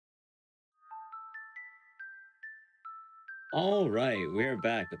All right, we're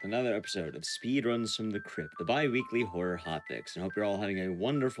back with another episode of Speedruns from the Crypt, the bi-weekly horror hotfix, and hope you're all having a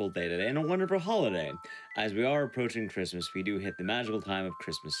wonderful day today and a wonderful holiday. As we are approaching Christmas, we do hit the magical time of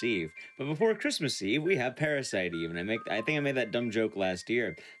Christmas Eve. But before Christmas Eve, we have Parasite Eve, and I think I made that dumb joke last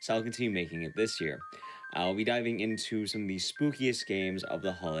year, so I'll continue making it this year. I'll be diving into some of the spookiest games of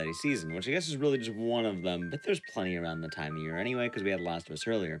the holiday season, which I guess is really just one of them, but there's plenty around the time of year anyway, because we had Last of Us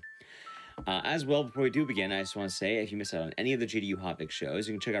earlier. As well, before we do begin, I just want to say, if you missed out on any of the GDU Hotfix shows,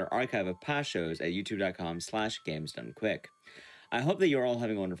 you can check out our archive of past shows at youtube.com/gamesdonequick. I hope that you're all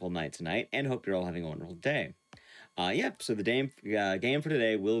having a wonderful night tonight, and hope you're all having a wonderful day. So the game for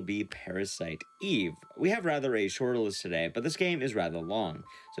today will be Parasite Eve. We have rather a shorter list today, but this game is rather long,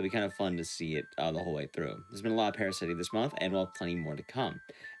 so it'll be kind of fun to see it the whole way through. There's been a lot of Parasite Eve this month, and we'll have plenty more to come.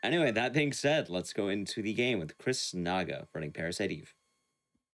 Anyway, that being said, let's go into the game with Chris Naga running Parasite Eve.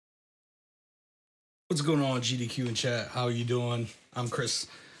 What's going on, GDQ and chat? How are you doing? I'm Chris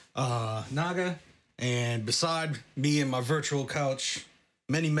Naga, and beside me and my virtual couch,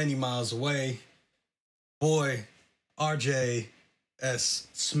 many miles away, boy, RJ S.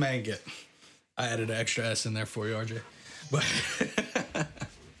 Smangit. I added an extra S in there for you, RJ. But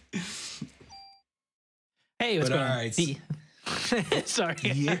hey, what's going on? Right. Sorry.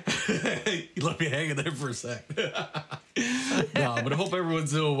 Yeah. You left me hanging there for a sec. No, but I hope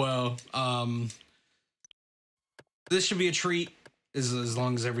everyone's doing well. This should be a treat as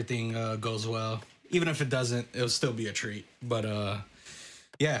long as everything goes well. Even if it doesn't, it'll still be a treat. But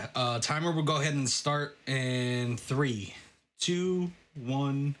yeah, timer will go ahead and start in 3, 2,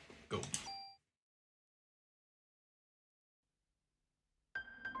 1, go.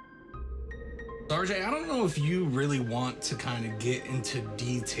 RJ, I don't know if you really want to kind of get into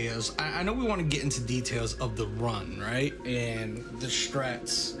details. I know we want to get into details of the run, right? And the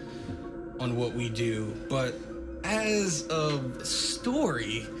strats on what we do, but as of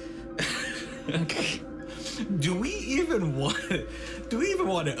story, do we even want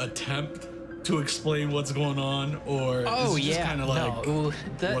to attempt to explain what's going on, or is it just kind of like no?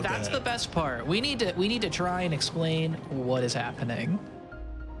 That's the best part. We need to try and explain what is happening.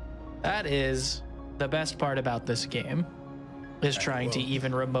 That is the best part about this game, is trying to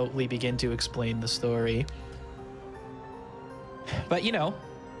even remotely begin to explain the story. But you know,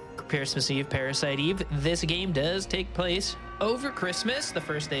 Christmas Eve, Parasite Eve. This game does take place over Christmas. The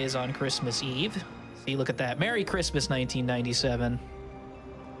first day is on Christmas Eve. See, look at that. Merry Christmas, 1997.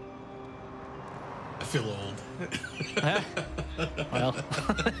 I feel old. Well.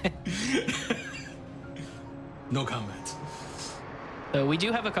 No comment. So we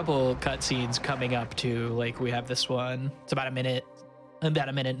do have a couple cutscenes coming up too. Like we have this one. It's about a minute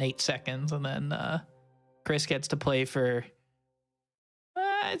and 8 seconds. And then Chris gets to play for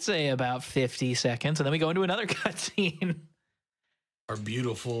I'd say about 50 seconds, and then we go into another cutscene. Our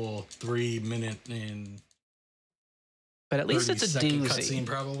beautiful 3-minute and but at least it's a doozy cutscene,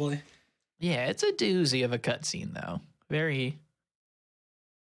 probably. Yeah, it's a doozy of a cutscene, though. Very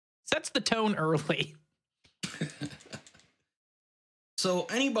sets the tone early. So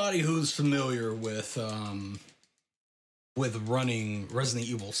anybody who's familiar with running Resident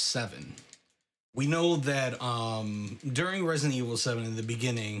Evil 7. We know that during Resident Evil 7 in the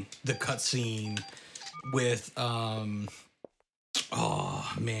beginning, the cutscene with oh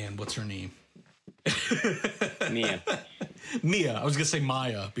man, what's her name? Mia. Mia. I was gonna say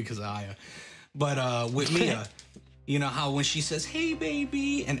Maya because of Aya. But with Mia, you know how when she says, "Hey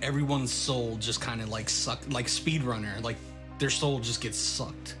baby," and everyone's soul just kind of like sucked, like Speedrunner, like their soul just gets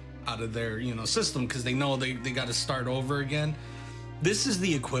sucked out of their, you know, system because they know they gotta start over again. This is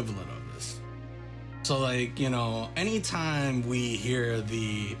the equivalent of this. So, like, you know, anytime we hear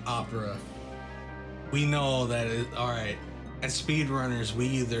the opera, we know that, all right, as speedrunners, we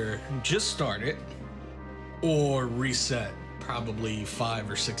either just start it or reset probably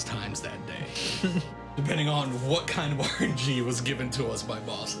 5 or 6 times that day, depending on what kind of RNG was given to us by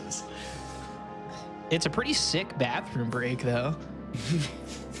bosses. It's a pretty sick bathroom break, though.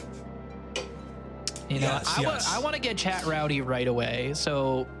 You know, yes, I want to get chat rowdy right away.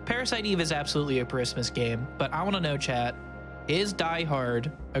 So Parasite Eve is absolutely a Christmas game, but I want to know, chat, is Die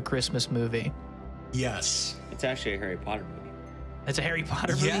Hard a Christmas movie? Yes. It's actually a Harry Potter movie. It's a Harry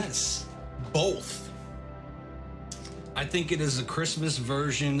Potter movie? Yes. Both. I think it is a Christmas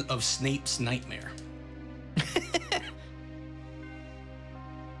version of Snape's Nightmare.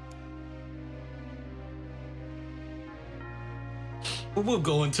 We'll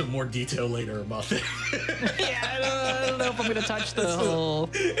go into more detail later about that. Yeah, I don't know if I'm gonna touch the whole.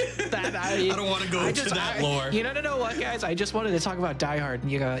 I don't want to go into that lore. You know what, guys? I just wanted to talk about Die Hard,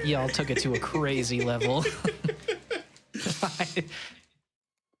 and y'all took it to a crazy level.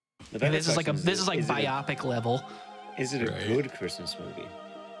 This is like biopic level. Is it a good Christmas movie?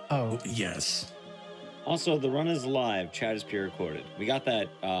 Oh yes. Also, the run is live. Chat is pre-recorded. We got that.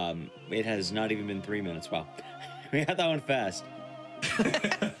 It has not even been 3 minutes. Wow, we got that one fast.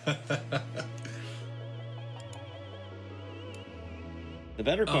 The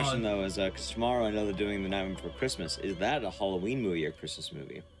better question, though, is because tomorrow I know they're doing The Night Before Christmas. Is that a Halloween movie or Christmas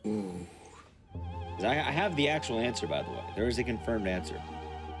movie? Ooh. I have the actual answer, by the way. There is a confirmed answer.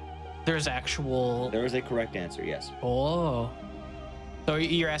 There is a correct answer, yes. Oh. So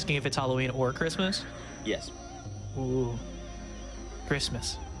you're asking if it's Halloween or Christmas? Yes. Ooh.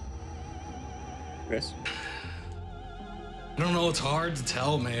 Christmas. Chris? I don't know. It's hard to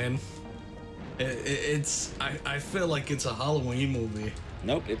tell, man. I feel like it's a Halloween movie.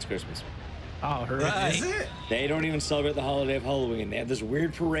 Nope, it's Christmas. All right. Is it? They don't even celebrate the holiday of Halloween. They have this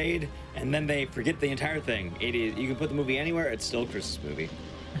weird parade, and then they forget the entire thing. It is. You can put the movie anywhere. It's still a Christmas movie.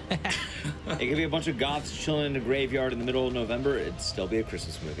 It could be a bunch of goths chilling in a graveyard in the middle of November. It'd still be a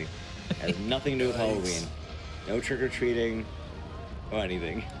Christmas movie. It has nothing to do with Halloween. No trick-or-treating or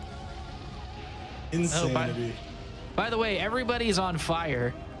anything. Insanity. By the way, everybody's on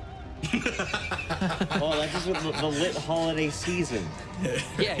fire. Well, that's just with the lit holiday season.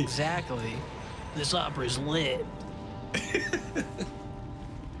 Yeah, exactly. This opera's lit.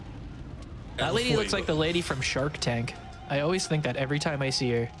 That lady looks like the lady from Shark Tank. I always think that every time I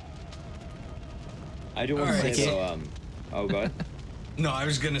see her. I do want to say though, oh, go ahead. No, I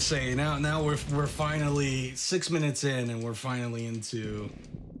was gonna say now we're finally 6 minutes in and we're finally into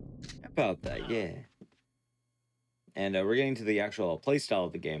about that, yeah. And we're getting to the actual play style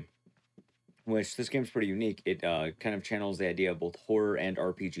of the game, which this game's pretty unique. It kind of channels the idea of both horror and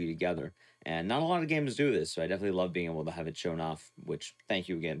RPG together. And not a lot of games do this, so I definitely love being able to have it shown off, which thank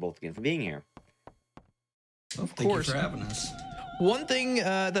you again, both again, for being here. Of course. Thank you for having us. One thing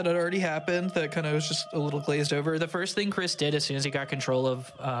that had already happened that kind of was just a little glazed over. The first thing Chris did as soon as he got control of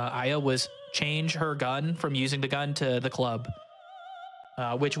Aya was change her gun from using the gun to the club,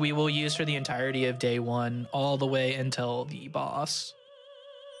 which we will use for the entirety of day one, all the way until the boss.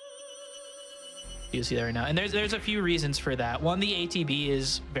 You see there right now, and there's a few reasons for that. One, the ATB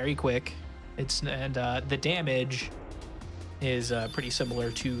is very quick. The damage is pretty similar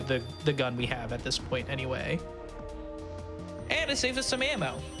to the gun we have at this point anyway. And it saves us some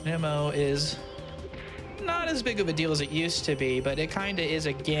ammo. Ammo is not as big of a deal as it used to be, but it kind of is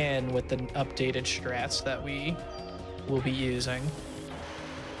again with the updated strats that we will be using.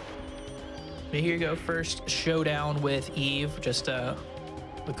 But here you go, first showdown with Eve, just a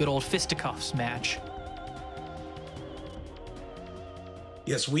good old fisticuffs match.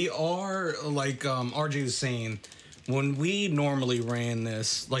 Yes, we are, like RJ was saying, when we normally ran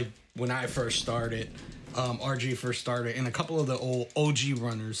this, like when I first started, RJ first started, and a couple of the old OG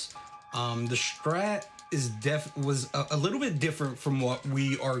runners, the strat was a little bit different from what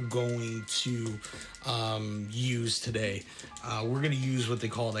we are going to use today. We're going to use what they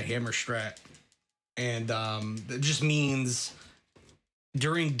call the hammer strat, and that just means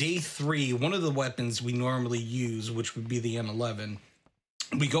during day 3, one of the weapons we normally use, which would be the M11,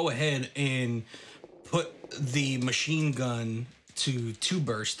 we go ahead and put the machine gun to 2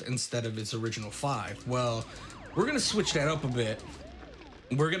 burst instead of its original 5. Well, we're gonna switch that up a bit.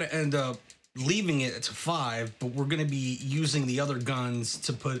 We're gonna end up leaving it to 5, but we're gonna be using the other guns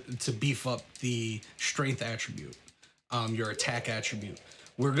to beef up the strength attribute, your attack attribute.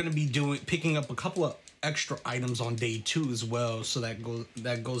 We're gonna be picking up a couple of extra items on day 2 as well, so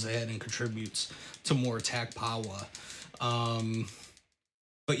that goes ahead and contributes to more attack power.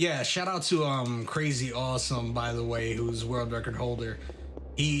 But yeah, shout out to Crazy Awesome, by the way, who's world record holder.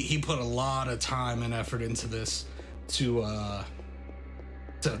 He put a lot of time and effort into this to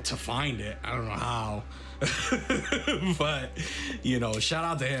find it. I don't know how, but you know, shout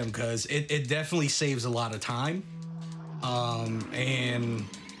out to him because it definitely saves a lot of time. And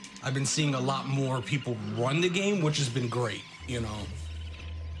I've been seeing a lot more people run the game, which has been great, you know.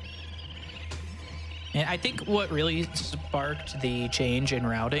 And I think what really sparked the change in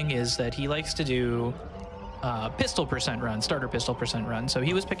routing is that he likes to do pistol percent run, starter pistol percent run. So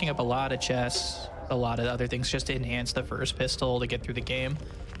he was picking up a lot of chests, a lot of other things just to enhance the first pistol to get through the game.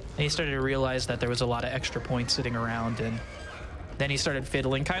 And he started to realize that there was a lot of extra points sitting around, and then he started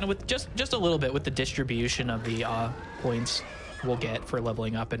fiddling kind of with just a little bit with the distribution of the points we'll get for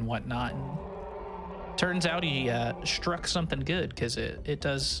leveling up and whatnot. And turns out he struck something good, because it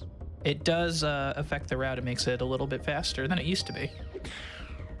does affect the route. It makes it a little bit faster than it used to be.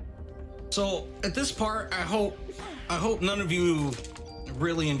 So at this part, I hope none of you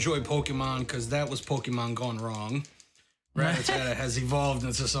really enjoy Pokemon, because that was Pokemon gone wrong. Rattata has evolved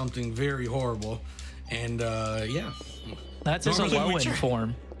into something very horrible. And yeah. That's his low end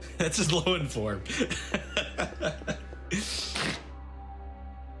form. That's his low end form.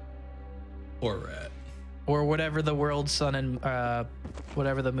 Poor rat. Or whatever the world sun and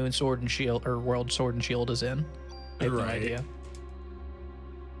whatever the moon sword and shield or world sword and shield is in. I have no idea.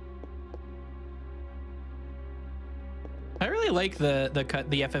 I really like the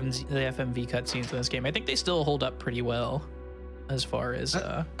FMV cutscenes in this game. I think they still hold up pretty well, as far as.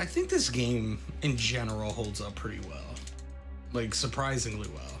 I think this game in general holds up pretty well, like surprisingly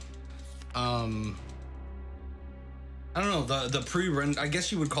well. I don't know, the pre-render, I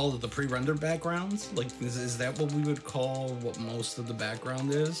guess you would call it the pre-render backgrounds. Like, is that what we would call what most of the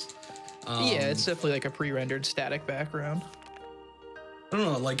background is? Yeah, it's definitely like a pre-rendered static background. I don't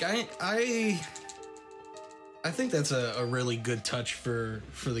know, like I think that's a really good touch for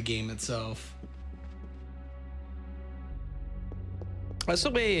the game itself. That's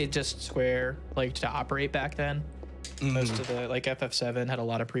the way just Square liked to operate back then. Most of the, like, FF7 had a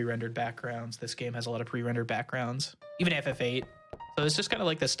lot of pre-rendered backgrounds. This game has a lot of pre-rendered backgrounds. Even FF8. So it's just kind of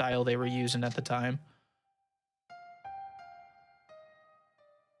like the style they were using at the time.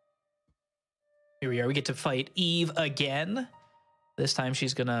 Here we are. We get to fight Eve again. This time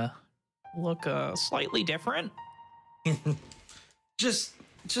she's gonna look slightly different. just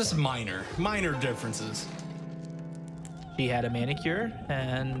minor differences. She had a manicure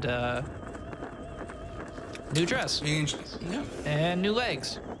and new dress. Yeah. And new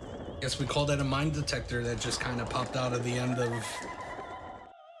legs. Guess we call that a mine detector that just kind of popped out at the end of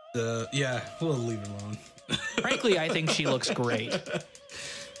the... Yeah, we'll leave it alone. Frankly, I think she looks great.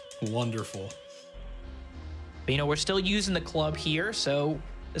 Wonderful. But, you know, we're still using the club here, so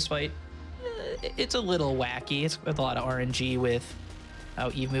this fight, it's a little wacky. It's with a lot of RNG with how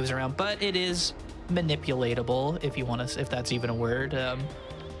Eve moves around, but it is manipulatable, if you want to, if that's even a word.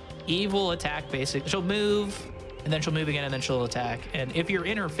 Eve will attack basically. She'll move, and then she'll move again, and then she'll attack. And if you're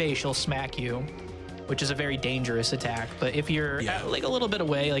in her face, she'll smack you, which is a very dangerous attack. But if you're like a little bit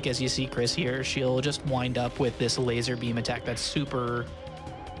away, like as you see Chris here, she'll just wind up with this laser beam attack that's super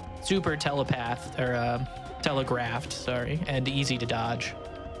telegraphed, sorry, and easy to dodge.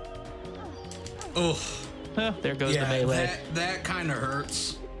 Oh, there goes the melee. That kind of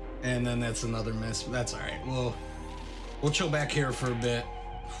hurts. And then that's another miss. That's all right. We'll chill back here for a bit.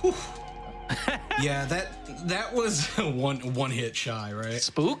 Whew. Yeah, that was one hit shy, right?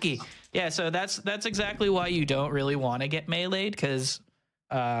 Spooky. Yeah, so that's exactly why you don't really want to get meleeed, because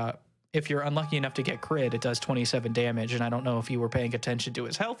if you're unlucky enough to get crit, it does 27 damage, and I don't know if you were paying attention to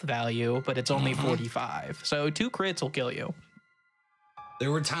his health value, but it's only 45. So 2 crits will kill you.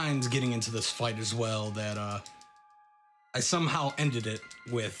 There were times getting into this fight as well that I somehow ended it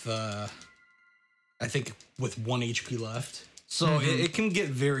with I think with 1 HP left. So it can get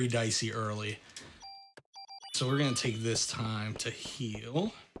very dicey early. So we're gonna take this time to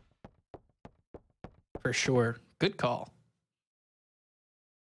heal. For sure. Good call.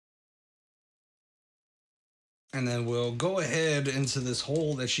 And then we'll go ahead into this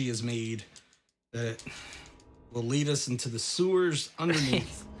hole that she has made that will lead us into the sewers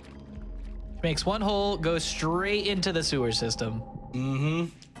underneath. Makes one hole, goes straight into the sewer system.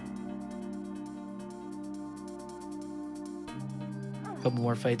 Couple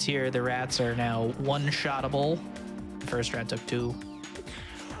more fights here. The rats are now one-shottable. The first rat took 2.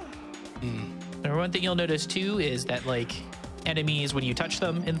 And one thing you'll notice too is that, like, enemies, when you touch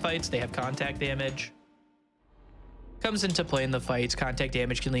them in fights, they have contact damage. Comes into play in the fights. Contact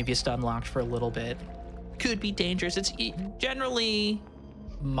damage can leave you stun locked for a little bit. Could be dangerous. It's generally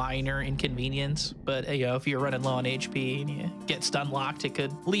minor inconvenience, but you know, if you're running low on HP and you get stun locked, it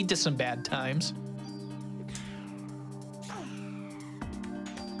could lead to some bad times.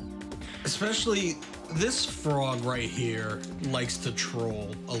 Especially this frog right here likes to troll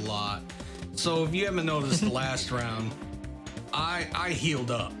a lot. So if you haven't noticed the last round, I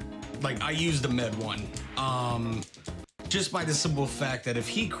healed up. Like, I used the med one. Just by the simple fact that if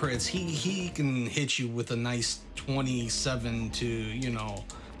he crits, he can hit you with a nice 27 to, you know,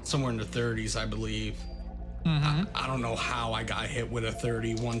 somewhere in the 30s, I believe. I don't know how I got hit with a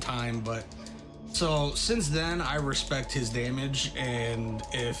 30 one time, but so since then I respect his damage, and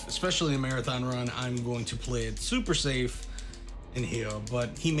if, especially in a marathon run, I'm going to play it super safe and heal,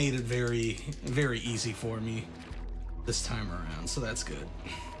 but he made it very, very easy for me this time around, so that's good.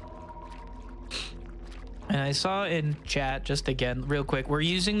 And I saw in chat, just again, real quick, we're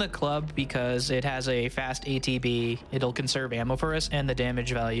using the club because it has a fast ATB. It'll conserve ammo for us, and the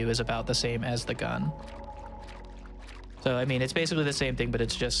damage value is about the same as the gun. So, I mean, it's basically the same thing, but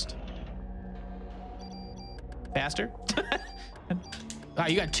it's just faster. Ah,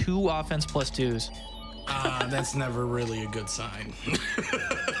 you got 2 offense plus 2s. That's never really a good sign.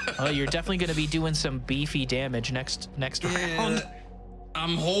 Oh, you're definitely going to be doing some beefy damage next round.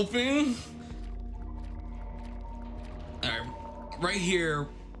 I'm hoping. All right, right here,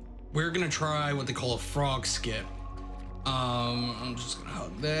 we're gonna try what they call a frog skip. I'm just gonna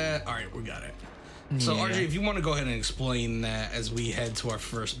hug that. All right, we got it. So Yeah. RJ, if you want to go ahead and explain that as we head to our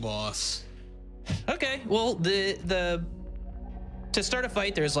first boss. Okay, well, the to start a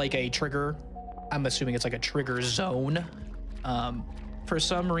fight, there's like a trigger. I'm assuming it's like a trigger zone. For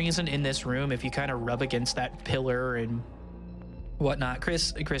some reason in this room, if you kind of rub against that pillar and whatnot,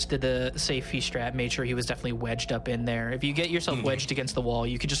 Chris did the safety strat, made sure he was definitely wedged up in there. If you get yourself wedged against the wall,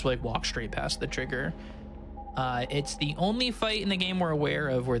 you could just like walk straight past the trigger. It's the only fight in the game we're aware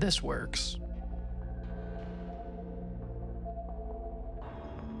of where this works.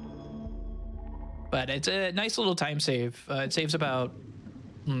 But it's a nice little time save. It saves about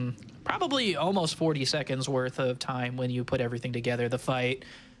probably almost 40 seconds worth of time when you put everything together. The fight,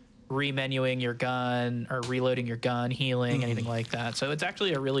 remenuing your gun, or reloading your gun, healing, anything like that. So it's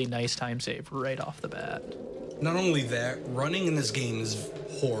actually a really nice time save right off the bat. Not only that, running in this game is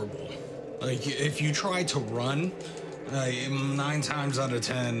horrible. Like, if you try to run, 9 times out of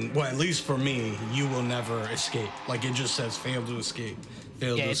 10, well, at least for me, you will never escape. Like, it just says fail to escape.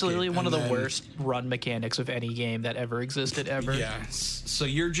 Yeah, it's literally one of the worst run mechanics of any game that ever existed ever. Yeah, so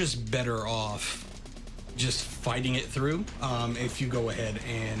you're just better off just fighting it through if you go ahead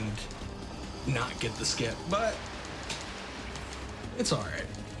and not get the skip, but it's all right.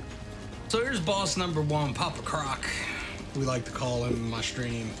 So here's boss number 1, Papa Croc. We like to call him in my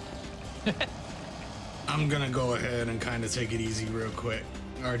stream. I'm gonna go ahead and kind of take it easy real quick.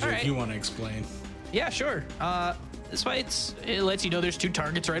 RJ, right. if you want to explain. Yeah, sure. This it lets you know there's 2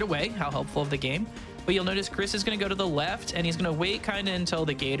 targets right away. How helpful of the game. But you'll notice Chris is going to go to the left, and he's going to wait kind of until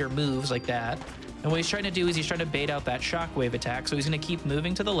the gator moves like that. And what he's trying to do is he's trying to bait out that shockwave attack. So he's going to keep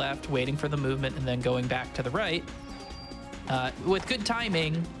moving to the left, waiting for the movement, and then going back to the right. With good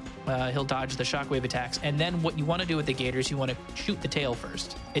timing, he'll dodge the shockwave attacks. And then what you want to do with the gators, you want to shoot the tail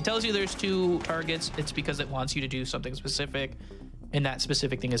first. It tells you there's 2 targets. It's because it wants you to do something specific, and that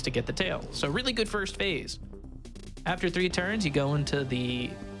specific thing is to get the tail. So really good first phase. After 3 turns, you go into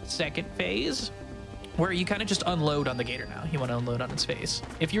the second phase, where you kind of just unload on the gator now. You want to unload on its face.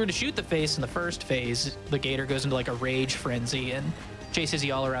 If you were to shoot the face in the first phase, the gator goes into like a rage frenzy and chases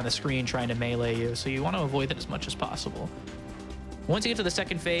you all around the screen trying to melee you, so you want to avoid that as much as possible. Once you get to the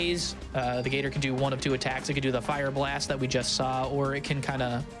second phase, the gator can do one of 2 attacks. It can do the fire blast that we just saw, or it can kind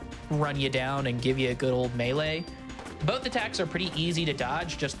of run you down and give you a good old melee. Both attacks are pretty easy to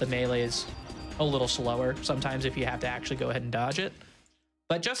dodge, just the melee is a little slower sometimes if you have to actually go ahead and dodge it.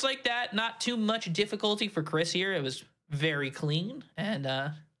 But just like that, not too much difficulty for Chris here. It was very clean, and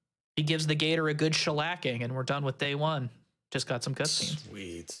he gives the gator a good shellacking, and we're done with day 1. Just got some cutscenes.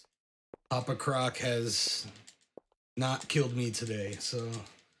 Sweet. Papa Croc has not killed me today, so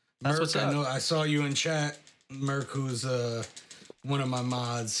That's Merc, what's up. I know I saw you in chat. Merc, who's one of my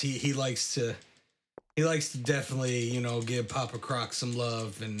mods, he likes to definitely, you know, give Papa Croc some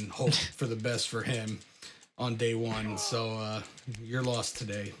love and hope for the best for him on day 1. So you're lost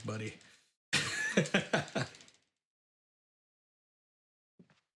today, buddy.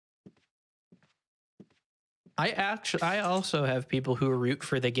 I also have people who root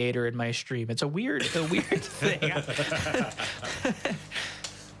for the gator in my stream. It's a weird thing.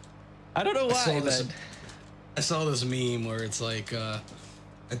 I don't know why, I saw this meme where it's like,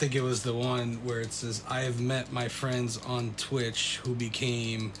 I think it was the one where it says, I have met my friends on Twitch who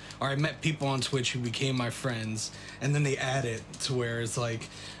became, or I met people on Twitch who became my friends, and then they add it to where it's like,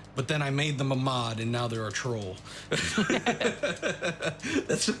 but then I made them a mod and now they're a troll. That's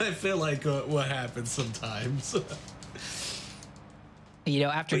what I feel like what happens sometimes. You know,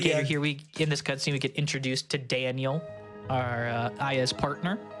 after Gator here, in this cutscene, we get introduced to Daniel, our Aya's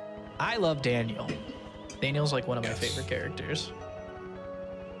partner. I love Daniel. Daniel's like one of my favorite characters.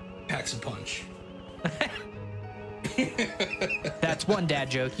 Packs a punch. That's one dad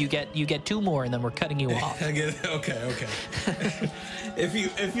joke. You get 2 more, and then we're cutting you off. Okay.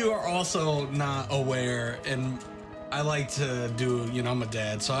 If you are also not aware, and I like to do, you know, I'm a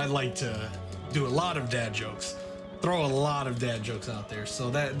dad, so I like to do a lot of dad jokes. Throw a lot of dad jokes out there.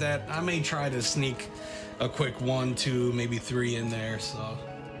 So that I may try to sneak a quick 1, 2, maybe 3 in there. So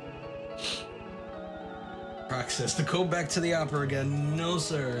Croc says to go back to the opera again. No,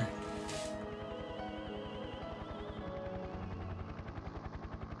 sir.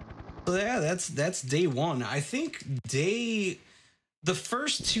 So yeah, that's day 1. I think the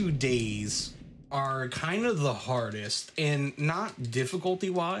first 2 days are kind of the hardest, and not difficulty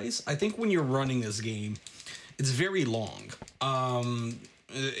wise. I think when you're running this game, it's very long.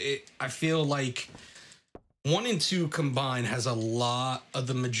 I feel like 1 and 2 combined has a lot of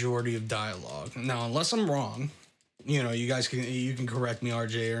the majority of dialogue. Now, unless I'm wrong, you know, you can correct me,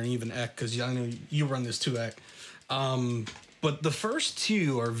 RJ, or even Ek, because I know you run this too, Ek. But the first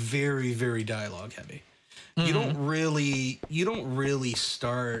 2 are very, very dialogue heavy. Mm-hmm. You don't really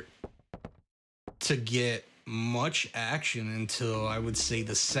start to get much action until, I would say,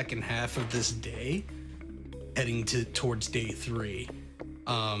 the second half of this day, heading towards day 3.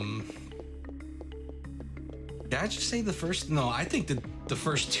 Did I just say the first? No, I think the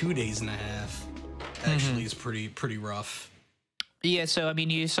first 2 days and a half actually is pretty rough. Yeah, so I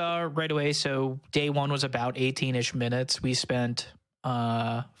mean, you saw right away. So day 1 was about 18-ish minutes. We spent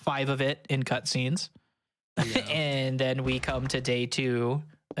 5 of it in cutscenes, and then we come to day 2.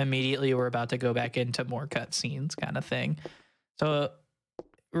 Immediately, we're about to go back into more cutscenes, kind of thing. So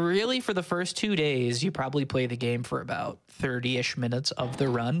really, for the first 2 days, you probably play the game for about 30-ish minutes of the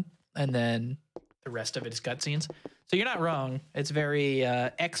run, and then the rest of it is cutscenes. So you're not wrong. It's very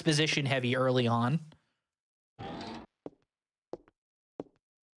exposition heavy early on.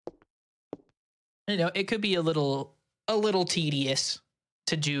 You know, it could be a little tedious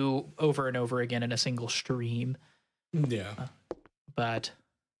to do over and over again in a single stream. Yeah. But,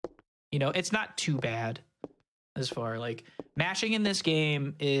 you know, it's not too bad as far, like, mashing in this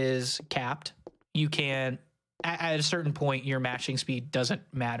game is capped. You can, at a certain point, your mashing speed doesn't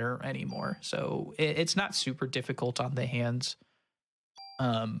matter anymore. So it's not super difficult on the hands.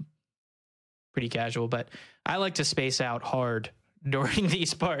 Pretty casual, but I like to space out hard during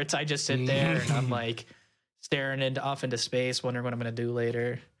these parts. I just sit there and I'm like staring off into space, wondering what I'm going to do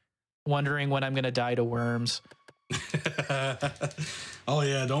later, wondering when I'm going to die to worms. Oh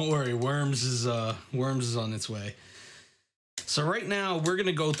yeah, don't worry. Worms is on its way. So right now we're going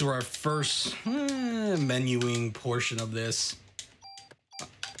to go through our first menuing portion of this.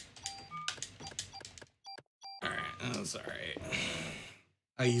 All right, that's all right.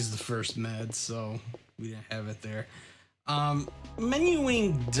 I used the first med, so we didn't have it there.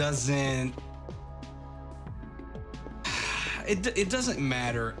 Menuing doesn't... It doesn't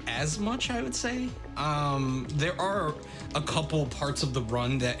matter as much, I would say. There are a couple parts of the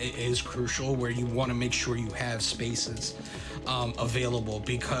run that it is crucial where you want to make sure you have spaces available,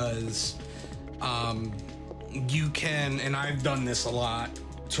 because you can, and I've done this a lot,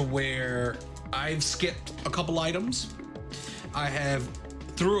 to where I've skipped a couple items. I have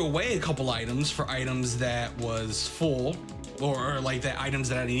threw away a couple items for items that was full, or like the items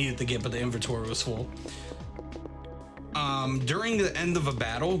that I needed to get, but the inventory was full. During the end of a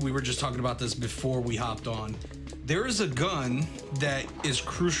battle, we were just talking about this before we hopped on. There is a gun that is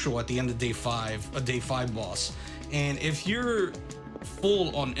crucial at the end of day 5, a day 5 boss. And if you're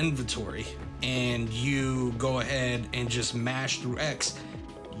full on inventory and you go ahead and just mash through X,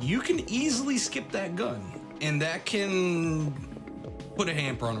 you can easily skip that gun, and that can put a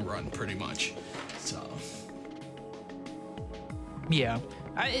hamper on a run pretty much. So yeah,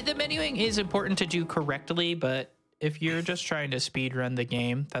 the menuing is important to do correctly, but if you're just trying to speed run the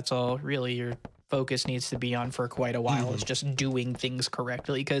game, that's all really your focus needs to be on for quite a while. Is just doing things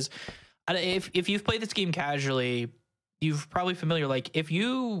correctly. Because if you've played this game casually, you've probably familiar, like, if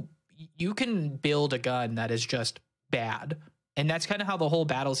you can build a gun that is just bad, and that's kind of how the whole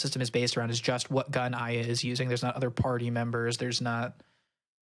battle system is based around, is just what gun Aya is using. There's not other party members. There's not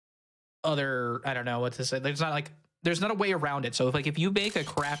other, I don't know what to say. There's not a way around it. So if you make a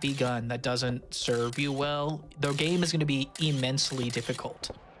crappy gun that doesn't serve you well, the game is going to be immensely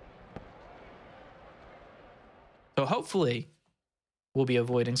difficult. So hopefully we'll be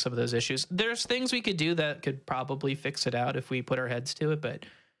avoiding some of those issues. There's things we could do that could probably fix it out if we put our heads to it, but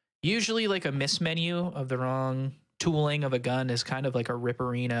usually like a miss menu of the wrong tooling of a gun is kind of like a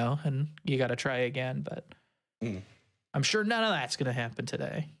ripperino, and you got to try again. But I'm sure none of that's going to happen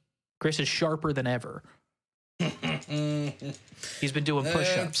today. Chris is sharper than ever. He's been doing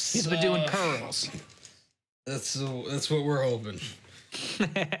push-ups. He's been doing curls. That's what we're hoping.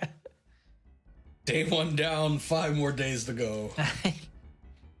 Day 1 down, 5 more days to go.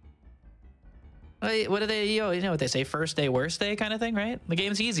 What do they? You know what they say? First day, worst day, kind of thing, right? The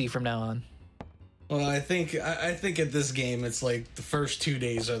game's easy from now on. Well, I think at this game it's like the first 2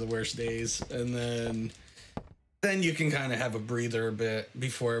 days are the worst days, and then you can kind of have a breather a bit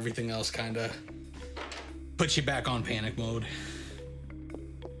before everything else kind of puts you back on panic mode.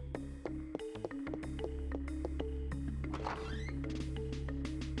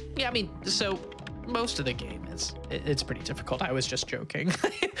 Yeah, I mean, so most of the game it's pretty difficult. I was just joking.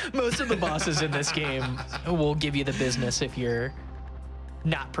 Most of the bosses in this game will give you the business if you're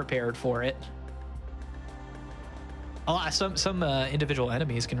not prepared for it. Some individual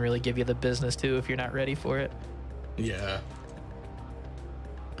enemies can really give you the business too if you're not ready for it. Yeah.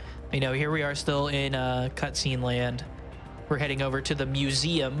 Here we are still in cutscene land. We're heading over to the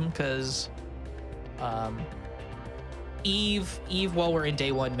museum because Eve, while we're in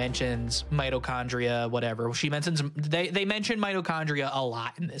day one, mentions mitochondria, whatever. She mentions, they mention mitochondria a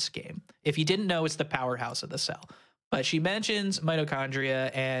lot in this game. If you didn't know, it's the powerhouse of the cell. But she mentions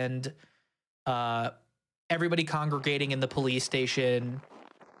mitochondria and everybody congregating in the police station.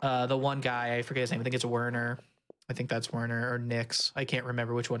 The one guy, I forget his name, I think it's Werner. I think that's Werner or Nix. I can't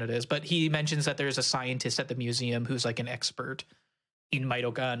remember which one it is. But he mentions that there's a scientist at the museum who's like an expert in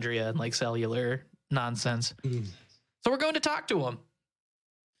mitochondria and like cellular nonsense. So we're going to talk to him.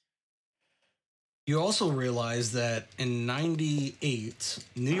 You also realize that in 98,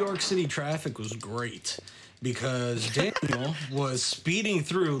 New York City traffic was great because Daniel was speeding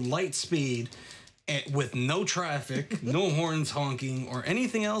through light speed with no traffic, no horns honking, or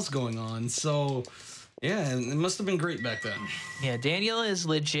anything else going on. So, yeah, it must have been great back then. Yeah, Daniel is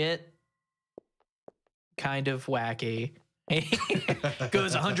legit kind of wacky.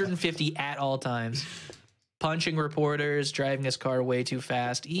 Goes 150 at all times. Punching reporters, driving his car way too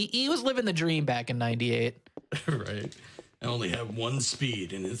fast. He was living the dream back in 98. Right. I only have one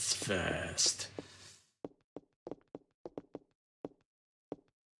speed and it's fast.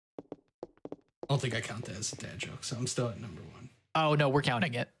 I don't think I count that as a dad joke, so I'm still at number one. Oh, no, we're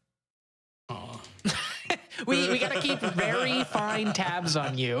counting it. Aw. we got to keep very fine tabs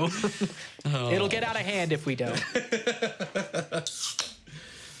on you. Oh. It'll get out of hand if we don't.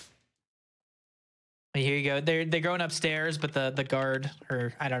 Here you go. They're going upstairs, but the guard,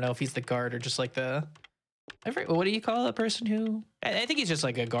 or I don't know if he's the guard or just like what do you call a person who? I think he's just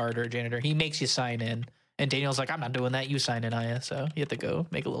like a guard or a janitor. He makes you sign in, and Daniel's like, "I'm not doing that. You sign in, Aya." So you have to go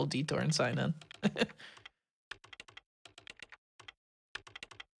make a little detour and sign in.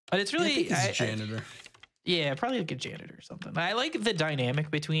 But it's really he's a janitor. Yeah, probably like a janitor or something. I like the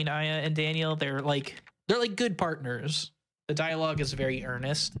dynamic between Aya and Daniel. They're like good partners. The dialogue is very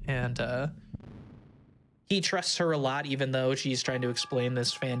earnest, and he trusts her a lot, even though she's trying to explain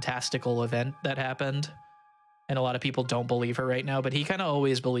this fantastical event that happened. And a lot of people don't believe her right now, but he kind of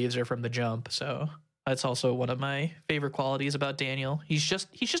always believes her from the jump. So that's also one of my favorite qualities about Daniel. He's just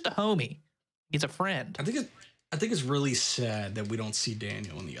a homie. He's a friend. I think it's really sad that we don't see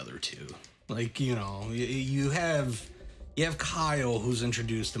Daniel in the other two. Like, you have Kyle, who's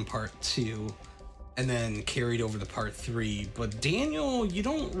introduced in part 2 and then carried over to part 3, but Daniel, you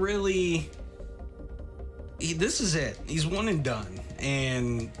don't really. This is it. He's one and done,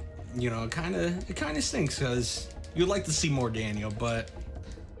 and it kind of stinks because you'd like to see more Daniel, but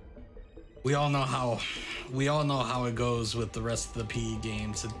we all know how it goes with the rest of the PE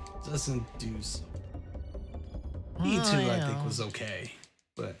games. It doesn't do so. P2 I think was okay,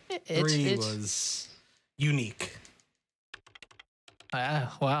 but 3 was unique.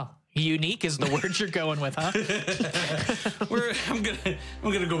 Wow. Unique is the word you're going with, huh?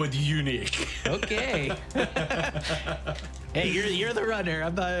 I'm gonna go with unique. Okay. Hey, you're the runner.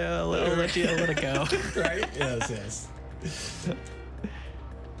 I'm not. I'll let it go. Right? Yes.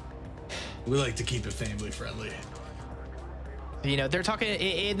 We like to keep it family friendly. They're talking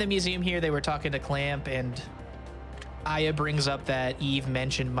in the museum here. They were talking to Clamp, and Aya brings up that Eve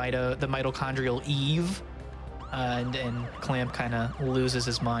mentioned the mitochondrial Eve. And Clamp kind of loses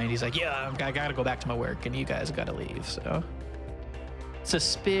his mind. He's like, yeah, I gotta go back to my work, and you guys gotta leave. So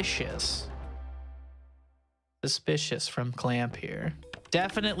suspicious from Clamp here.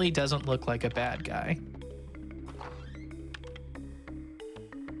 Definitely doesn't look like a bad guy.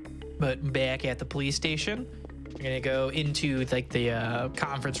 But back at the police station, we're gonna go into like the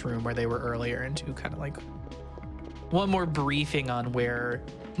conference room where they were earlier, and do kind of like one more briefing on where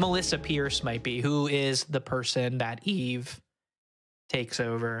Melissa Pierce might be, who is the person that Eve takes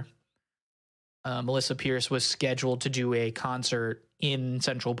over. Melissa Pierce was scheduled to do a concert in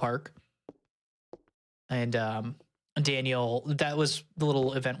Central Park. And Daniel, that was the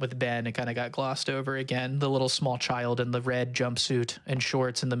little event with Ben. It kind of got glossed over again. The little small child in the red jumpsuit and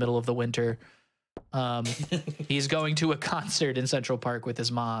shorts in the middle of the winter. He's going to a concert in Central Park with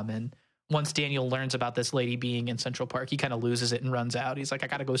his mom, and once Daniel learns about this lady being in Central Park, he kind of loses it and runs out. He's like, I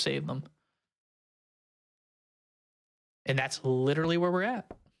gotta go save them. And that's literally where we're at.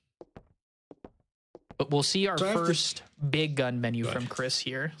 But we'll see our first big gun menu from Chris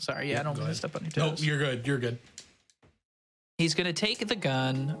here. Sorry, I don't want to step on your toes. No, you're good. he's gonna take the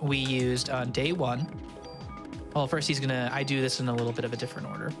gun we used on day 1. Well, first I do this in a little bit of a different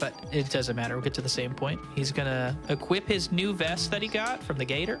order, but it doesn't matter. We'll get to the same point. He's gonna equip his new vest that he got from the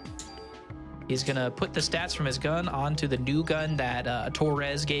Gator. He's gonna put the stats from his gun onto the new gun that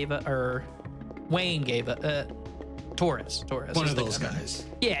Torres gave, or Wayne gave, Torres. One of those guys.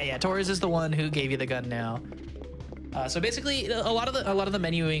 Yeah. Torres is the one who gave you the gun now. So basically, a lot of the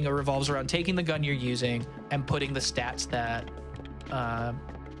menuing revolves around taking the gun you're using and putting the stats that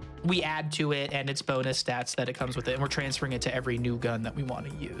we add to it and its bonus stats that it comes with it, and we're transferring it to every new gun that we want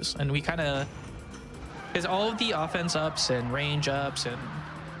to use. And we kind of, because all of the offense ups and range ups and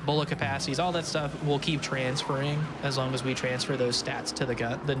bullet capacities, all that stuff will keep transferring as long as we transfer those stats to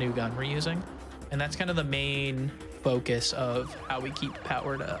the new gun we're using. And that's kind of the main focus of how we keep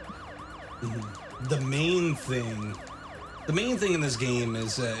powered up. The main thing in this game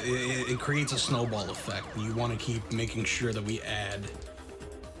is it creates a snowball effect. You want to keep making sure that we add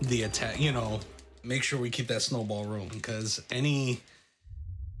the attack, make sure we keep that snowball rolling, because any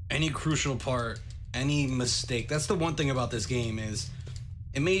crucial part, any mistake, that's the one thing about this game is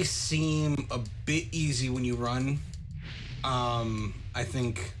it may seem a bit easy when you run, I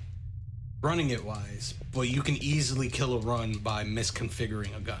think running it wise, but you can easily kill a run by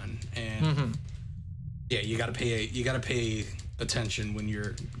misconfiguring a gun. And yeah, you gotta pay attention when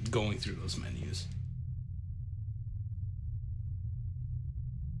you're going through those menus.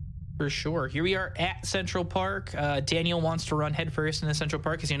 For sure. Here we are at Central Park. Daniel wants to run headfirst in the Central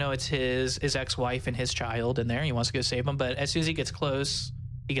Park because it's his ex-wife and his child in there. He wants to go save them, but as soon as he gets close,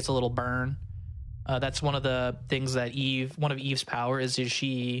 he gets a little burn. That's one of the things that one of Eve's power is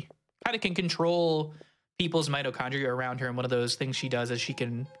she kind of can control people's mitochondria around her, and one of those things she does is she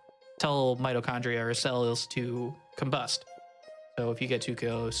can tell mitochondria or cells to combust. So if you get too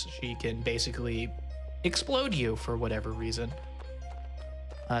close, she can basically explode you for whatever reason.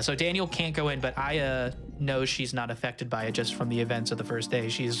 So Daniel can't go in, but Aya knows she's not affected by it just from the events of the first day.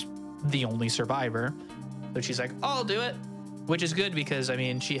 She's the only survivor. So she's like, I'll do it, which is good because,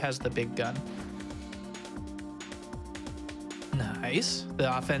 she has the big gun. Nice.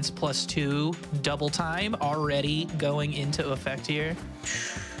 The offense +2 double time already going into effect here.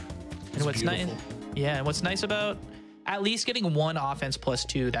 And what's nice, and what's nice about at least getting one offense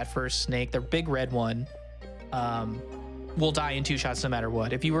 +2, that first snake, the big red one, will die in 2 shots no matter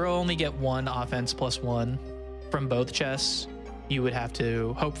what. If you were only get one offense +1 from both chests, you would have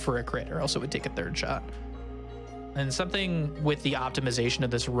to hope for a crit, or else it would take a 3rd shot. And something with the optimization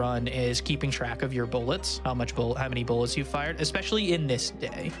of this run is keeping track of your bullets, how many bullets you fired, especially in this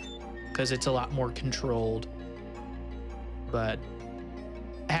day, because it's a lot more controlled. But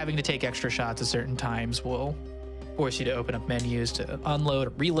having to take extra shots at certain times will force you to open up menus to unload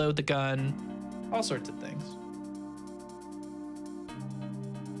or reload the gun, all sorts of things.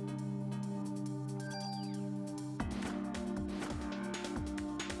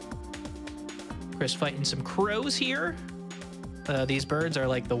 Chris fighting some crows here. These birds are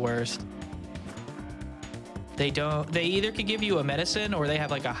like the worst. They either could give you a medicine or they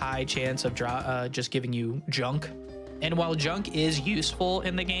have like a high chance of just giving you junk. And while junk is useful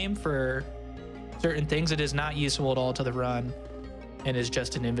in the game for certain things, it is not useful at all to the run and is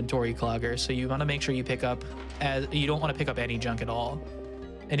just an inventory clogger. So you want to make sure you you don't want to pick up any junk at all.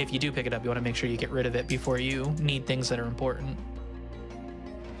 And if you do pick it up, you want to make sure you get rid of it before you need things that are important.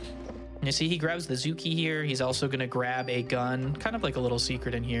 You see, he grabs the Zuki here. He's also going to grab a gun, kind of like a little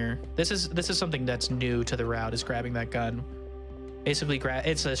secret in here. This is something that's new to the route, is grabbing that gun. Basically,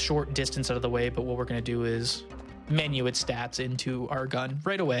 it's a short distance out of the way, but what we're going to do is menu its stats into our gun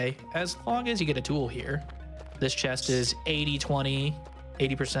right away, as long as you get a tool here. This chest is 80-20,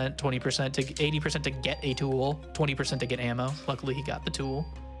 80%, 20% to 80% to get a tool, 20% to get ammo. Luckily, he got the tool.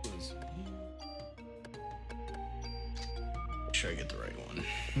 Make sure I get the right one.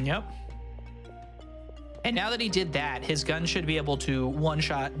 Yep. And now that he did that, his gun should be able to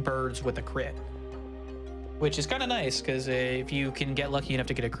one-shot birds with a crit, which is kind of nice, because if you can get lucky enough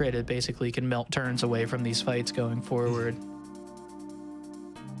to get a crit, it basically can melt turns away from these fights going forward.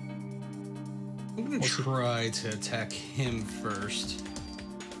 I'm going to try to attack him first.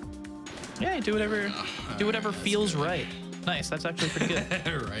 Yeah, do whatever feels right. Nice, that's actually pretty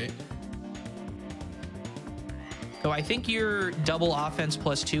good. Right. So I think your double offense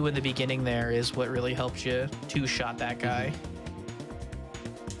 +2 in the beginning there is what really helps you two-shot that guy.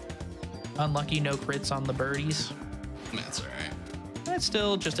 Unlucky, no crits on the birdies. That's all right. That's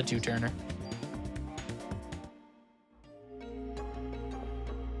still just a 2-turner.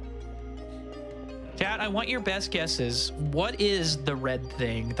 Chat, I want your best guesses. What is the red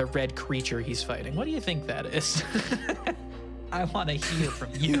thing, the red creature he's fighting? What do you think that is? I want to hear from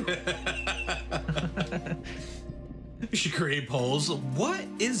you. You should create polls. What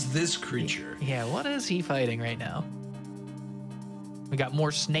is this creature? Yeah, what is he fighting right now? We got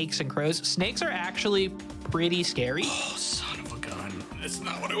more snakes and crows. Snakes are actually pretty scary. Oh, son of a gun. That's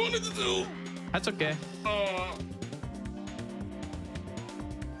not what I wanted to do. That's okay.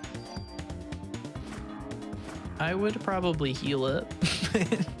 I would probably heal up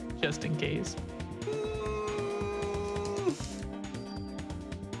just in case.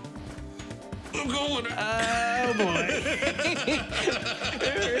 I'm going. Oh boy.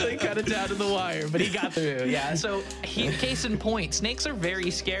 It really cut it down to the wire, but he got through. Yeah, so case in point, snakes are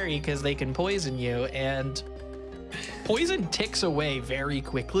very scary because they can poison you, and poison ticks away very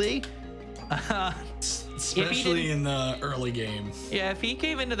quickly. Especially in the early game. Yeah, if he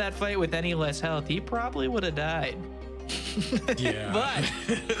came into that fight with any less health, he probably would have died. Yeah. But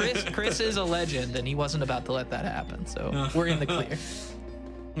Chris is a legend, and he wasn't about to let that happen, so we're in the clear.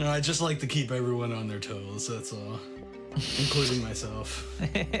 No, I just like to keep everyone on their toes, that's all. Including myself.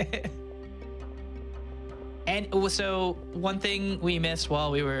 And so one thing we missed while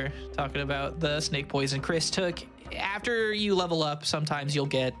we were talking about the snake poison, Chris took, after you level up, sometimes you'll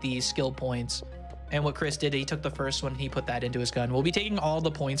get these skill points. And what Chris did, he took the first one, he put that into his gun. We'll be taking all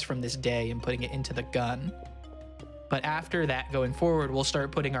the points from this day and putting it into the gun. But after that, going forward, we'll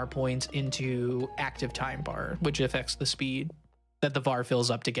start putting our points into active time bar, which affects the speed that the VAR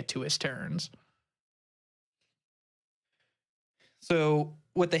fills up to get to his turns. So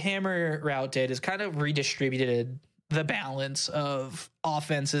what the hammer route did is kind of redistributed the balance of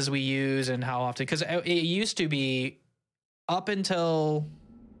offenses we use and how often, because it used to be up until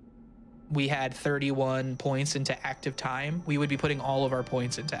we had 31 points into active time, we would be putting all of our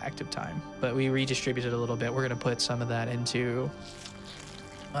points into active time, but we redistributed a little bit. We're going to put some of that into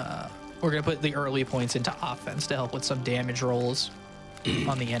we're going to put the early points into offense to help with some damage rolls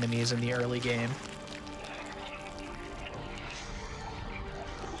on the enemies in the early game.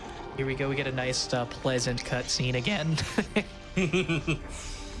 Here we go. We get a nice, pleasant cutscene again.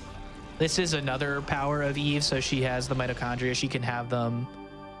 This is another power of Eve. So she has the mitochondria. She can have them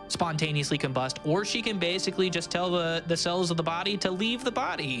spontaneously combust, or she can basically just tell the cells of the body to leave the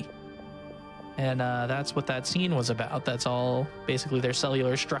body. And that's what that scene was about. That's all basically their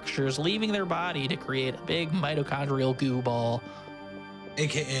cellular structures leaving their body to create a big mitochondrial goo ball.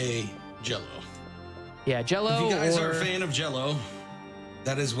 AKA Jello. Yeah, Jello. If you guys are a fan of Jello,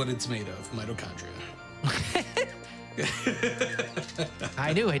 that is what it's made of, mitochondria.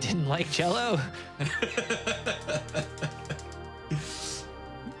 I knew I didn't like Jello.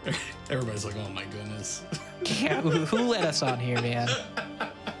 Everybody's like, oh my goodness. Yeah, who let us on here, man?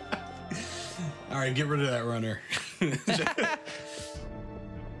 All right, get rid of that runner.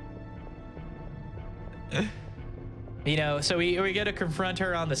 You know, so we get to confront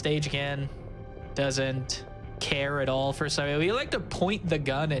her on the stage again. Doesn't care at all for some. We like to point the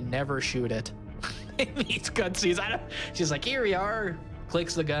gun and never shoot it. In these cutscenes, she's like, here we are.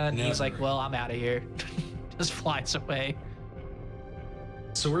 Clicks the gun. Never. He's like, well, I'm out of here. Just flies away.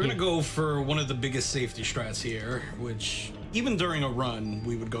 So we're gonna go for one of the biggest safety strats here, which even during a run,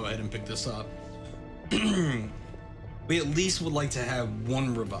 we would go ahead and pick this up. We at least would like to have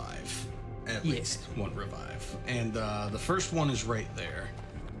one revive. At least one revive. And the first one is right there.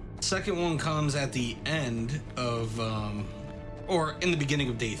 Second one comes at the end of, or in the beginning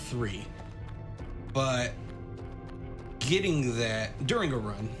of day 3. But getting that during a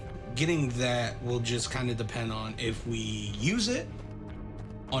run, getting that will just kind of depend on if we use it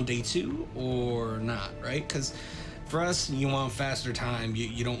on day 2 or not, right? Because for us, you want faster time.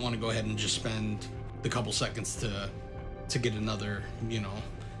 You don't want to go ahead and just spend the couple seconds to get another,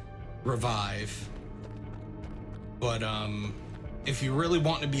 revive. But if you really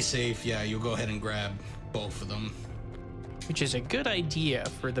want to be safe, yeah, you'll go ahead and grab both of them. Which is a good idea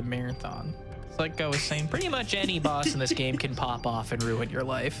for the marathon. It's like I was saying, pretty much any boss in this game can pop off and ruin your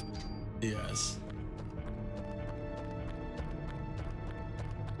life. Yes.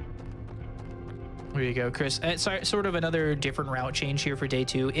 There you go, Chris. Sorry, sort of another different route change here for day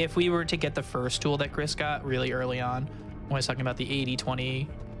 2. If we were to get the first tool that Chris got really early on, when I was talking about the 80-20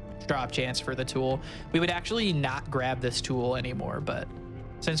 drop chance for the tool, we would actually not grab this tool anymore. But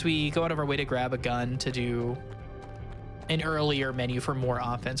since we go out of our way to grab a gun to do an earlier menu for more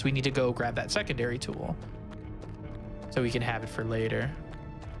offense, we need to go grab that secondary tool so we can have it for later.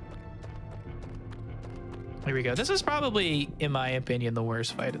 Here we go. This is probably, in my opinion, the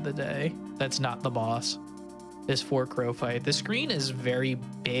worst fight of the day. That's not the boss. This 4 crow fight. The screen is very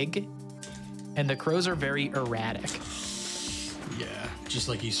big, and the crows are very erratic. Yeah, just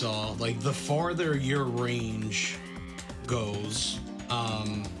like you saw. Like, the farther your range goes,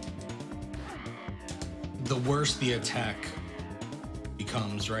 the worse the attack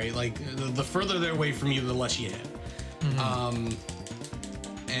becomes, right? Like the further they're away from you, the less you hit.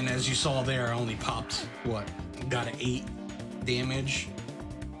 And as you saw there, I only popped got an 8 damage.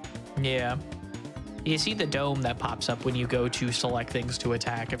 Yeah. You see the dome that pops up when you go to select things to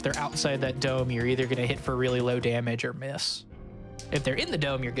attack. If they're outside that dome, you're either going to hit for really low damage or miss. If they're in the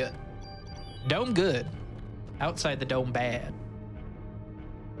dome, you're good. Dome good. Outside the dome bad.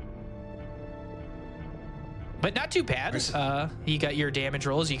 But not too bad. You got your damage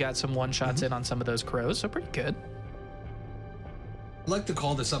rolls. You got some one-shots in on some of those crows, so pretty good. I like to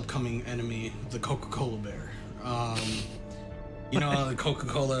call this upcoming enemy the Coca-Cola bear. You know, the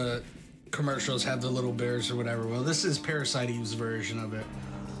Coca-Cola commercials have the little bears or whatever. Well, this is Parasite's version of it.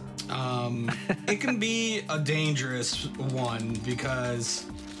 It can be a dangerous one because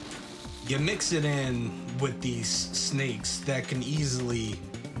you mix it in with these snakes that can easily,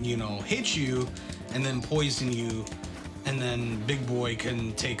 you know, hit you and then poison you, and then Big Boy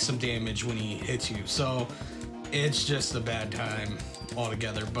can take some damage when he hits you. So it's just a bad time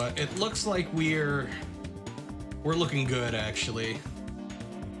altogether. But it looks like we're looking good, actually.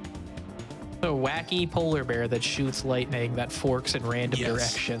 A wacky polar bear that shoots lightning that forks in random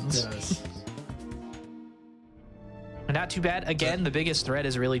directions. Yes. Not too bad. Again, the biggest threat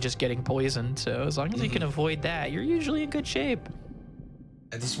is really just getting poisoned. So as long as you can avoid that, you're usually in good shape.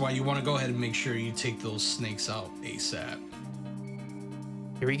 This is why you want to go ahead and make sure you take those snakes out ASAP.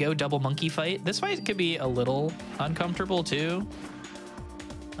 Here we go, double monkey fight. This fight could be a little uncomfortable too.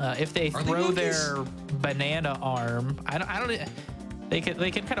 If they throw their banana arm, I don't. They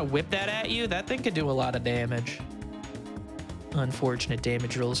can kind of whip that at you. That thing could do a lot of damage. Unfortunate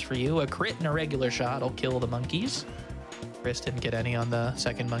damage rolls for you. A crit and a regular shot will kill the monkeys. Chris didn't get any on the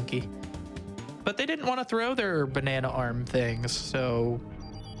second monkey. But they didn't want to throw their banana arm things, so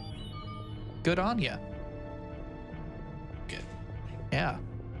good on ya. Good. Yeah.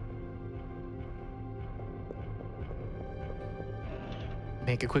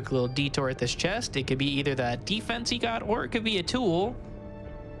 Make a quick little detour at this chest. It could be either that defense he got, or it could be a tool.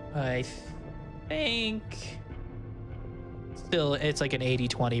 I think still it's like an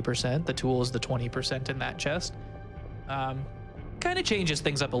 80-20%. The tool is the 20% in that chest. Kind of changes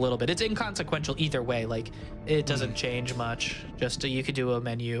things up a little bit. It's inconsequential either way. Like it doesn't change much. Just you could do a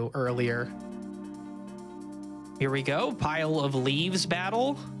menu earlier. Here we go. Pile of leaves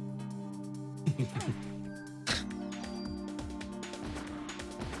battle.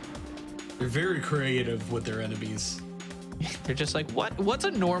 They're very creative with their enemies. They're just like, what's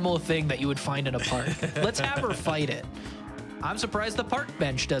a normal thing that you would find in a park? Let's have her fight it. I'm surprised the park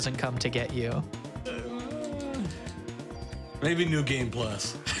bench doesn't come to get you. Maybe New Game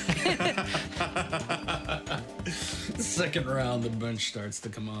Plus. Second round, the bench starts to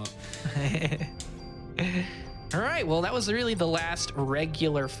come out. All right, well, that was really the last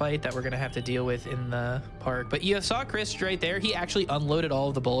regular fight that we're going to have to deal with in the park. But you saw Chris right there. He actually unloaded all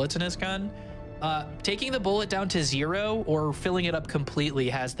of the bullets in his gun. Taking the bullet down to 0 or filling it up completely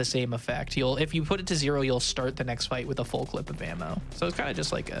has the same effect. If you put it to 0, you'll start the next fight with a full clip of ammo. So it's kind of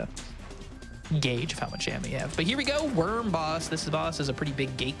just like a gauge of how much ammo you have. But here we go, Worm Boss. This boss is a pretty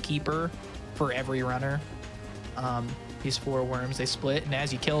big gatekeeper for every runner. These 4 worms, they split, and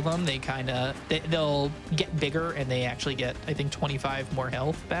as you kill them, they'll get bigger, and they actually get, I think, 25 more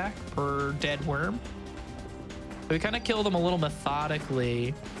health back per dead worm. So we kind of kill them a little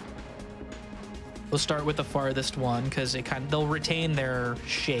methodically. We'll start with the farthest one because they'll retain their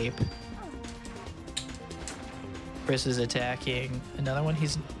shape. Chris is attacking another one.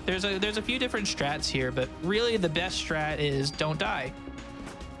 There's a few different strats here, but really the best strat is don't die.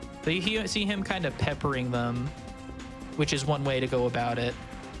 So you see him kind of peppering them, which is one way to go about it.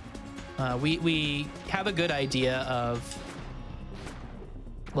 We have a good idea of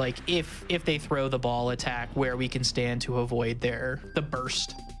like if they throw the ball attack where we can stand to avoid the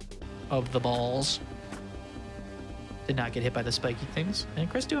burst of the balls. Did not get hit by the spiky things. And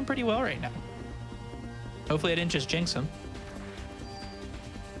Chris doing pretty well right now. Hopefully I didn't just jinx him.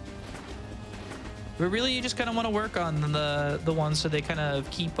 But really you just kind of want to work on the ones so they kind of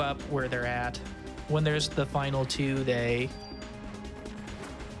keep up where they're at. When there's the final 2, they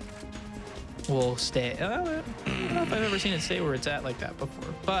will stay. I don't know if I've ever seen it stay where it's at like that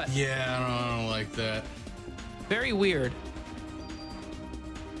before. But yeah, I don't like that. Very weird.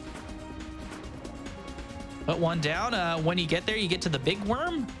 But one down. When you get there, you get to the big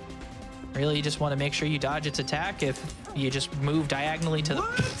worm. Really, you just want to make sure you dodge its attack. If you just move diagonally to the...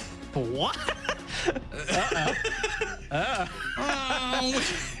 What? Uh-oh.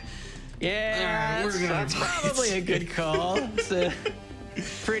 Yeah, All right, that's probably a good call. It's a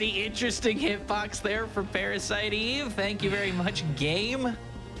pretty interesting hitbox there for Parasite Eve. Thank you very much, game.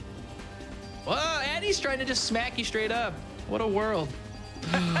 Whoa, and he's trying to just smack you straight up. What a world.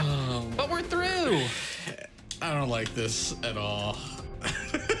 But we're through. I don't like this at all.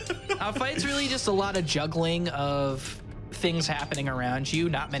 A fight's really just a lot of juggling of things happening around you.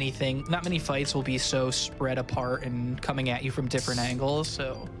 Not many fights will be so spread apart and coming at you from different angles.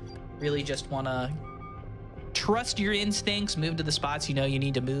 So really just want to trust your instincts, move to the spots you know you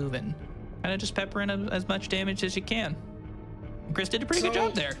need to move, and kind of just pepper in as much damage as you can. And Chris did a pretty good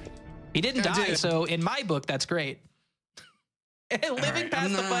job there. He didn't die, so in my book, that's great. Living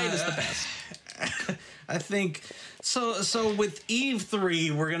past the fight is the best. I think so with Eve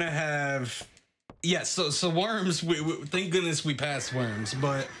 3 we're gonna have so worms, we thank goodness we passed worms,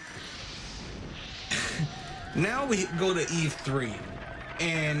 but now we go to Eve 3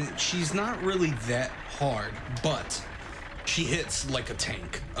 and she's not really that hard, but she hits like a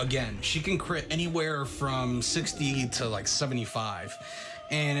tank. Again, she can crit anywhere from 60 to like 75,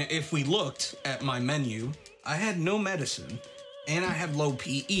 and if we looked at my menu, I had no medicine and I have low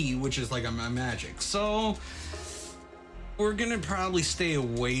PE, which is like my magic. So we're gonna probably stay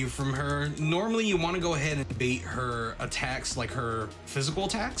away from her. Normally you want to go ahead and bait her attacks, like her physical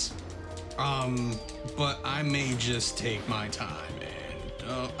attacks. But I may just take my time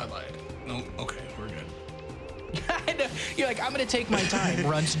and I lied. No, okay, we're good. You're like, I'm gonna take my time.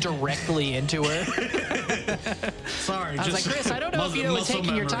 Runs directly into her. Sorry, I was like, Chris, I don't know if you know what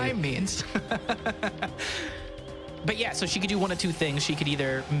taking your time means. But yeah, so she could do one of two things. She could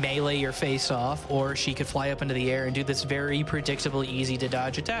either melee your face off, or she could fly up into the air and do this very predictable, easy to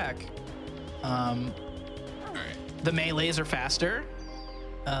dodge attack. The melees are faster,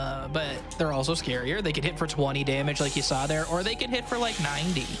 but they're also scarier. They can hit for 20 damage like you saw there, or they can hit for like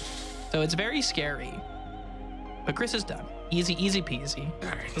 90. So it's very scary. But Chris is done. Easy peasy.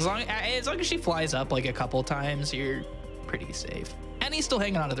 As long as she flies up like a couple times, you're pretty safe. And he's still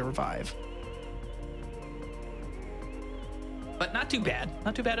hanging on to the revive. But not too bad.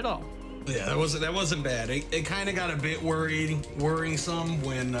 Not too bad at all. Yeah, that wasn't bad. It kind of got a bit worrisome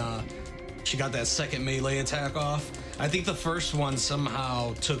when she got that second melee attack off. I think the first one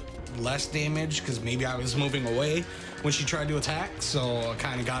somehow took less damage because maybe I was moving away when she tried to attack, so I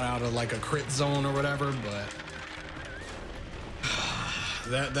kind of got out of like a crit zone or whatever. But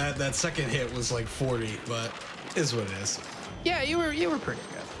that second hit was like 40, but is what it is. Yeah, you were pretty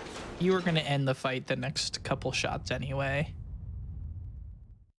good. You were gonna end the fight the next couple shots anyway.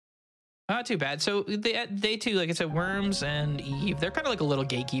 Not too bad. So day two, like I said, Worms and Eve, they're kind of like a little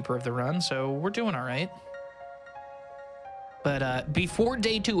gatekeeper of the run, so we're doing all right. But before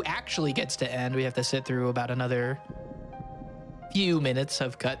day two actually gets to end, we have to sit through about another few minutes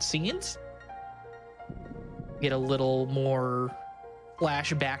of cutscenes. Get a little more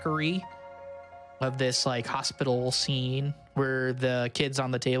flashbackery of this like hospital scene where the kids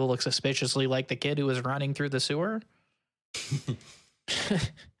on the table look suspiciously like the kid who was running through the sewer.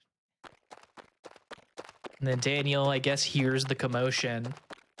 And then Daniel, I guess, hears the commotion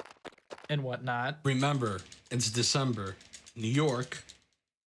and whatnot. Remember, it's December, New York,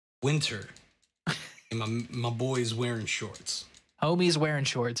 winter, and my boy's wearing shorts. Homie's wearing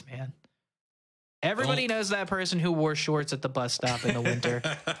shorts, man. Everybody knows that person who wore shorts at the bus stop in the winter.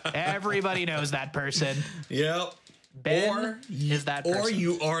 Everybody knows that person. Yep. Ben is that person. Or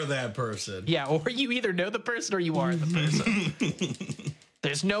you are that person. Yeah, or you either know the person or you are the person.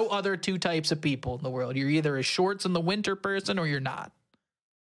 There's no other two types of people in the world. You're either a shorts in the winter person or you're not.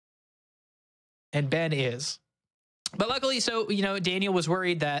 And Ben is. But luckily, so, you know, Daniel was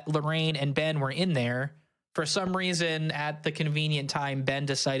worried that Lorraine and Ben were in there. For some reason, at the convenient time, Ben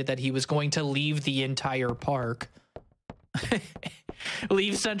decided that he was going to leave the entire park.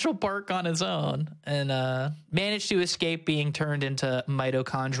 Leave Central Park on his own. And managed to escape being turned into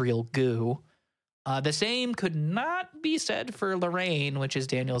mitochondrial goo. The same could not be said for Lorraine, which is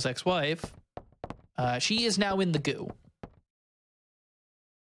Daniel's ex-wife. She is now in the goo.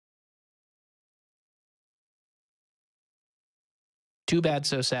 Too bad,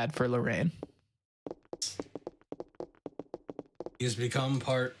 so sad for Lorraine. He has become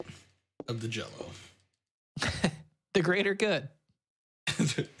part of the Jello. The greater good.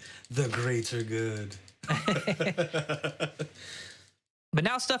 The greater good. But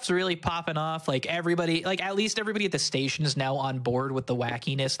now stuff's really popping off. Like everybody, like at least everybody at the station is now on board with the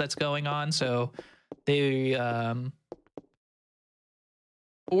wackiness that's going on. So they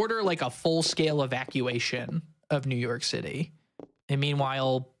order like a full-scale evacuation of New York City. And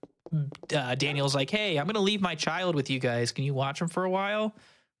meanwhile, Daniel's like, hey, I'm going to leave my child with you guys. Can you watch him for a while?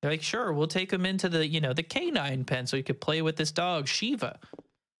 They're like, sure, we'll take him into the, the canine pen so he could play with this dog, Shiva.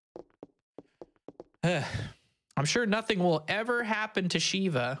 I'm sure nothing will ever happen to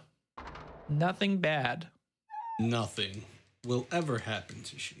Shiva. Nothing bad. Nothing will ever happen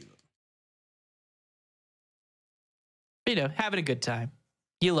to Shiva. Having a good time.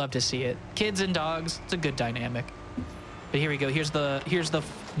 You love to see it. Kids and dogs, it's a good dynamic. But here we go. Here's the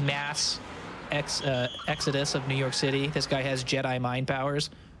mass exodus of New York City. This guy has Jedi mind powers.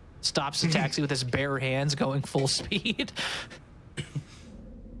 Stops the taxi with his bare hands going full speed.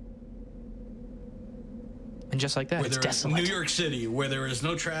 And just like that, it's desolate. New York City, where there is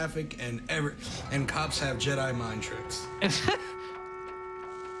no traffic and cops have Jedi mind tricks.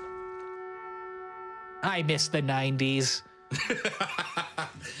 I miss the 90s.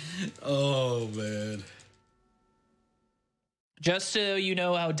 Oh, man. Just so you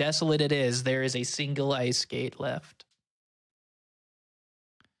know how desolate it is, there is a single ice skate left.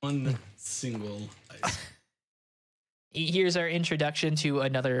 One single ice. Here's our introduction to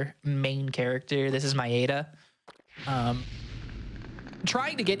another main character. This is Maeda.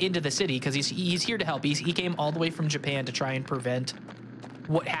 Trying to get into the city because he's here to help. He came all the way from Japan to try and prevent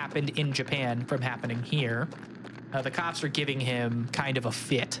what happened in Japan from happening here. The cops are giving him kind of a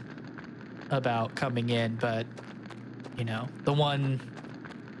fit about coming in, but the one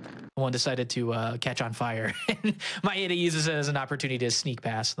decided to catch on fire. And Maeda uses it as an opportunity to sneak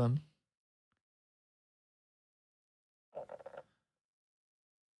past them.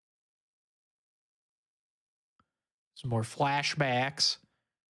 Some more flashbacks.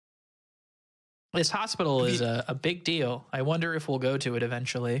 This hospital is a big deal. I wonder if we'll go to it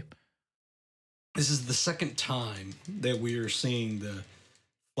eventually. This is the second time that we are seeing the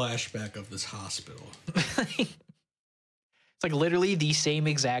flashback of this hospital. It's like literally the same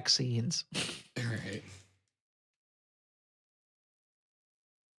exact scenes. All right.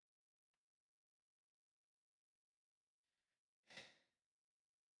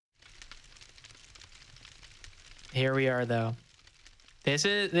 Here we are, though. This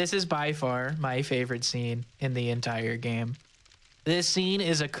is by far my favorite scene in the entire game. This scene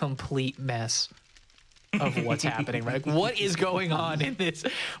is a complete mess of what's happening. Like, what is going on in this?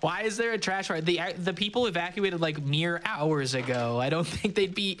 Why is there a trash fire? The people evacuated like mere hours ago. I don't think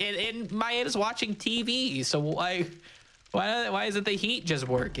they'd be. And Maeda's watching TV, so why isn't the heat just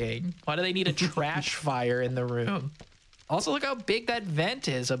working? Why do they need a trash fire in the room? Also, look how big that vent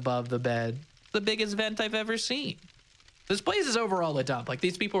is above the bed. The biggest vent I've ever seen. This place is overall a dump. Like,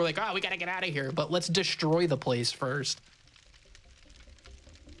 these people were like, oh, we gotta get out of here, but let's destroy the place first.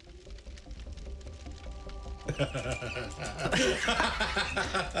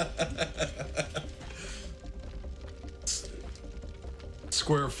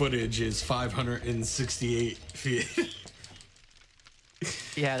 Square footage is 568 feet.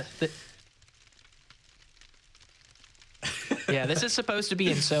 Yeah. Yeah, this is supposed to be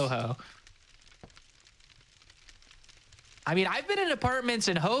in Soho. I mean, I've been in apartments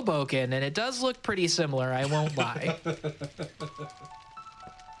in Hoboken, and it does look pretty similar, I won't lie.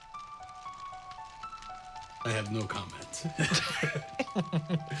 I have no comment.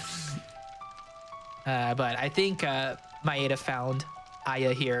 But I think Maeda found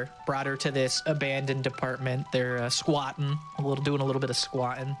Aya here, brought her to this abandoned apartment. They're squatting, doing a little bit of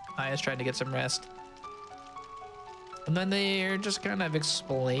squatting. Aya's trying to get some rest. And then they're just kind of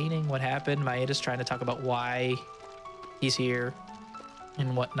explaining what happened. Maeda's trying to talk about why he's here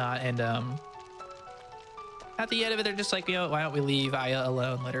and whatnot. And at the end of it, they're just like, why don't we leave Aya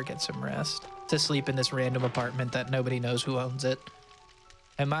alone? Let her get some rest to sleep in this random apartment that nobody knows who owns it.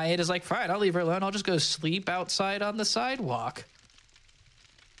 And Maeda's like, fine, I'll leave her alone. I'll just go sleep outside on the sidewalk.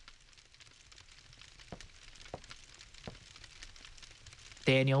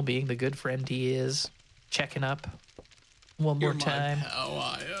 Daniel, being the good friend he is, checking up one more time. How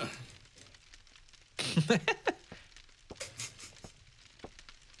Aya?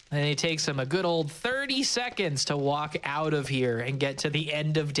 And it takes him a good old 30 seconds to walk out of here and get to the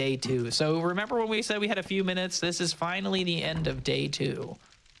end of day 2. So remember when we said we had a few minutes? This is finally the end of day 2.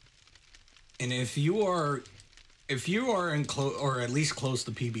 And if you are in close, or at least close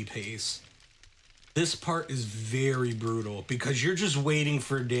to PB pace, this part is very brutal because you're just waiting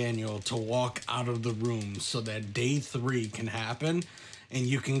for Daniel to walk out of the room so that day 3 can happen and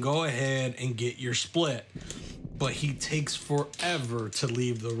you can go ahead and get your split. But he takes forever to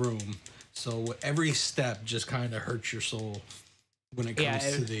leave the room. So every step just kind of hurts your soul when it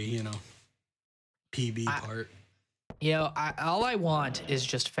comes to the, PB part. All I want is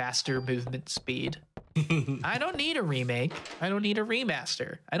just faster movement speed. I don't need a remake. I don't need a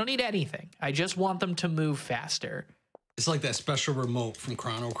remaster. I don't need anything. I just want them to move faster. It's like that special remote from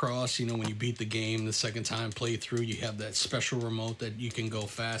Chrono Cross. You know, when you beat the game the second time playthrough, you have that special remote that you can go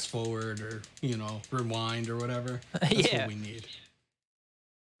fast forward or, you know, rewind or whatever. That's Yeah. what we need.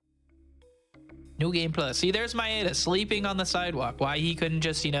 New Game Plus. See, there's Maeda sleeping on the sidewalk. Why he couldn't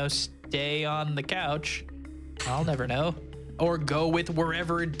just, you know, stay on the couch, I'll never know. Or go with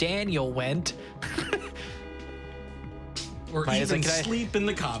wherever Daniel went. Or Maeda's even like, sleep in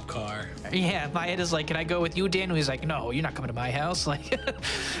the cop car. Yeah, Maeda's like, can I go with you, Daniel? He's like, no, you're not coming to my house. Like,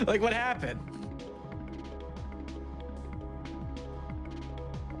 like what happened?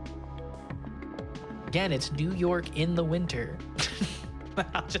 Again, it's New York in the winter.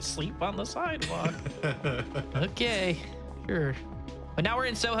 I'll just sleep on the sidewalk. Okay, sure. But now we're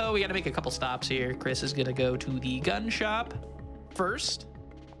in Soho. We got to make a couple stops here. Chris is going to go to the gun shop first.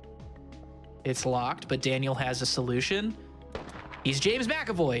 It's locked, but Daniel has a solution. He's James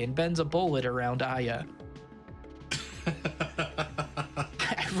McAvoy and bends a bullet around Aya.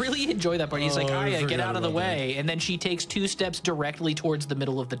 I really enjoy that part. He's like, Aya, get out of the way. And then she takes 2 steps directly towards the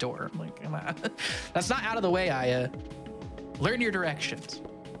middle of the door. I'm like, come on. That's not out of the way, Aya. Learn your directions.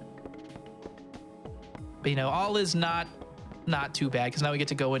 But, you know, all is not too bad because now we get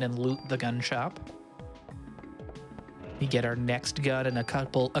to go in and loot the gun shop. We get our next gun and a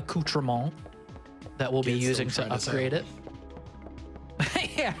couple accoutrements that we'll be using to upgrade it.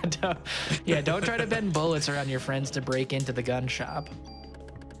 Don't try to bend bullets around your friends to break into the gun shop.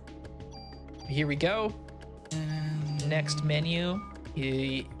 Here we go. Next menu.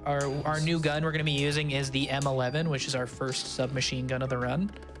 Our new gun we're going to be using is the M11, which is our first submachine gun of the run.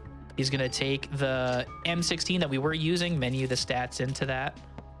 He's going to take the M16 that we were using, menu the stats into that,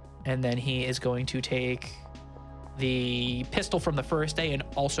 and then he is going to take the pistol from the first day and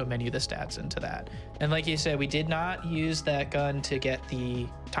also menu the stats into that. And like you said, we did not use that gun to get the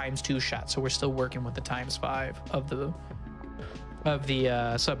 ×2 shot, so we're still working with the ×5 of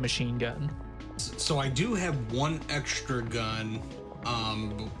the submachine gun. So I do have one extra gun.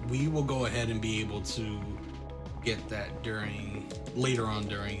 We will go ahead and be able to get that later on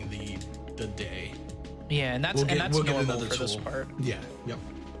during the day. Yeah, and that's normal for this part. Yeah. Yep.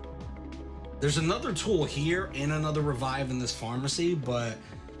 There's another tool here and another revive in this pharmacy, but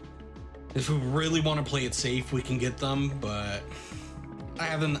if we really want to play it safe, we can get them. But I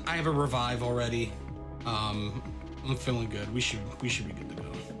have a revive already. I'm feeling good. We should be good to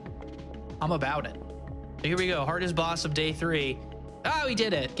go. I'm about it. So here we go. Hardest boss of day 3. Oh, we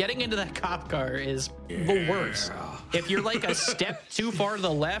did it. Getting into that cop car is the worst. If you're like a step too far to the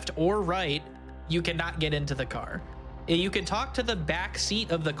left or right, you cannot get into the car. You can talk to the back seat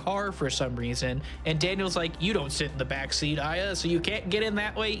of the car for some reason, and Daniel's like, you don't sit in the back seat, Aya, so you can't get in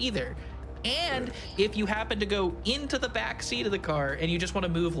that way either. And if you happen to go into the back seat of the car and you just want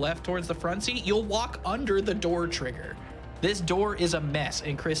to move left towards the front seat, you'll walk under the door trigger. This door is a mess,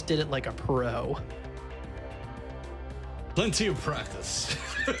 and Chris did it like a pro. Plenty of practice.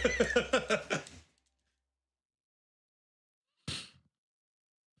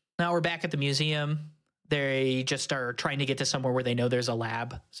 Now we're back at the museum. They just are trying to get to somewhere where they know there's a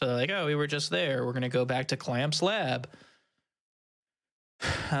lab. So they're like, oh, we were just there. We're going to go back to Clamp's lab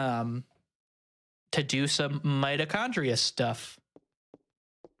to do some mitochondria stuff.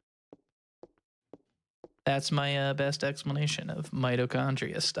 That's my best explanation of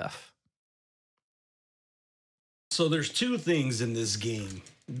mitochondria stuff. So there's 2 things in this game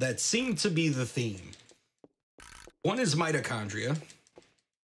that seem to be the theme. One is mitochondria.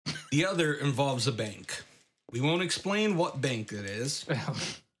 The other involves a bank. We won't explain what bank it is,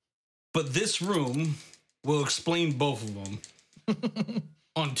 but this room will explain both of them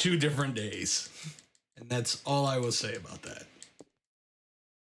on 2 different days. And that's all I will say about that.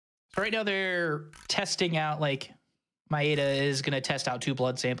 Right now they're testing out, like, Maeda is going to test out 2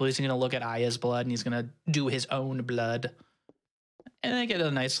 blood samples. He's going to look at Aya's blood, and he's going to do his own blood. And they get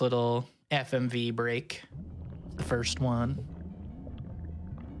a nice little FMV break. The first one.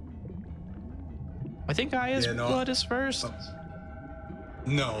 I think Aya's blood is first.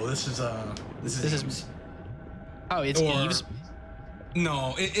 No, this is Eve's. Oh, it's Eve's?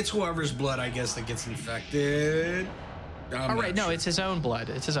 No, it's whoever's blood, I guess, that gets infected. All right, no, it's his own blood.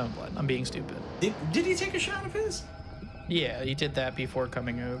 It's his own blood. I'm being stupid. Did he take a shot of his? Yeah, he did that before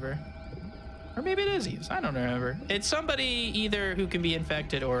coming over. Or maybe it is Eve's. I don't remember. It's somebody either who can be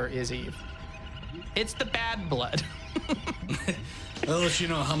infected or is Eve. It's the bad blood. I'll let you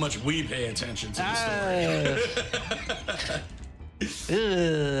know how much we pay attention to the story.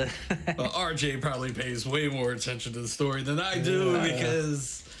 Well, RJ probably pays way more attention to the story than I do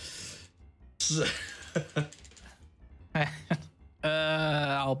because...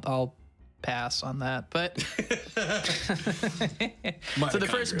 I'll pass on that. But so the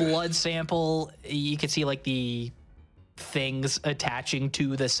first blood sample, you can see like the things attaching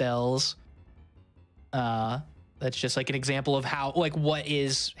to the cells. That's just like an example of how, like, what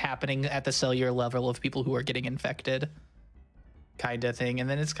is happening at the cellular level of people who are getting infected, kind of thing. And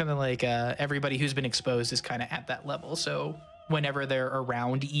then it's kind of like everybody who's been exposed is kind of at that level. So whenever they're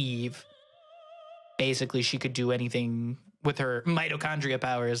around Eve, basically she could do anything with her mitochondria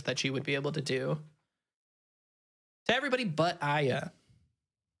powers that she would be able to do to everybody but Aya.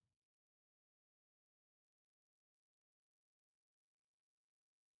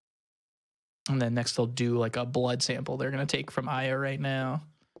 And then next they'll do like a blood sample they're going to take from Aya right now.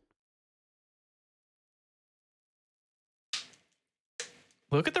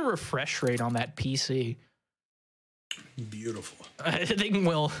 Look at the refresh rate on that PC. Beautiful. I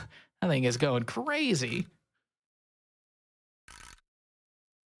think is going crazy.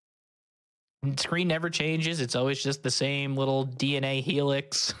 And screen never changes. It's always just the same little DNA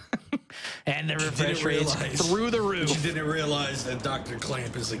helix. And the refresh rate's through the roof. You didn't realize that Dr.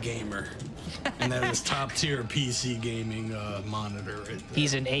 Clamp is a gamer. And that is top tier PC gaming monitor right there.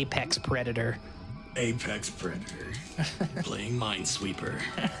 He's an apex predator. Apex predator. Playing Minesweeper.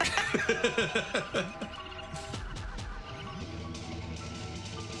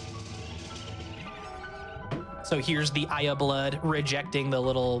 So here's the Aya blood rejecting the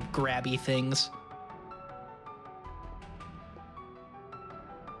little grabby things.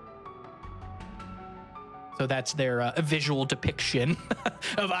 So that's their visual depiction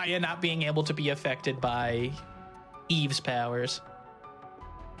of Aya not being able to be affected by Eve's powers.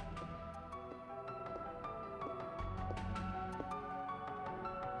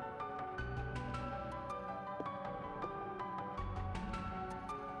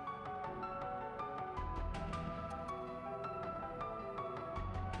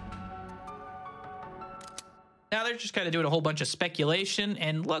 Now they're just kind of doing a whole bunch of speculation,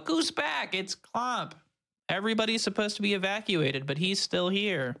 and look who's back. It's Clomp. Everybody's supposed to be evacuated, but he's still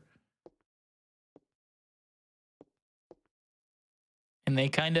here. And they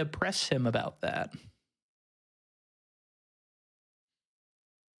kind of press him about that.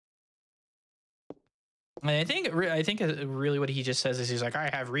 And I think really what he just says is he's like, I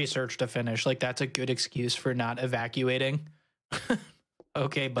have research to finish. Like, that's a good excuse for not evacuating.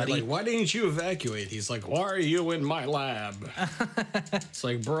 Okay, buddy. They're like, why didn't you evacuate? He's like, why are you in my lab? It's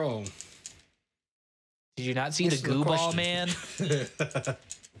like, bro. Did you not see the goo ball, man?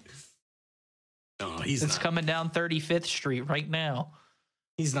 No, he's It's coming down 35th Street right now.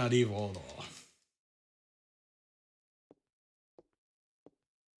 He's not evil at all.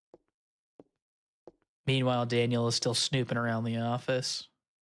 Meanwhile, Daniel is still snooping around the office.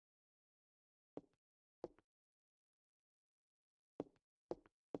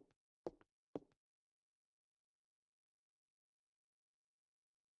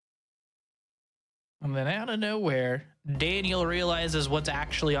 And then out of nowhere, Daniel realizes what's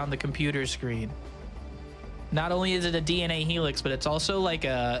actually on the computer screen. Not only is it a DNA helix, but it's also like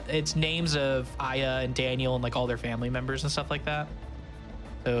it's names of Aya and Daniel and like all their family members and stuff like that.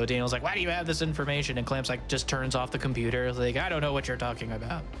 So Daniel's like, why do you have this information? And Clamp's like, just turns off the computer. Like, I don't know what you're talking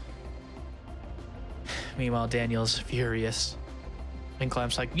about. Meanwhile, Daniel's furious. And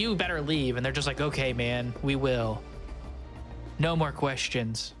Clamp's like, you better leave. And they're just like, okay, man, we will. No more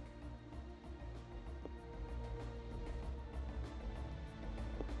questions.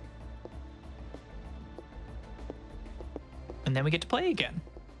 And then we get to play again.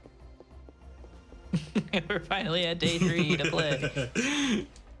 We're finally at day 3 to play.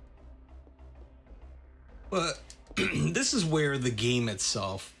 But this is where the game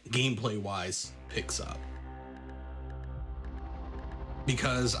itself, gameplay-wise, picks up.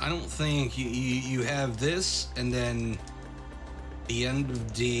 Because I don't think you have this, and then the end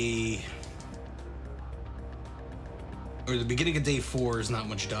of day... or the beginning of day 4 is not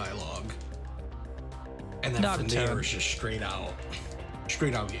much dialogue. And then from there, it's just straight out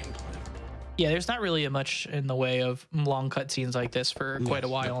gameplay. Yeah, there's not really much in the way of long cutscenes like this for quite a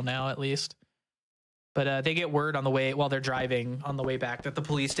while now, at least. But they get word on the way while they're driving on the way back that the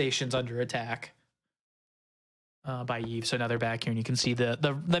police station's under attack by Eve. So now they're back here, and you can see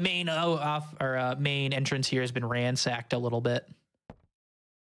the main main entrance here has been ransacked a little bit.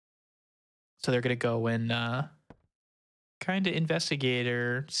 So they're gonna go and kind of investigate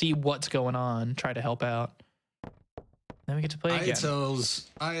or see what's going on, try to help out. Then we get to play again.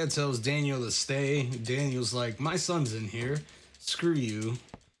 Aya tells Daniel to stay. Daniel's like, my son's in here. Screw you.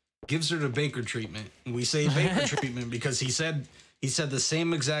 Gives her the Baker treatment. And we say Baker treatment because he said the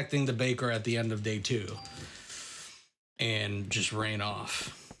same exact thing to Baker at the end of day 2. And just ran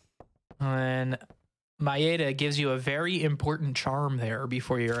off. And Maeda gives you a very important charm there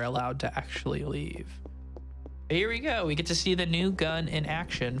before you're allowed to actually leave. Here we go. We get to see the new gun in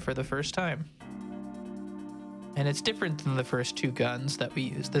action for the first time. And it's different than the first two guns that we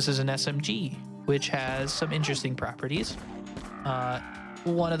used. This is an SMG, which has some interesting properties.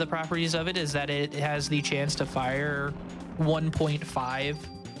 One of the properties of it is that it has the chance to fire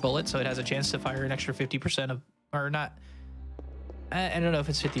 1.5 bullets. So it has a chance to fire an extra 50% of, or not, I don't know if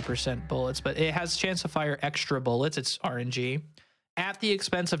it's 50% bullets, but it has a chance to fire extra bullets. It's RNG at the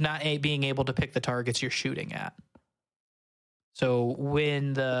expense of not being able to pick the targets you're shooting at. So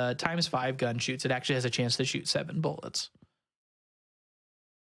when the ×5 gun shoots, it actually has a chance to shoot 7 bullets.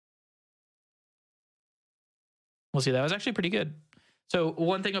 We'll see. That was actually pretty good. So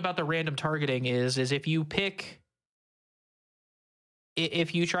one thing about the random targeting is if you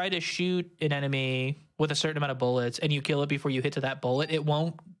try to shoot an enemy with a certain amount of bullets and you kill it before you hit to that bullet, it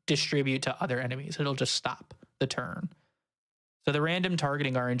won't distribute to other enemies. It'll just stop the turn. So the random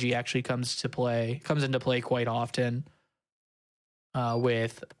targeting RNG actually comes into play quite often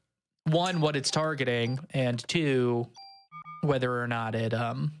with one, what it's targeting, and two, whether or not it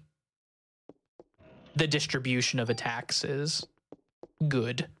the distribution of attacks is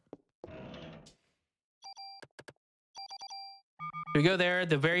good. We go there.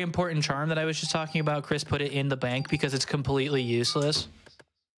 The very important charm that I was just talking about, Chris put it in the bank because it's completely useless.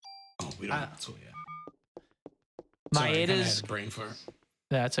 Oh, we don't. So yeah. Maeda's brain fart.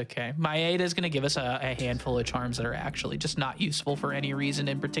 That's okay. Maeda is going to give us a handful of charms that are actually just not useful for any reason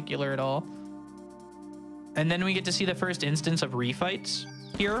in particular at all. And then we get to see the first instance of refights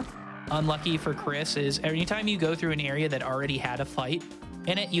here. Unlucky for Chris is anytime you go through an area that already had a fight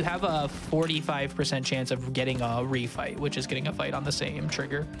in it, you have a 45% chance of getting a refight, which is getting a fight on the same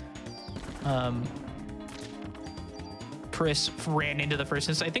trigger. Chris ran into the first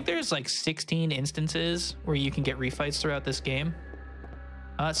instance. I think there's like 16 instances where you can get refights throughout this game.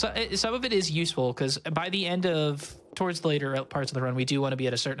 So some of it is useful because by the end of towards the later parts of the run, we do want to be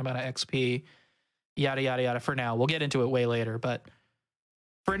at a certain amount of XP, yada, yada, yada. For now, we'll get into it way later, but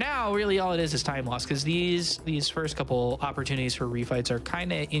for now, really all it is time loss because these first couple opportunities for refights are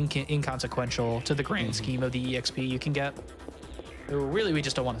kind of inconsequential to the grand scheme of the EXP you can get. Really, we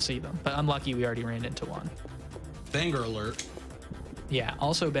just don't want to see them, but unlucky we already ran into one. Banger alert. Yeah,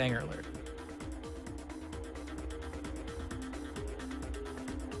 also banger alert.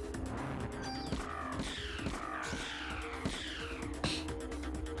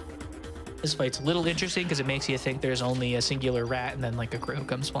 This fight's a little interesting because it makes you think there's only a singular rat and then like a crow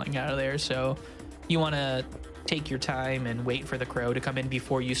comes flying out of there. So you want to take your time and wait for the crow to come in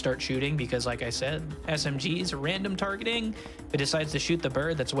before you start shooting because like I said, SMGs, random targeting. If it decides to shoot the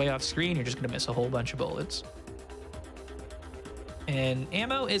bird that's way off screen, you're just going to miss a whole bunch of bullets. And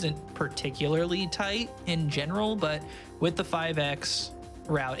ammo isn't particularly tight in general, but with the 5X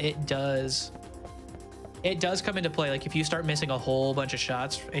route, it does come into play. Like if you start missing a whole bunch of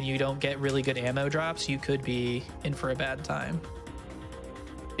shots and you don't get really good ammo drops, you could be in for a bad time.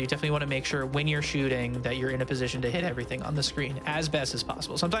 So you definitely want to make sure when you're shooting that you're in a position to hit everything on the screen as best as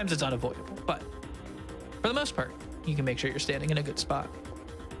possible. Sometimes it's unavoidable, but for the most part, you can make sure you're standing in a good spot.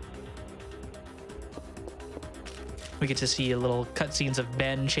 We get to see a little cutscenes of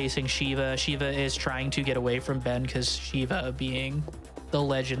Ben chasing Shiva. Shiva is trying to get away from Ben because Shiva, being the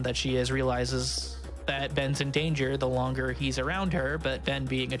legend that she is, realizes that Ben's in danger the longer he's around her, but Ben,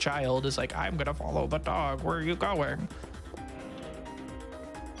 being a child, is like, I'm gonna follow the dog. Where are you going?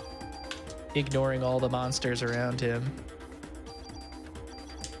 Ignoring all the monsters around him.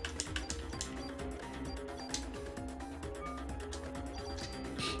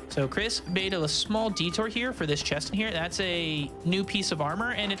 So Chris made a small detour here for this chest in here. That's a new piece of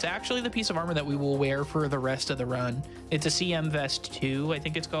armor, and it's actually the piece of armor that we will wear for the rest of the run. It's a CM Vest 2, I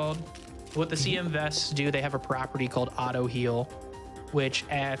think it's called. What the CM vests do, they have a property called auto heal, which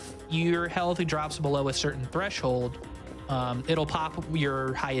if your health drops below a certain threshold, it'll pop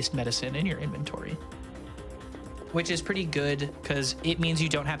your highest medicine in your inventory, which is pretty good because it means you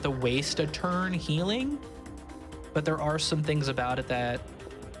don't have to waste a turn healing. But there are some things about it that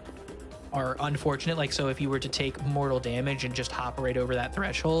are unfortunate. Like, so if you were to take mortal damage and just hop right over that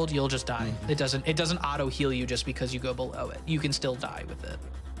threshold, you'll just die. It doesn't auto heal you just because you go below it. You can still die with it.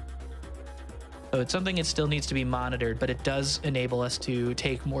 So it's something that still needs to be monitored, but it does enable us to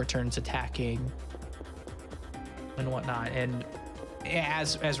take more turns attacking and whatnot. And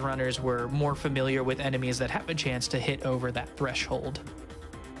as runners, we're more familiar with enemies that have a chance to hit over that threshold.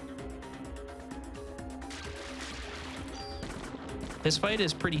 This fight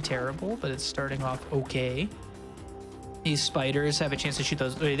is pretty terrible, but it's starting off okay. these spiders have a chance to shoot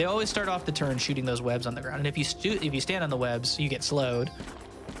those. They always start off the turn shooting those webs on the ground, and if you stand on the webs, you get slowed,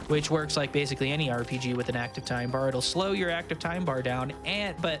 which works like basically any RPG with an active time bar. It'll slow your active time bar down,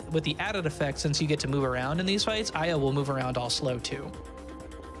 but with the added effect, since you get to move around in these fights, Aya will move around all slow too.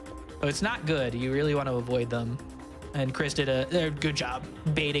 So it's not good. You really want to avoid them. And Chris did a good job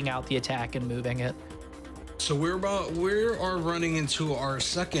baiting out the attack and moving it. So we are running into our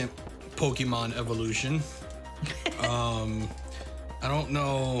second Pokemon evolution. I don't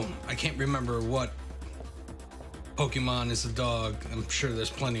know. I can't remember what Pokemon is a dog. I'm sure there's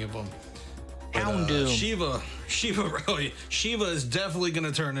plenty of them. Houndoom. Shiva is definitely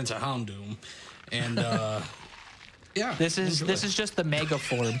gonna turn into Houndoom, and yeah. This is just the mega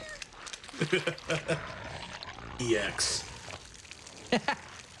form. EX.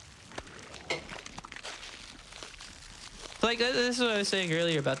 Like, this is what I was saying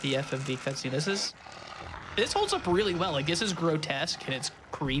earlier about the FMV cutscene. This holds up really well. Like, this is grotesque and it's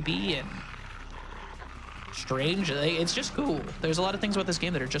creepy and strange. Like, it's just cool. There's a lot of things about this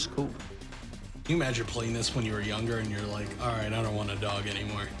game that are just cool. Can you imagine playing this when you were younger and you're like, all right, I don't want a dog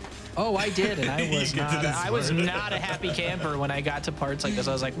anymore? Oh, I did, and I was not a happy camper when I got to parts like this.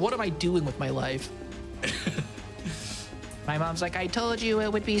 I was like, what am I doing with my life? My mom's like, I told you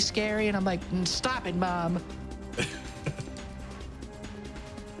it would be scary, and I'm like, stop it, Mom.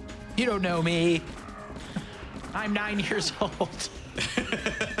 You don't know me. I'm 9 years old.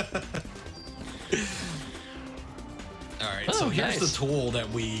 All right, so here's the tool that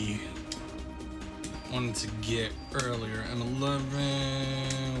we wanted to get earlier.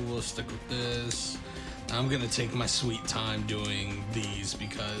 M11, we'll stick with this. I'm gonna take my sweet time doing these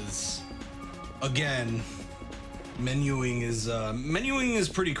because, again, menuing is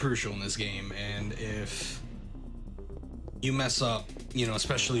pretty crucial in this game, and if you mess up, you know,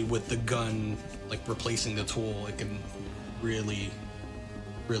 especially with the gun, like replacing the tool, it can really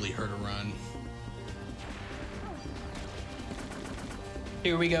hurt a run.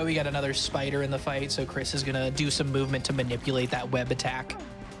 Here we go. We got another spider in the fight, so Chris is gonna do some movement to manipulate that web attack.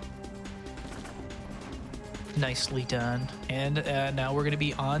 Nicely done. And now we're gonna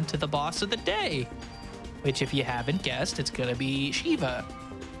be on to the boss of the day, which, if you haven't guessed, it's gonna be Shiva.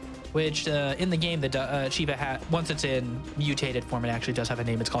 Which in the game, Shiva once it's in mutated form, it actually does have a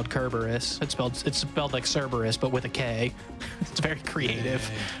name. It's called Kerberos. It's spelled like Cerberus, but with a K. It's very creative.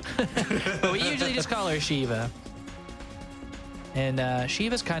 But we usually just call her Shiva. And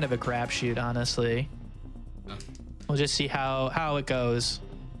Shiva's kind of a crapshoot, honestly. We'll just see how it goes.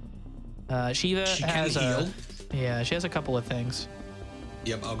 Shiva has she has a couple of things.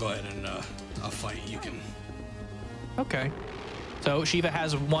 Yep, I'll go ahead and I'll fight. You can. Okay. So Shiva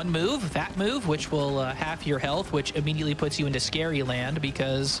has one move, that move, which will half your health, which immediately puts you into scary land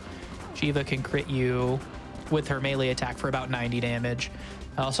because Shiva can crit you with her melee attack for about 90 damage.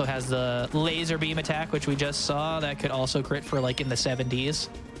 Also has the laser beam attack, which we just saw, that could also crit for like in the 70s.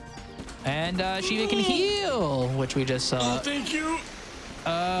 And Shiva can heal, which we just saw. Oh, thank you.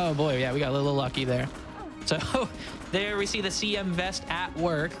 Oh boy, yeah, we got a little lucky there. So there we see the CM vest at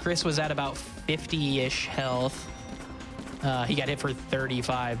work. Chris was at about 50-ish health. He got hit for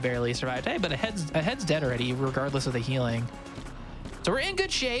 35, barely survived. Hey, but a head's dead already, regardless of the healing. So we're in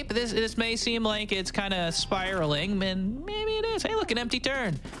good shape. This may seem like it's kind of spiraling, and maybe it is. Hey, look, an empty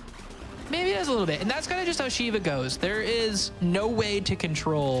turn. Maybe it is a little bit. And that's kind of just how Shiva goes. There is no way to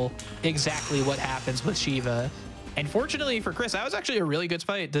control exactly what happens with Shiva. And fortunately for Chris, that was actually a really good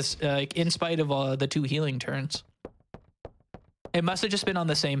fight, in spite of the 2 healing turns. It must have just been on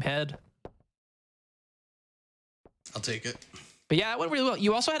the same head. I'll take it. But yeah, it went really well.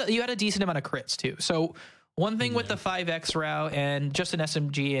 You also had a decent amount of crits too. So one thing with the 5X route and just an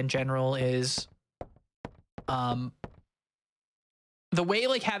SMG in general is the way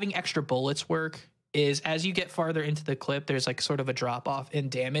like having extra bullets work is as you get farther into the clip, there's like sort of a drop off in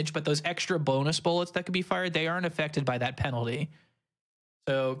damage, but those extra bonus bullets that could be fired, they aren't affected by that penalty.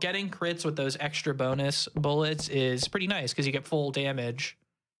 So getting crits with those extra bonus bullets is pretty nice because you get full damage.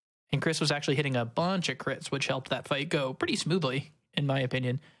 And Chris was actually hitting a bunch of crits, which helped that fight go pretty smoothly, in my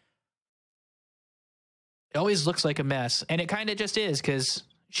opinion. It always looks like a mess, and it kind of just is, because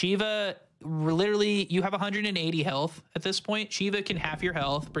Shiva, literally, you have 180 health at this point. Shiva can half your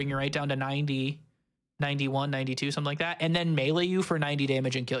health, bring you right down to 90, 91, 92, something like that, and then melee you for 90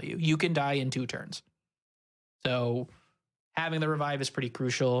 damage and kill you. You can die in 2 turns. So having the revive is pretty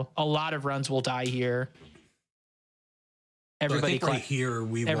crucial. A lot of runs will die here. Everybody so right here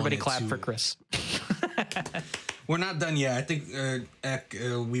everybody clap for Chris. We're not done yet. I think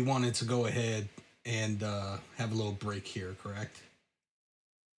we wanted to go ahead and have a little break here, correct?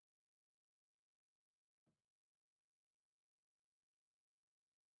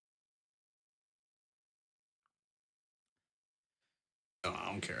 Oh,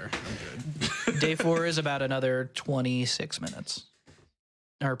 I don't care. I'm good. Day 4 is about another 26 minutes,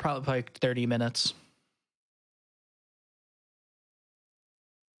 or probably like 30 minutes.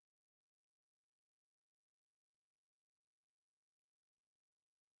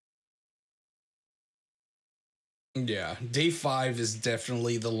 Yeah, day 5 is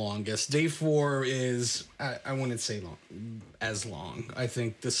definitely the longest. Day 4 is I wouldn't say as long. I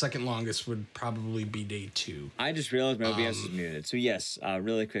think the second longest would probably be day 2. I just realized my OBS is muted. So yes,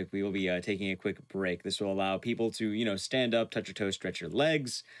 really quick, we will be taking a quick break. This will allow people to, stand up, touch your toes, stretch your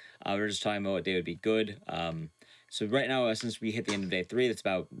legs. We're just talking about what day would be good. So right now, since we hit the end of day 3, that's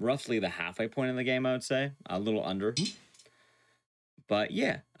about roughly the halfway point in the game, I would say. A little under. But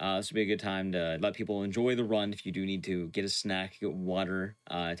yeah, this would be a good time to let people enjoy the run if you do need to get a snack, get water,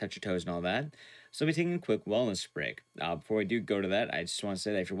 touch your toes and all that. So we'll be taking a quick wellness break. Before we do go to that, I just want to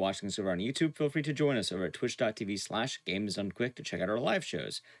say that if you're watching this over on YouTube, feel free to join us over at twitch.tv/GamesDoneQuick to check out our live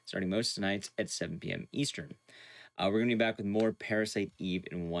shows, starting most nights at 7 p.m. Eastern. We're going to be back with more Parasite Eve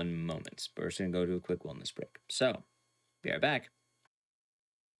in 1 moment, but we're just going to go to a quick wellness break. So, be right back.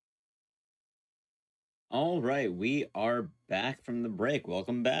 All right, we are back from the break.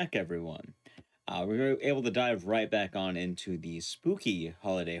 Welcome back, everyone. We're able to dive right back on into the spooky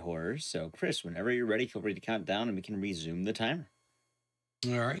holiday horrors. So, Chris, whenever you're ready, feel free to count down and we can resume the timer.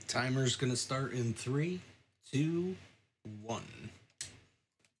 All right, timer's going to start in 3, 2, 1.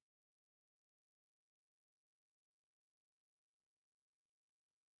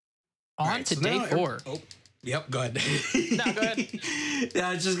 On to day 4. Yep, go ahead. No, go ahead. Yeah,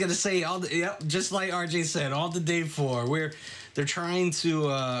 I was just gonna say, just like RJ said, on to day 4. They're trying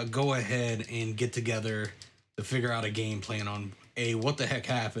to go ahead and get together to figure out a game plan on A, what the heck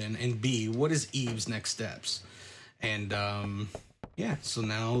happened, and B, what is Eve's next steps. And yeah, so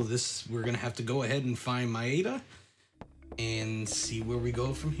now we're gonna have to go ahead and find Maeda and see where we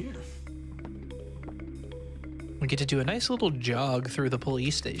go from here. We get to do a nice little jog through the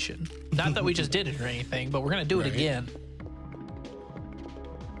police station. Not that we just did it or anything, but we're going to do it again.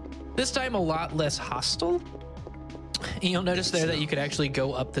 This time a lot less hostile. You'll notice there that you could actually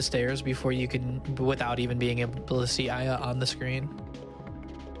go up the stairs before you can, without even being able to see Aya on the screen.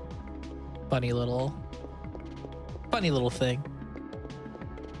 Funny little thing.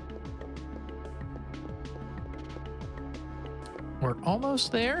 We're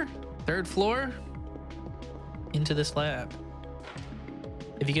almost there. 3rd floor. Into this lab.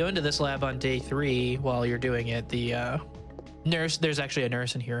 If you go into this lab on day 3 while you're doing it, the nurse, there's actually a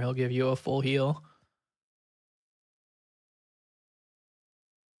nurse in here. He'll give you a full heal.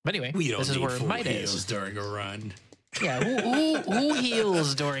 But anyway, this is where Maeda is during a run. Yeah, who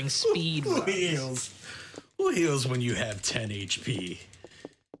heals during speed runs? Who heals when you have 10 HP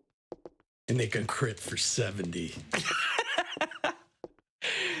and they can crit for 70?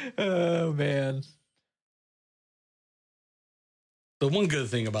 Oh man. The one good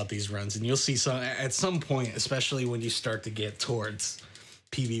thing about these runs, and you'll see at some point, especially when you start to get towards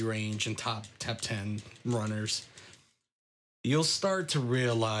PB range and top 10 runners, you'll start to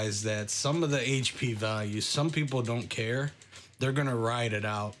realize that some of the HP values, some people don't care. They're gonna ride it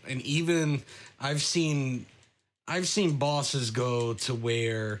out. And even I've seen bosses go to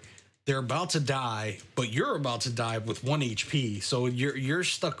where they're about to die, but you're about to die with 1 HP. So you're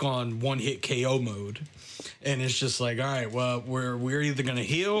stuck on 1-hit KO mode. And it's just like, all right, well, we're either gonna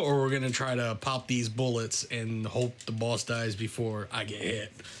heal or we're gonna try to pop these bullets and hope the boss dies before I get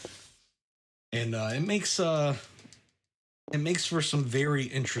hit. And it makes for some very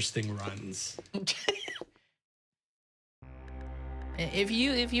interesting runs. If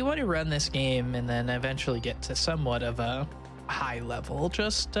you want to run this game and then eventually get to somewhat of a high level,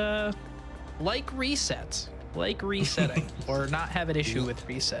 just like resetting, or not have an issue with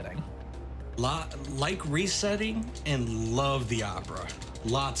resetting. Like resetting and love the opera.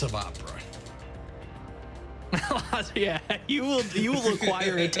 Lots of opera. Yeah, you will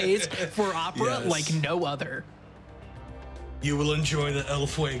acquire a taste for opera like no other. You will enjoy the El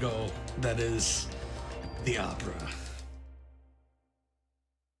Fuego that is the opera.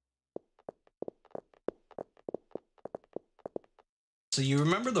 So you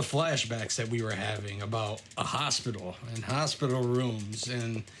remember the flashbacks that we were having about a hospital and hospital rooms,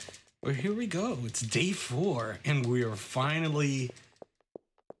 and well, here we go. It's day 4, and we are finally,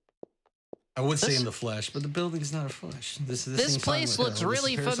 I would say in the flesh, but the building's not a flesh. This place looks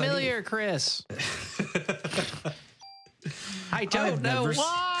really familiar, Chris. I don't know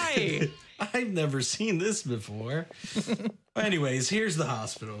why. I've never seen this before. Anyways, here's the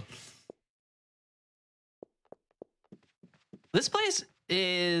hospital. This place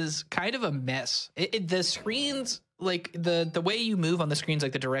is kind of a mess. The screens like the way you move on the screens,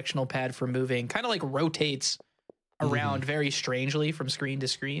 like the directional pad for moving, kind of like rotates around very strangely from screen to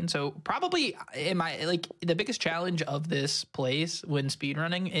screen. So probably the biggest challenge of this place when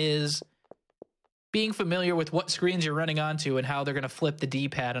speedrunning is being familiar with what screens you're running onto and how they're going to flip the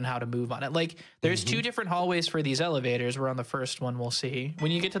D-pad and how to move on it. Like there's two different hallways for these elevators. We're on the first one, we'll see. When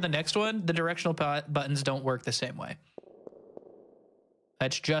you get to the next one, the directional buttons don't work the same way.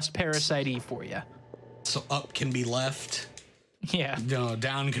 That's just Parasite Eve for you. So up can be left. Yeah. No,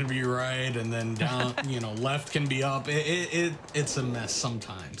 down can be right, and then down, left can be up. It's a mess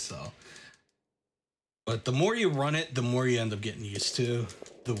sometimes. So, but the more you run it, the more you end up getting used to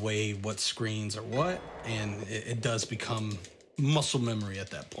the way what screens are what, and it does become muscle memory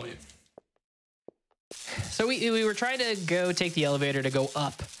at that point. So we were trying to go take the elevator to go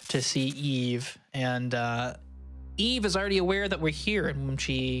up to see Eve, and Eve is already aware that we're here, and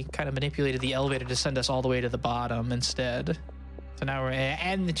she kind of manipulated the elevator to send us all the way to the bottom instead. So now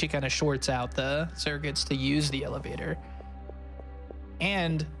and she kind of shorts out the circuits to use the elevator.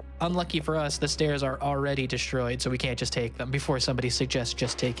 And unlucky for us, the stairs are already destroyed, so we can't just take them before somebody suggests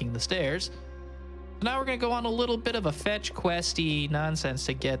just taking the stairs. So now we're gonna go on a little bit of a fetch questy nonsense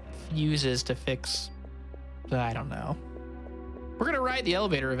to get fuses to fix, I don't know. We're gonna ride the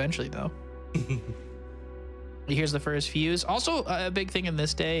elevator eventually though. Here's the first fuse. Also, a big thing in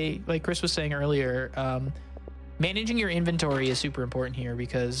this day, like Chris was saying earlier, managing your inventory is super important here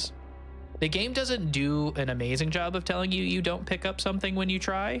because the game doesn't do an amazing job of telling you don't pick up something when you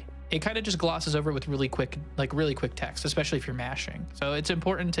try. It kind of just glosses over it with really quick text, especially if you're mashing. So it's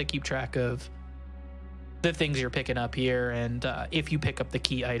important to keep track of the things you're picking up here and if you pick up the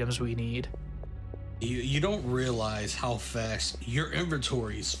key items we need. You don't realize how fast your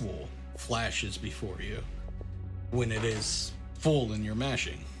inventory is full flashes before you when it is full and you're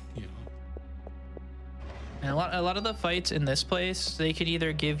mashing. And a lot of the fights in this place, they could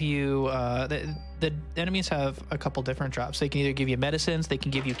either give you the enemies have a couple different drops. They can either give you medicines, they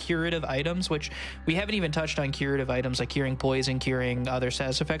can give you curative items, which we haven't even touched on curative items like curing poison, curing other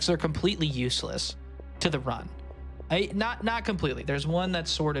status effects. They're completely useless to the run. Not completely. There's one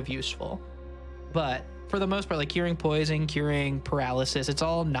that's sort of useful, but for the most part, like curing poison, curing paralysis, it's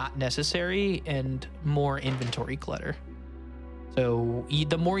all not necessary and more inventory clutter. So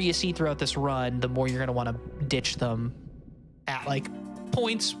the more you see throughout this run, the more you're going to want to ditch them at like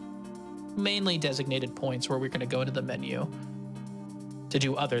points, mainly designated points where we're going to go into the menu. To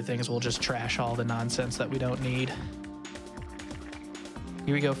do other things, we'll just trash all the nonsense that we don't need.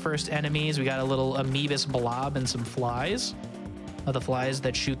 Here we go, first enemies. We got a little amoebus blob and some flies. The flies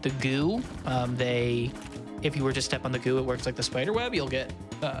that shoot the goo. If you were to step on the goo, it works like the spider web. You'll get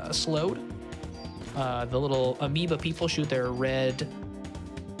slowed. The little amoeba people shoot their red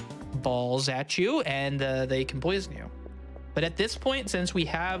balls at you, and they can poison you. But at this point, since we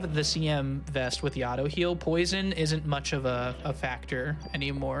have the CM vest with the auto heal, poison isn't much of a factor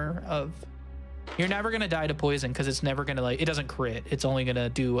anymore. You're never gonna die to poison because it's never gonna it doesn't crit. It's only gonna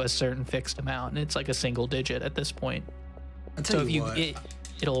do a certain fixed amount, and it's like a single digit at this point. So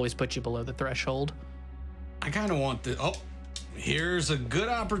it'll always put you below the threshold. I kind of want the here's a good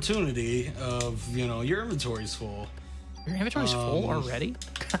opportunity of, your inventory's full. Your inventory's full already?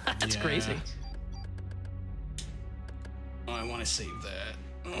 That's crazy. Oh, I want to save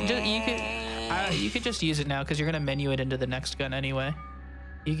that. You could just use it now because you're going to menu it into the next gun anyway.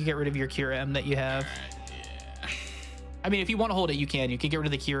 You can get rid of your Cure M that you have. Yeah. I mean, if you want to hold it, you can. You can get rid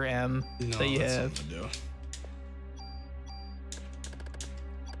of the Cure M that you have.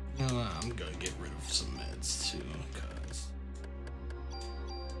 I'm going to get rid of some meds too.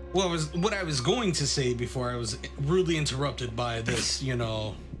 Well, what I was going to say before I was rudely interrupted by this,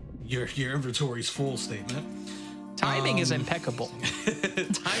 your inventory's full statement. Timing is impeccable.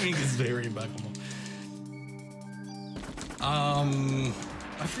 Timing is very impeccable. I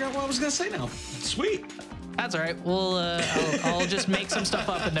forgot what I was gonna say now. Sweet. That's all right. Well, I'll just make some stuff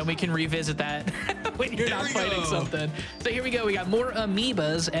up and then we can revisit that when you're not fighting something. So here we go. We got more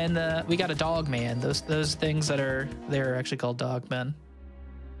amoebas and we got a dog man. Those things they're actually called dog men.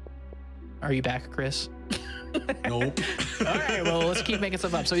 Are you back, Chris? Nope. All right, well, let's keep making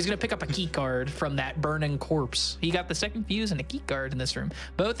stuff up. So he's going to pick up a key card from that burning corpse. He got the second fuse and a key card in this room.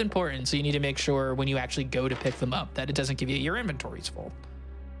 Both important, so you need to make sure when you actually go to pick them up that it doesn't give you your inventory's full.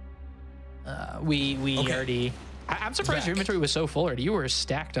 Already... I'm surprised your inventory was so full already. You were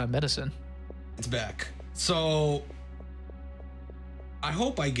stacked on medicine. It's back. So I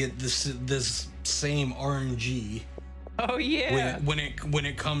hope I get this same RNG. Oh yeah. When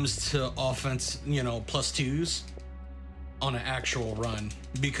it comes to offense, plus twos. on an actual run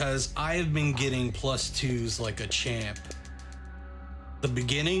because I have been getting +2s like a champ. The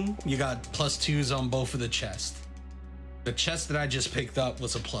beginning, you got +2s on both of the chests. The chest that I just picked up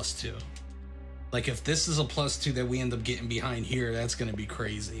was a +2. Like if this is a +2 that we end up getting behind here, that's gonna be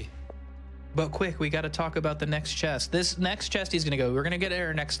crazy. But quick, we got to talk about the next chest. This next chest he's going to go. We're going to get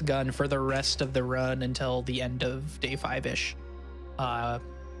our next gun for the rest of the run until the end of day 5-ish.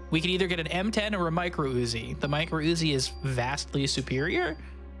 We can either get an M10 or a micro Uzi. The micro Uzi is vastly superior.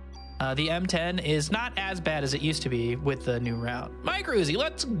 The M10 is not as bad as it used to be with the new route. Micro Uzi,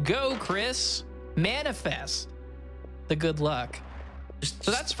 let's go, Chris. Manifest the good luck.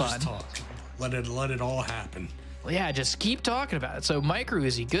 So that's fun. Just talk. Let it all happen. Well, yeah, just keep talking about it. So micro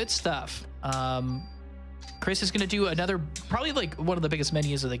Uzi, good stuff. Chris is going to do another, probably like one of the biggest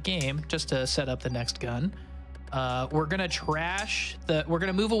menus of the game, just to set up the next gun. We're going to we're going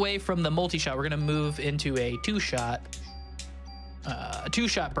to move away from the multi-shot. We're going to move into a two-shot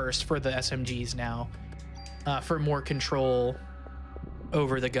burst for the SMGs now, for more control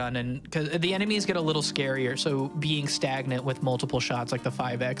over the gun. And because the enemies get a little scarier, so being stagnant with multiple shots like the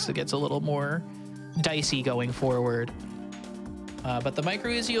 5X, it gets a little more dicey going forward. But the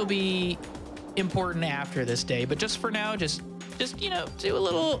micro Uzi will be important after this day. But just for now, just you know,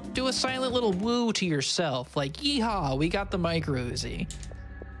 do a silent little woo to yourself, like yeehaw, we got the micro Uzi.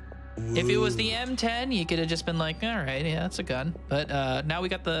 Woo. If it was the M10, you could have just been like, all right, yeah, that's a gun. But now we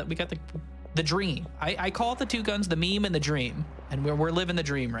got the dream. I call it the two guns, the meme and the dream, and we're living the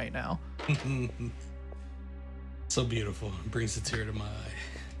dream right now. So beautiful. It brings a tear to my eye.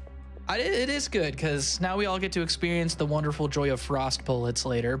 It is good because now we all get to experience the wonderful joy of frost bullets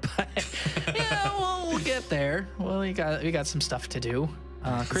later. But yeah, we'll get there. Well, we got some stuff to do.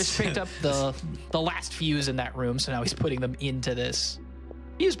 Chris picked up the last fuse in that room, so now he's putting them into this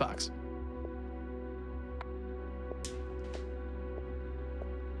fuse box.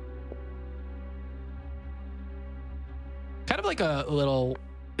 Kind of like a little.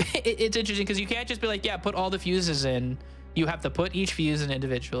 It's interesting because you can't just be like, yeah, put all the fuses in. You have to put each fuse in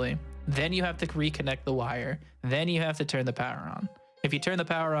individually. Then you have to reconnect the wire. Then you have to turn the power on. If you turn the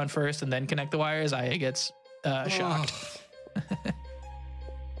power on first and then connect the wires, Aya gets shocked.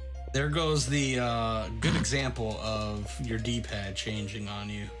 There goes the good example of your D-pad changing on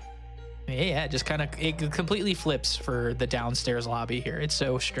you. Yeah, just kind of, it completely flips for the downstairs lobby here. It's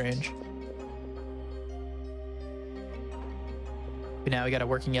so strange. But now we got a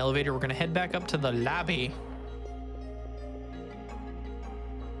working elevator. We're going to head back up to the lobby.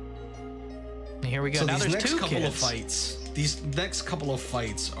 And here we go. So now these there's next two couple kids. of fights, these next couple of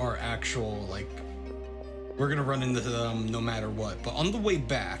fights are actual, like, we're gonna run into them no matter what. But on the way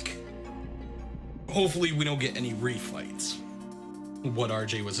back, hopefully we don't get any refights. What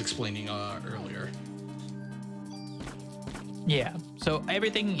RJ was explaining earlier. Yeah. So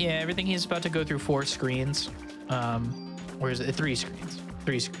everything he's about to go through 4 screens. Where is it? 3 screens.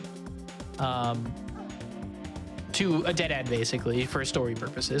 3 screens. To a dead end, basically, for story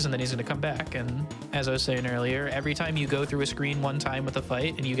purposes, and then he's going to come back. And as I was saying earlier, every time you go through a screen one time with a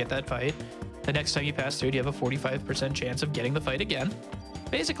fight and you get that fight, the next time you pass through, you have a 45% chance of getting the fight again.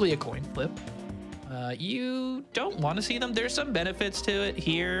 Basically a coin flip. You don't want to see them. There's some benefits to it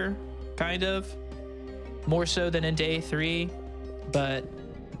here, kind of. More so than in day 3. But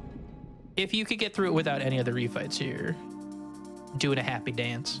if you could get through it without any of the refights, you're doing a happy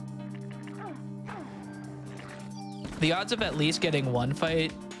dance. The odds of at least getting one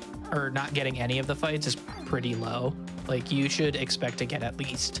fight or not getting any of the fights is pretty low. Like, you should expect to get at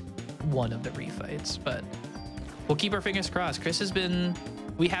least one of the refights, but we'll keep our fingers crossed. Chris has been,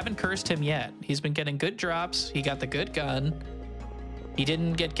 we haven't cursed him yet. He's been getting good drops. He got the good gun. He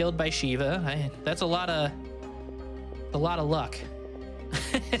didn't get killed by Shiva. That's a lot of luck.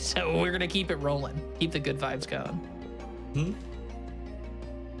 So we're gonna keep it rolling. Keep the good vibes going.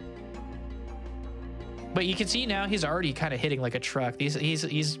 But you can see now he's already kind of hitting like a truck.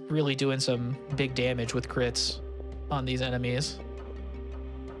 He's really doing some big damage with crits on these enemies.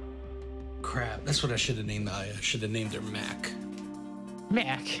 Crap, that's what I should have named I should have named her Mac.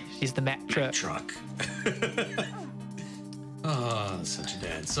 Mac. She's the Mac truck. Truck. Oh, such a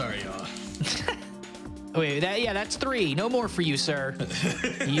dad. Sorry, y'all. Wait, that's 3. No more for you, sir.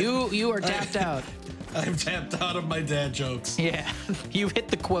 You are tapped out. I'm tapped out of my dad jokes. Yeah, you hit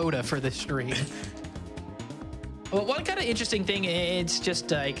the quota for the stream. Well, one kind of interesting thing, it's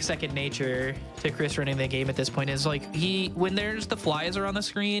just like second nature to Chris running the game at this point, is like when there's the flies are on the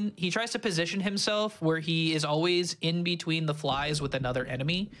screen, he tries to position himself where he is always in between the flies with another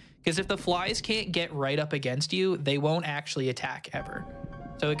enemy. Because if the flies can't get right up against you, they won't actually attack ever.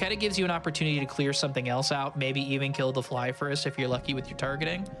 So it kind of gives you an opportunity to clear something else out, maybe even kill the fly first if you're lucky with your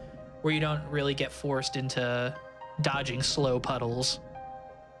targeting, where you don't really get forced into dodging slow puddles.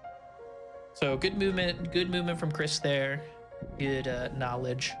 So good movement from Chris there. Good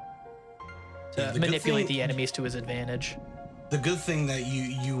knowledge to manipulate the enemies to his advantage. The good thing that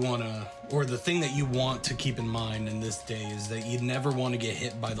you wanna, or the thing that you want to keep in mind in this day is that you never want to get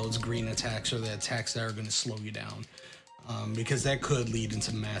hit by those green attacks or the attacks that are going to slow you down, because that could lead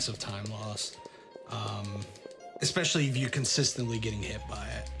into massive time loss, especially if you're consistently getting hit by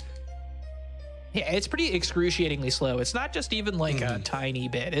it. Yeah, it's pretty excruciatingly slow. It's not just even like a tiny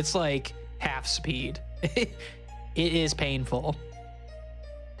bit. It's like half speed. It is painful.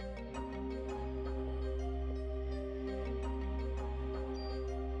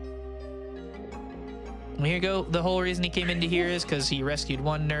 Here you go. The whole reason he came into here is because he rescued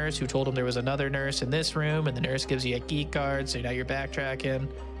one nurse who told him there was another nurse in this room, and the nurse gives you a key card, so now you're backtracking.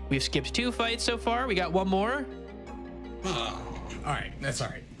 We've skipped 2 fights so far. We got 1 more. All right, that's all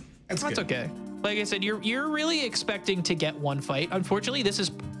right. That's okay. Like I said, you're really expecting to get 1 fight. Unfortunately, this is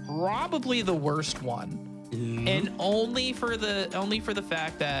probably the worst one. And only for the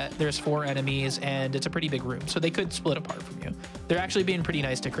fact that there's 4 enemies and it's a pretty big room, so they could split apart from you. They're actually being pretty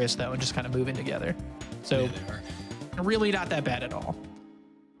nice to Chris though, and just kind of moving together. So yeah, really not that bad at all.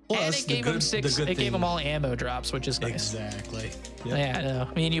 Plus, and it gave him 6. It gave him all ammo drops, which is nice. Exactly. Yep. Yeah, I know.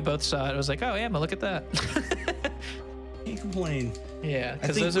 Me and you both saw it. It was like, oh, ammo! Look at that. Can't complain. Yeah,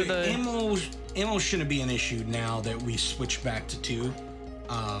 because those are the ammo shouldn't be an issue now that we switch back to 2.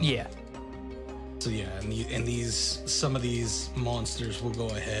 Yeah. So yeah, and some of these monsters will go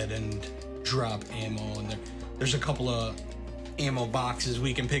ahead and drop ammo, and there's a couple of ammo boxes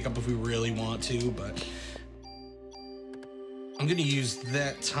we can pick up if we really want to, but I'm gonna use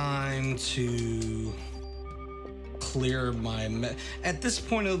that time to clear my med. At this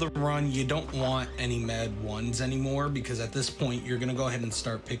point of the run, you don't want any med 1s anymore, because at this point you're gonna go ahead and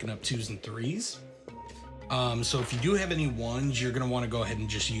start picking up 2s and 3s. So if you do have any 1s, you're gonna want to go ahead and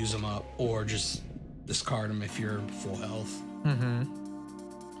just use them up, or just discard them if you're full health.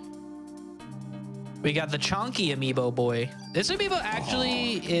 We got the chonky amiibo boy. This amiibo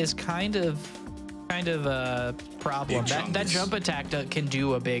actually is kind of a problem. That jump attack can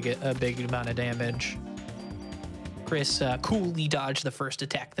do a big amount of damage. Chris coolly dodged the first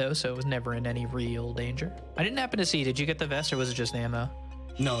attack though, so it was never in any real danger. I didn't happen to see. Did you get the vest or was it just ammo?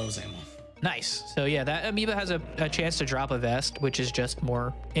 No, it was ammo. Nice. So yeah, that amiibo has a chance to drop a vest, which is just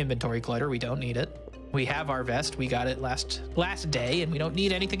more inventory clutter. We don't need it. We have our vest. We got it last day, and we don't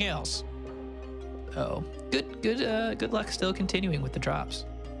need anything else. Oh, good luck still continuing with the drops.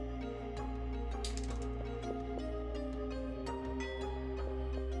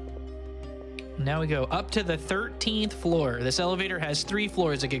 Now we go up to the 13th floor. This elevator has 3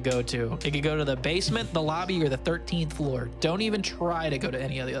 floors it could go to. It could go to the basement, the lobby, or the 13th floor. Don't even try to go to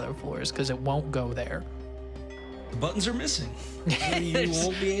any of the other floors because it won't go there. The buttons are missing. You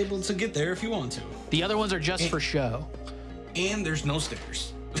won't be able to get there if you want to. The other ones are just for show. And there's no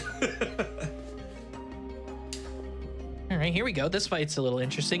stairs. All right, here we go. This fight's a little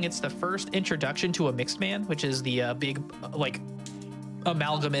interesting. It's the first introduction to a mixed man, which is the big, like,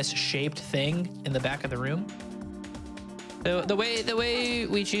 amalgamous shaped thing in the back of the room. So the way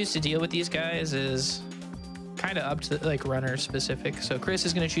we choose to deal with these guys is kind of up to like runner specific. So Chris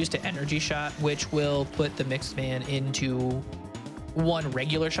is going to choose to energy shot, which will put the mixed man into 1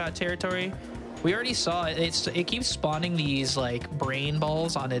 regular shot territory. We already saw it. It keeps spawning these like brain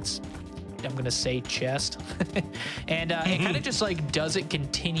balls on its, I'm gonna say, chest, and it kind of just like does it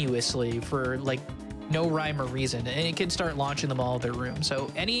continuously for like no rhyme or reason, and it can start launching them all of their room. So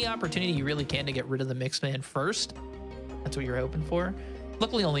any opportunity you really can to get rid of the mixed man first, that's what you're hoping for.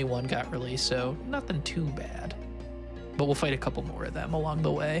 Luckily only 1 got released, so nothing too bad, but we'll fight a couple more of them along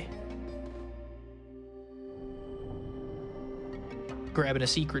the way. Grabbing a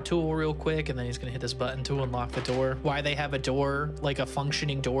secret tool real quick, and then he's gonna hit this button to unlock the door. Why they have a door, like a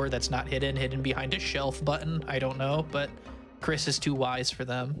functioning door that's not hidden behind a shelf button, I don't know, but Chris is too wise for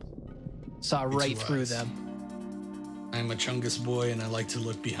them. Saw right through them. I'm a Chungus boy and I like to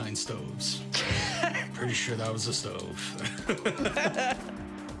look behind stoves. Pretty sure that was a stove.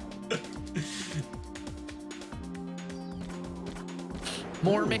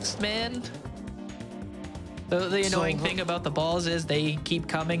 More mixed man. The annoying thing about the balls is they keep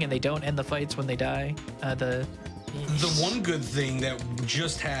coming and they don't end the fights when they die. The one good thing that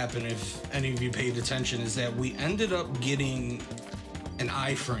just happened, if any of you paid attention, is that we ended up getting an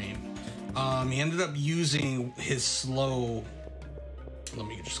iframe. He ended up using his slow. Let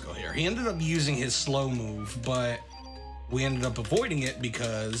me just go here. He ended up using his slow move, but we ended up avoiding it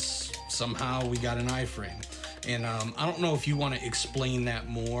because somehow we got an iframe. And I don't know if you want to explain that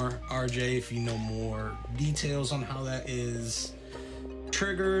more, RJ, if you know more details on how that is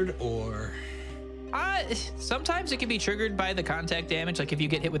triggered, or... Sometimes it can be triggered by the contact damage. Like if you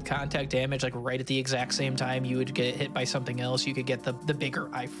get hit with contact damage, like right at the exact same time you would get hit by something else, you could get the bigger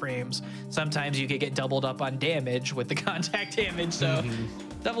iframes. Sometimes you could get doubled up on damage with the contact damage. So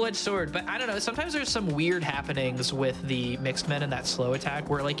double-edged sword. But I don't know. Sometimes there's some weird happenings with the mixed men and that slow attack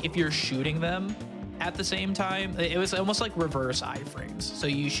where like if you're shooting them at the same time, it was almost like reverse iframes. So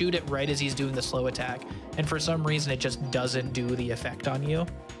you shoot it right as he's doing the slow attack, and for some reason it just doesn't do the effect on you.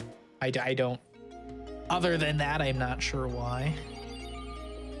 I don't. Other than that, I'm not sure why.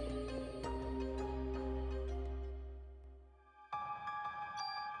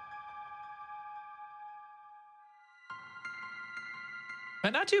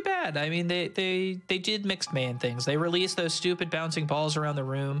 But not too bad. I mean, they did mixed man things. They released those stupid bouncing balls around the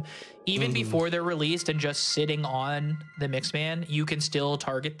room. Even before they're released and just sitting on the mixed man, you can still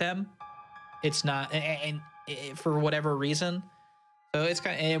target them. It's not, and for whatever reason. So it's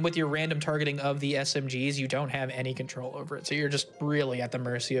kind of, and with your random targeting of the SMGs, you don't have any control over it. So you're just really at the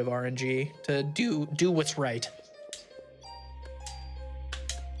mercy of RNG to do what's right.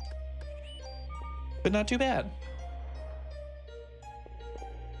 But not too bad.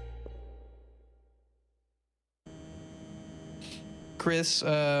 Chris,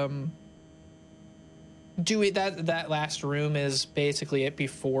 that last room is basically it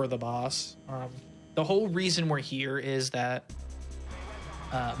before the boss. The whole reason we're here is that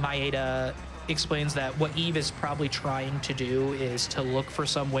Maeda explains that what Eve is probably trying to do is to look for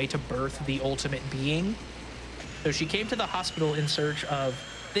some way to birth the ultimate being. So she came to the hospital in search of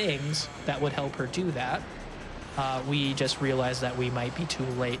things that would help her do that. We just realized that we might be too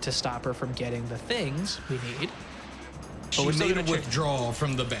late to stop her from getting the things we need. She made a withdrawal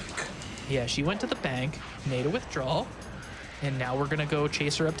from the bank. Yeah, she went to the bank, made a withdrawal, and now we're gonna go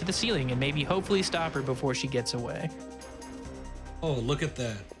chase her up to the ceiling and maybe hopefully stop her before she gets away. Oh, look at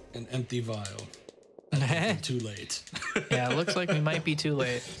that. An empty vial. Too late. Yeah, it looks like we might be too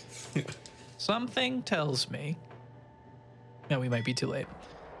late. Something tells me that we might be too late.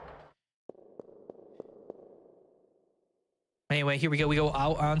 Anyway, here we go. We go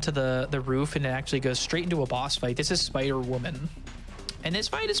out onto the roof and it actually goes straight into a boss fight. This is Spider-Woman. And this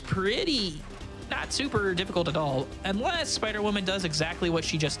fight is pretty not super difficult at all, unless Spider-Woman does exactly what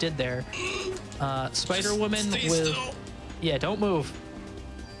she just did there. Spider-Woman will... Still. Yeah, don't move.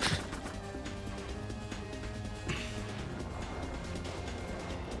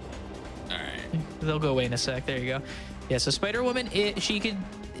 All right. They'll go away in a sec. There you go. Yeah, so Spider-Woman,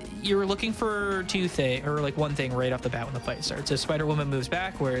 you're looking for one thing right off the bat when the fight starts. So Spider-Woman moves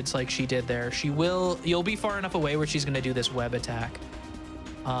backwards like she did there. You'll be far enough away where she's going to do this web attack.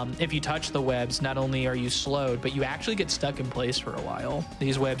 If you touch the webs, not only are you slowed, but you actually get stuck in place for a while.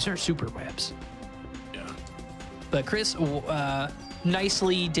 These webs are super webs. But Chris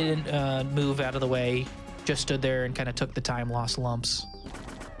nicely didn't move out of the way, just stood there and kind of took the time loss lumps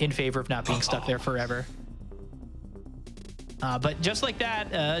in favor of not being stuck there forever. But just like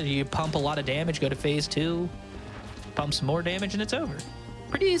that, you pump a lot of damage, go to phase 2, pump some more damage, and it's over.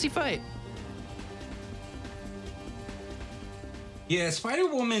 Pretty easy fight. Yeah,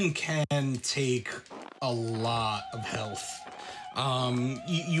 Spider-Woman can take a lot of health.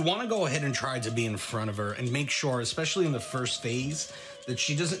 You want to go ahead and try to be in front of her and make sure, especially in the first phase, that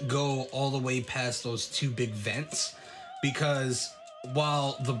she doesn't go all the way past those 2 big vents, because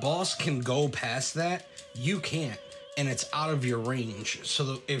while the boss can go past that, you can't, and it's out of your range.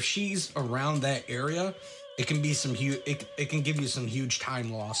 So if she's around that area, it can be some huge, it can give you some huge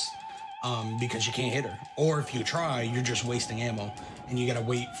time loss, because you can't hit her. Or if you try, you're just wasting ammo and you gotta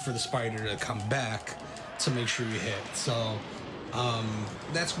wait for the spider to come back to make sure you hit. So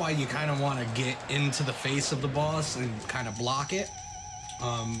that's why you kind of want to get into the face of the boss and kind of block it.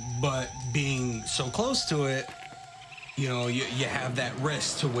 But being so close to it, you know, you have that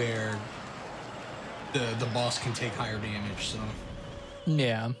risk to where the boss can take higher damage. So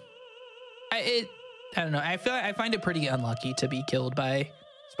yeah, I don't know. I find it pretty unlucky to be killed by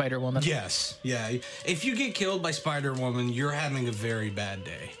Spider-Woman. Yes, yeah. If you get killed by Spider-Woman, you're having a very bad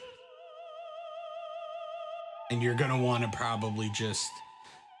day. And you're going to want to probably just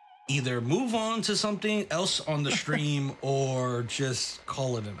either move on to something else on the stream or just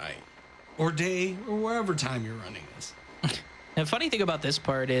call it a night or day or wherever time you're running this. The funny thing about this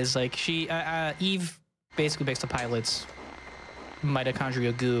part is, like, Eve basically makes the pilot's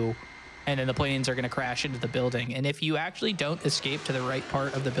mitochondria goo, and then the planes are going to crash into the building. And if you actually don't escape to the right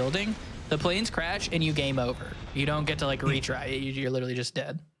part of the building, The planes crash and you game over. You don't get to like retry it. You're literally just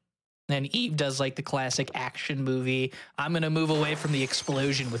dead. And Eve does like the classic action movie. I'm going to move away from the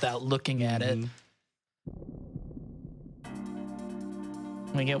explosion without looking at it.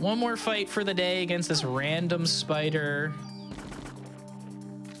 We get one more fight for the day against this random spider.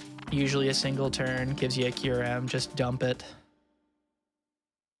 Usually a single turn, gives you a cure M, just dump it.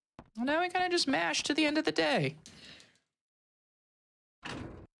 Well, now we kind of just mash to the end of the day.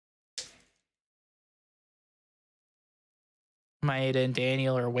 Maeda and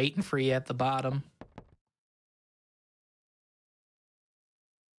Daniel are waiting for you at the bottom.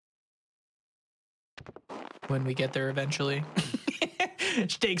 When we get there eventually.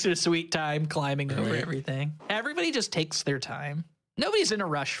 She takes her sweet time climbing over everything. Everybody just takes their time. Nobody's in a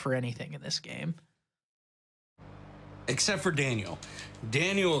rush for anything in this game. Except for Daniel.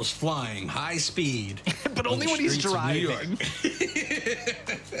 Daniel is flying high speed. But only when he's driving.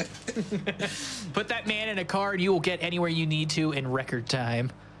 Put that man in a car and you will get anywhere you need to in record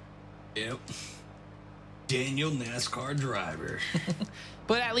time. Yep. Daniel, NASCAR driver.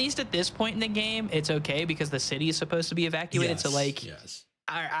 But at least at this point in the game, it's okay because the city is supposed to be evacuated. Yes, so like,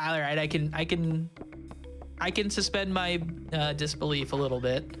 all right, I can suspend my disbelief a little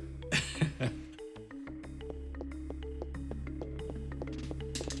bit.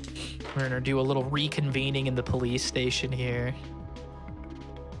 We're gonna do a little reconvening in the police station here,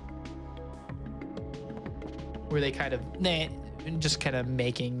 where they kind of just kind of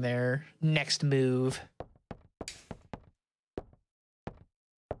making their next move.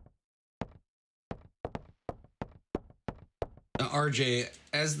 RJ,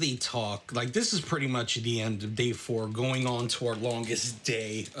 as they talk, like this is pretty much the end of day 4, going on to our longest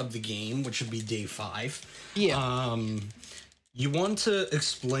day of the game, which would be day 5. Yeah. You want to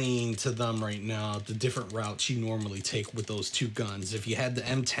explain to them right now the different routes you normally take with those 2 guns. If you had the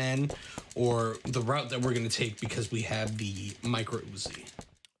M10 or the route that we're going to take because we have the micro Uzi.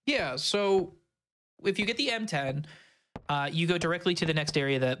 Yeah, so if you get the M10, you go directly to the next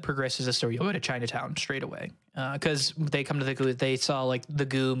area that progresses the story. You'll go to Chinatown straight away because they come to the goo. They saw like the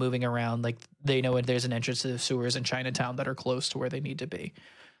goo moving around. Like they know there's an entrance to the sewers in Chinatown that are close to where they need to be.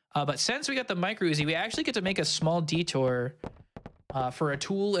 But since we got the micro Uzi, we actually get to make a small detour for a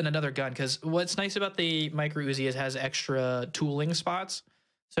tool and another gun. Because what's nice about the micro Uzi is it has extra tooling spots.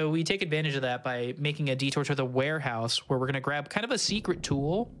 So we take advantage of that by making a detour to the warehouse where we're going to grab kind of a secret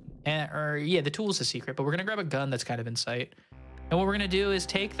tool. The tool is a secret, but we're going to grab a gun that's kind of in sight. And what we're going to do is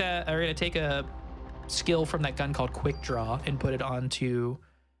we're going to take a skill from that gun called Quick Draw and put it onto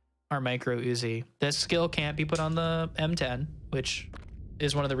our micro Uzi. This skill can't be put on the M10, which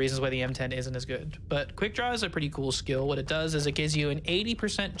is one of the reasons why the M10 isn't as good. But Quick Draw is a pretty cool skill. What it does is it gives you an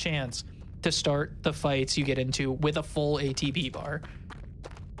 80% chance to start the fights you get into with a full ATB bar,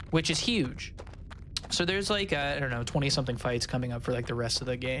 which is huge. So there's like, I don't know, 20 something fights coming up for like the rest of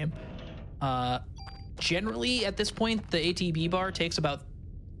the game. Generally at this point, the ATB bar takes about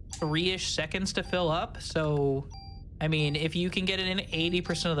 3-ish seconds to fill up. So, I mean, if you can get it in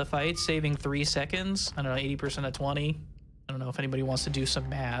 80% of the fights, saving 3 seconds, I don't know, 80% of 20. I don't know if anybody wants to do some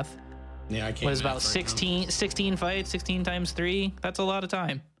math. Yeah, I can't. What is about 16 fights, 16 times 3? That's a lot of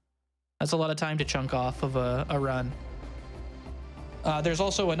time. That's a lot of time to chunk off of a run. There's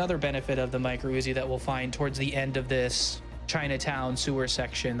also another benefit of the micro Uzi that we'll find towards the end of this Chinatown sewer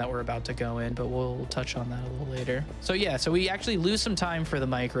section that we're about to go in, but we'll touch on that a little later. So yeah, so we actually lose some time for the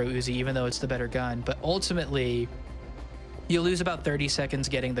micro Uzi, even though it's the better gun, but ultimately you lose about 30 seconds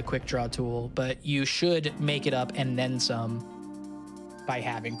getting the quick draw tool, but you should make it up and then some by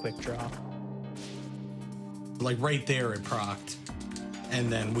having quick draw. Like right there it procced,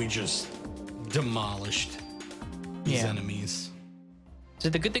 and then we just demolished these enemies. So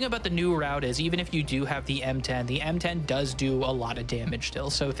the good thing about the new route is even if you do have the M10 does do a lot of damage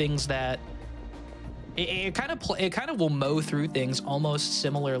still. So things that it kind of will mow through things almost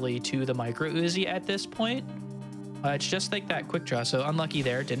similarly to the micro Uzi at this point. It's just like that quick draw. So unlucky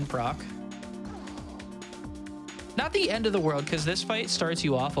there, didn't proc. Not the end of the world because this fight starts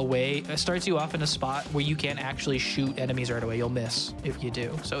you off in a spot where you can't actually shoot enemies right away. You'll miss if you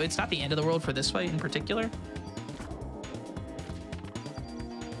do. So it's not the end of the world for this fight in particular.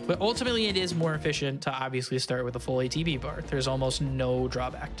 But ultimately, it is more efficient to obviously start with a full ATB bar. There's almost no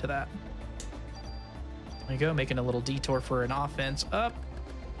drawback to that. There you go, making a little detour for an offense up.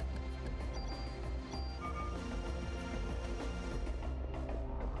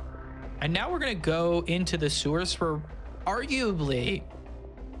 And now we're going to go into the sewers for arguably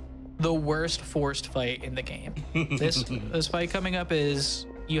the worst forced fight in the game. This fight coming up is,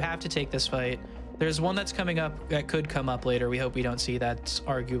 you have to take this fight. There's one that's coming up that could come up later. We hope we don't see that's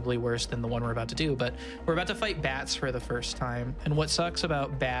arguably worse than the one we're about to do, but we're about to fight bats for the first time. And what sucks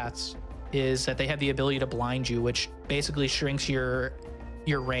about bats is that they have the ability to blind you, which basically shrinks your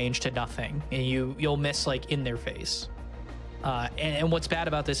range to nothing, and you'll miss like in their face. And what's bad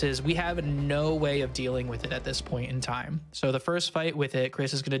about this is we have no way of dealing with it at this point in time. So the first fight with it,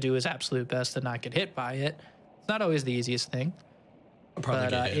 Chris is going to do his absolute best to not get hit by it. It's not always the easiest thing. I'll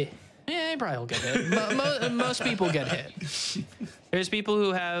probably get hit. Yeah, he probably will get hit. Most people get hit. There's people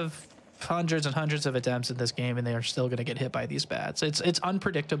who have hundreds and hundreds of attempts in this game, and they are still going to get hit by these bats. It's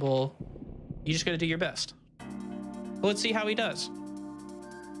unpredictable. You just got to do your best. But let's see how he does.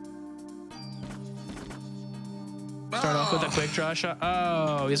 Start off with a quick draw shot.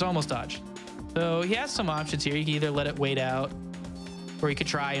 Oh, he's almost dodged. So he has some options here. You can either let it wait out, or you could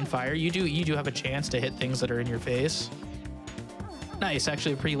try and fire. You do have a chance to hit things that are in your face. Nice,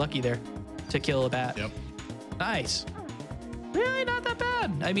 actually pretty lucky there to kill a bat. Yep. Nice. Really not that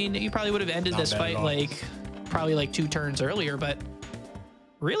bad. I mean, you probably would have ended this fight probably like 2 turns earlier, but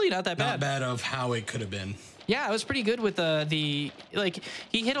really not that bad. Not bad of how it could have been. Yeah, it was pretty good with the like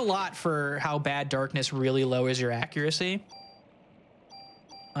he hit a lot for how bad darkness really lowers your accuracy.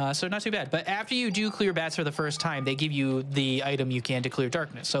 So not too bad. But after you do clear bats for the first time, they give you the item you can to clear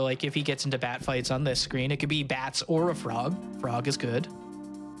darkness. So like if he gets into bat fights on this screen, it could be bats or a frog. Frog is good.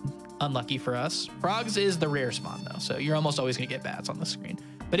 Unlucky for us. Frogs is the rare spawn though, so you're almost always gonna get bats on the screen.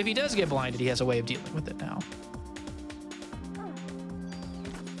 But if he does get blinded, he has a way of dealing with it now.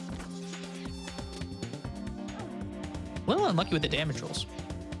 A little unlucky with the damage rolls.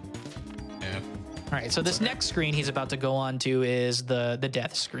 Yeah. All right, so this next screen he's about to go on to is the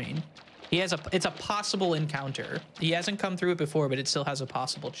death screen. It's a possible encounter. He hasn't come through it before, but it still has a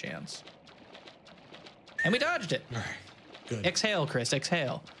possible chance. And we dodged it. All right, good. Exhale, Chris,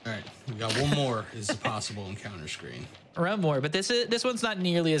 exhale. All right, we got one more is a possible encounter screen. One more, but this one's not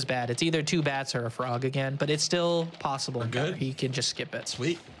nearly as bad. It's either 2 bats or a frog again, but it's still possible. We're good. He can just skip it.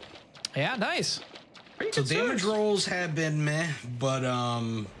 Sweet. Yeah, nice. So damage rolls have been meh, but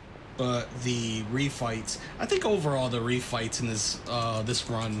the refights, I think overall the refights in this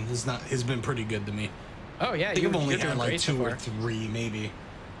run has been pretty good to me. Oh yeah, I think I've only had like 2 so or 3 maybe.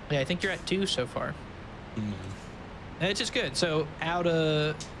 Yeah, I think you're at 2 so far. And it's just good. So out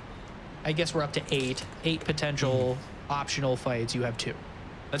of, I guess we're up to 8 potential optional fights. You have 2.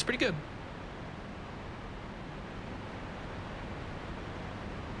 That's pretty good.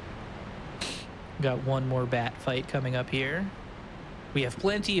 Got one more bat fight coming up here. We have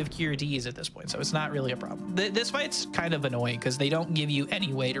plenty of cure Ds at this point, so it's not really a problem. This fight's kind of annoying because they don't give you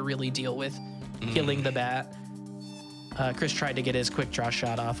any way to really deal with killing the bat. Chris tried to get his quick draw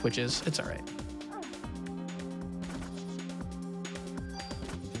shot off, it's all right.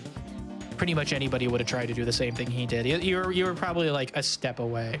 Pretty much anybody would have tried to do the same thing he did. You were probably like a step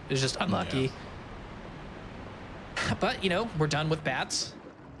away. It was just unlucky. Yeah. But, you know, we're done with bats.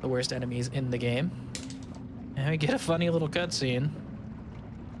 The worst enemies in the game. And we get a funny little cutscene.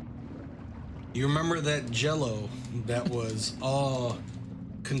 You remember that Jello that was all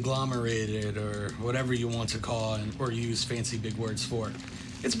conglomerated or whatever you want to call it, or use fancy big words for?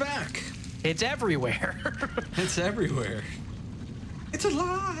 It's back. It's everywhere. It's everywhere. It's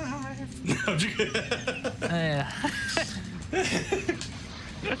alive. No, I'm just kidding.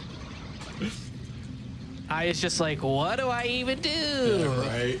 I was just like, what do I even do? Yeah,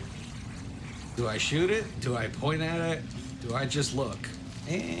 right. Do I shoot it? Do I point at it? Do I just look?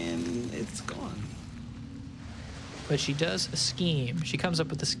 And it's gone. But she does a scheme. She comes up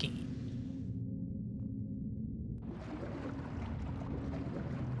with a scheme.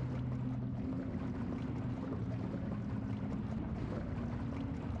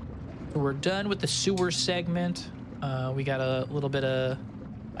 We're done with the sewer segment. We got a little bit of,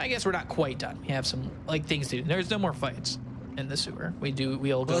 I guess we're not quite done. We have some like things to do. There's no more fights in the sewer.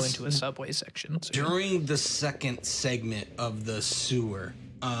 We'll go into a subway section soon. During the second segment of the sewer,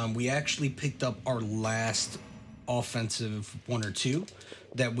 we actually picked up our last offensive 1 or 2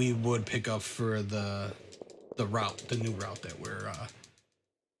 that we would pick up for the route, the new route that we're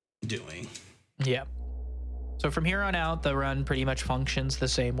doing. Yeah. So from here on out, the run pretty much functions the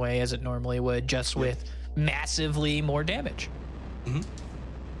same way as it normally would, just with massively more damage. Mm-hmm.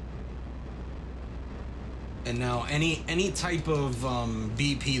 And now any type of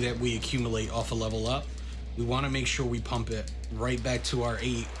BP that we accumulate off a level up, we want to make sure we pump it right back to our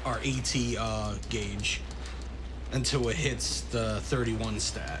AT gauge until it hits the 31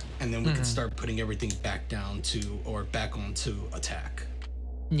 stat, and then we can start putting everything back down to, or back onto attack.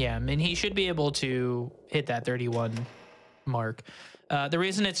 Yeah, I mean, he should be able to hit that 31 mark. The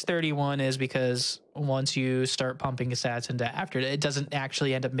reason it's 31 is because once you start pumping stats into after it doesn't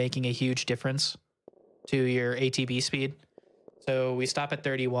actually end up making a huge difference to your ATB speed. So we stop at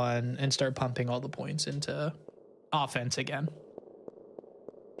 31 and start pumping all the points into offense again.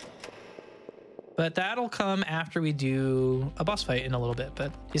 But that'll come after we do a boss fight in a little bit,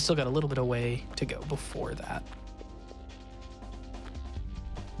 but you still got a little bit of way to go before that.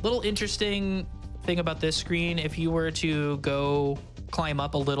 Little interesting thing about this screen, if you were to go climb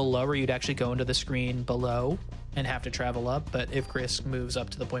up a little lower, you'd actually go into the screen below and have to travel up. But if Chris moves up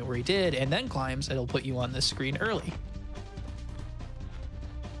to the point where he did and then climbs, it'll put you on this screen early.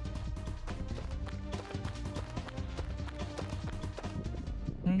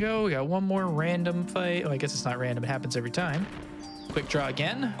 There we go. We got one more random fight. Oh, I guess it's not random. It happens every time. Quick draw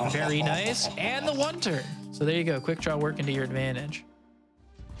again. Very nice. And the one turn. So there you go. Quick draw working to your advantage.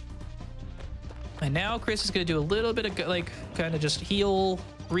 And now Chris is going to do a little bit of like kind of just heal,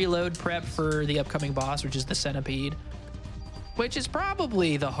 reload prep for the upcoming boss, which is the centipede, which is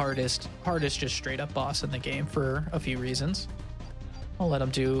probably the hardest just straight up boss in the game for a few reasons. I'll let him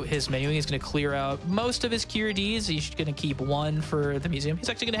do his menuing. He's going to clear out most of his cure Ds. He's going to keep one for the museum. He's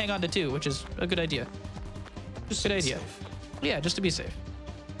actually going to hang on to 2, which is a good idea. Just a good idea. Safe. Yeah, just to be safe.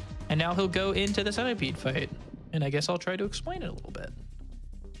 And now he'll go into the centipede fight. And I guess I'll try to explain it a little bit.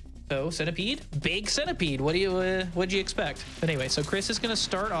 So centipede, big centipede. What'd you expect? But anyway, so Chris is going to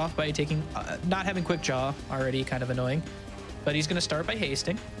start off by taking, not having quick draw, already kind of annoying, but he's going to start by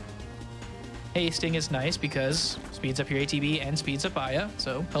hasting. Hasting is nice because speeds up your ATB and speeds up Aya,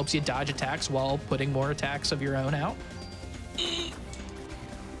 so helps you dodge attacks while putting more attacks of your own out.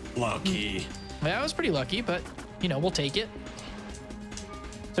 Lucky. That was pretty lucky, but you know, we'll take it.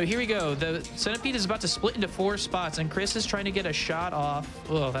 So here we go. The centipede is about to split into 4 spots, and Chris is trying to get a shot off.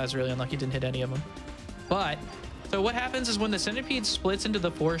 Oh, that's really unlucky. Didn't hit any of them. But, so what happens is when the centipede splits into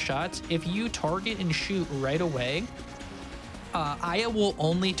the 4 shots, if you target and shoot right away, Aya will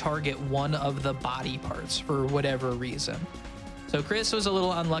only target one of the body parts for whatever reason. So Chris was a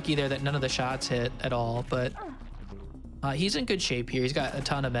little unlucky there that none of the shots hit at all, but he's in good shape here. He's got a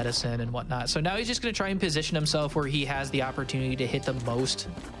ton of medicine and whatnot. So now he's just going to try and position himself where he has the opportunity to hit the most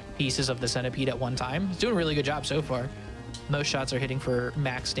pieces of the centipede at one time. He's doing a really good job so far. Most shots are hitting for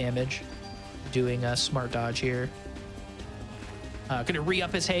max damage. Doing a smart dodge here. Going to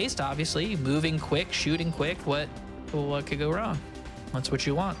re-up his haste, obviously. Moving quick, shooting quick. What could go wrong? That's what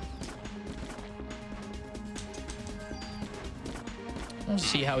you want. We'll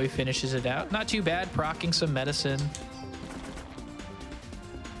see how he finishes it out. Not too bad, proccing some medicine.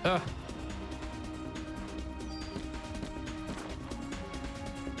 Ugh.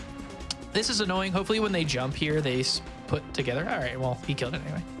 This is annoying. Hopefully when they jump here, they put together. All right, well, he killed it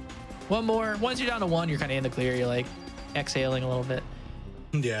anyway. One more. Once you're down to 1, you're kind of in the clear. You're like exhaling a little bit.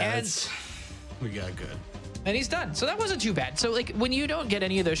 Yeah, we got good. And he's done. So that wasn't too bad. So like when you don't get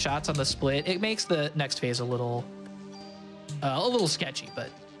any of those shots on the split, it makes the next phase a little sketchy, but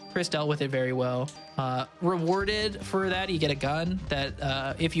Chris dealt with it very well. Rewarded for that, you get a gun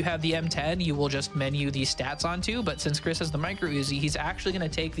that if you have the M10, you will just menu these stats onto. But since Chris has the micro Uzi, he's actually going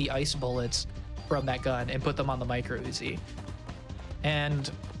to take the ice bullets from that gun and put them on the micro Uzi. And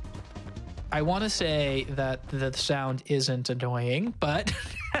I want to say that the sound isn't annoying, but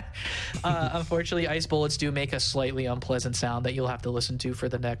unfortunately, ice bullets do make a slightly unpleasant sound that you'll have to listen to for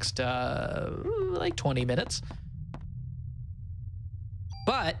the next like 20 minutes.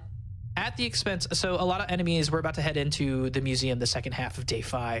 But at the expense, so a lot of enemies, we're about to head into the museum the second half of day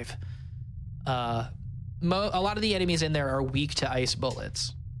 5. A lot of the enemies in there are weak to ice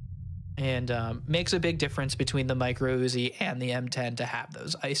bullets, and makes a big difference between the micro Uzi and the M10 to have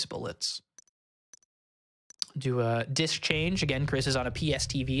those ice bullets. Do a disc change again. Chris is on a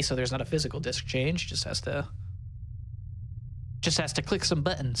PSTV, so there's not a physical disc change. Just has to click some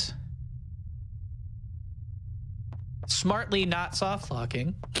buttons. Smartly not soft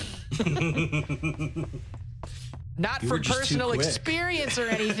locking. Not for personal experience or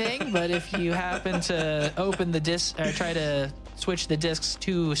anything, but if you happen to open the disc or try to switch the discs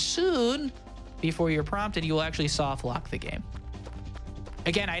too soon before you're prompted, you will actually soft lock the game.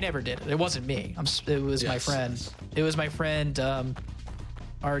 Again, I never did it. It wasn't me. It was my friend. Yes. It was my friend,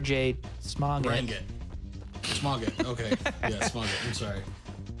 RJ Smoggett. Smoggett. Okay. Yeah, Smoggett. I'm sorry.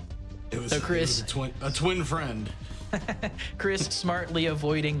 It was a twin friend. Chris smartly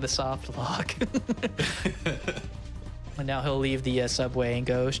avoiding the soft lock. And now he'll leave the subway and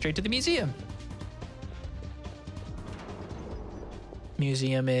go straight to the museum.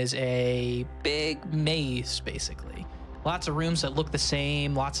 Museum is a big maze, basically. Lots of rooms that look the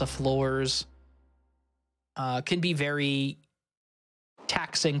same, lots of floors. Can be very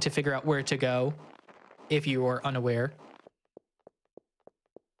taxing to figure out where to go if you are unaware.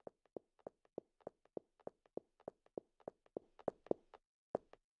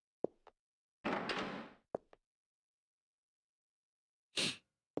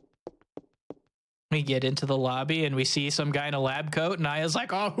 We get into the lobby and we see some guy in a lab coat, and Aya's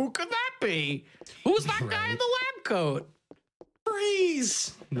like, oh, who could that be? Who's that guy in the lab coat?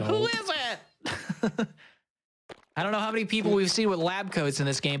 Freeze! No. Who is it? I don't know how many people we've seen with lab coats in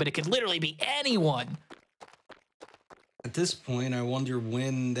this game, but it could literally be anyone. At this point, I wonder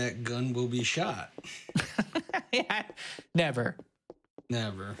when that gun will be shot. Yeah, never.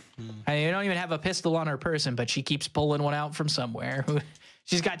 Never. I mean, you don't even have a pistol on her person, but she keeps pulling one out from somewhere.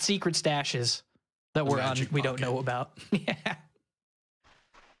 She's got secret stashes that we don't know about. Yeah.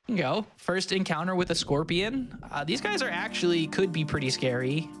 You go. First encounter with a scorpion. These guys could be pretty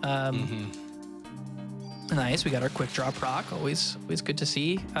scary. Nice. We got our quick draw proc. Always good to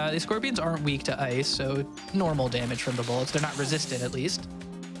see. The scorpions aren't weak to ice, so normal damage from the bullets. They're not resistant, at least.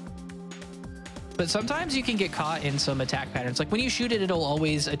 But sometimes you can get caught in some attack patterns. Like when you shoot it, it'll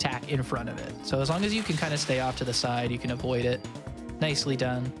always attack in front of it. So as long as you can kind of stay off to the side, you can avoid it. Nicely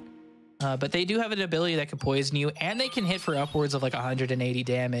done. But they do have an ability that can poison you, and they can hit for upwards of like 180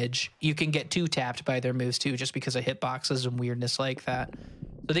 damage. You can get 2-tapped by their moves too, just because of hitboxes and weirdness like that.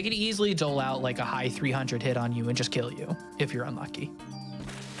 So they can easily dole out like a high 300 hit on you and just kill you if you're unlucky.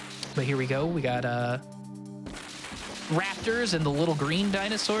 But here we go. We got raptors and the little green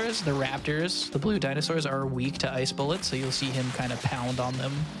dinosaurs. The raptors, the blue dinosaurs, are weak to ice bullets, so you'll see him kind of pound on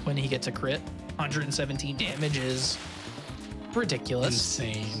them when he gets a crit. 117 damage is ridiculous.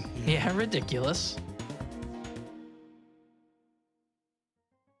 Insane. Yeah, ridiculous.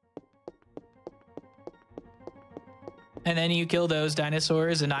 And then you kill those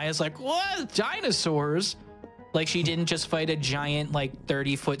dinosaurs, and Aya's like, what? Dinosaurs? Like she didn't just fight a giant, like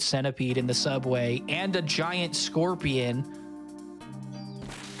 30-foot centipede in the subway and a giant scorpion.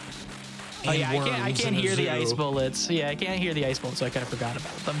 Oh yeah, I can't hear the ice bullets. Yeah, I can't hear the ice bullets, so I kind of forgot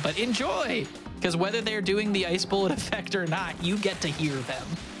about them. But enjoy, because whether they're doing the ice bullet effect or not, you get to hear them.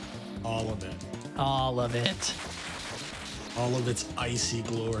 All of it. All of it. All of its icy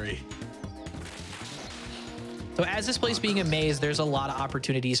glory. So as this place being a maze, there's a lot of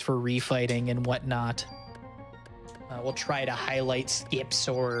opportunities for refighting and whatnot. We'll try to highlight skips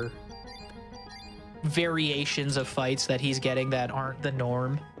or variations of fights that he's getting that aren't the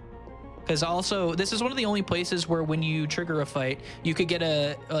norm. Because also, this is one of the only places where when you trigger a fight, you could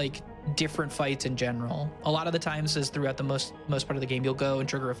get different fights in general. A lot of the times is throughout the most part of the game, you'll go and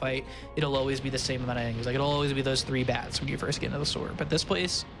trigger a fight. It'll always be the same amount of enemies. Like it'll always be those 3 bats when you first get into the store. But this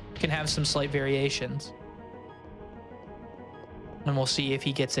place can have some slight variations. And we'll see if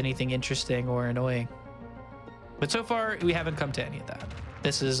he gets anything interesting or annoying. But so far, we haven't come to any of that.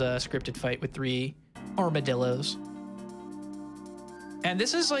 This is a scripted fight with 3 armadillos. And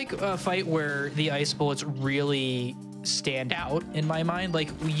this is like a fight where the ice bullets really stand out in my mind. Like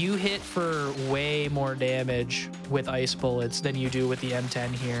you hit for way more damage with ice bullets than you do with the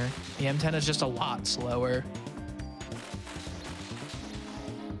M10 here. The M10 is just a lot slower.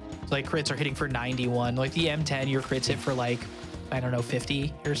 It's like crits are hitting for 91. Like the M10, your crits hit for like, I don't know,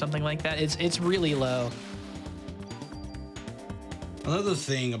 50 or something like that. It's really low. Another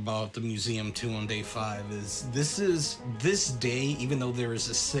thing about the Museum 2 on day 5 is this day, even though there is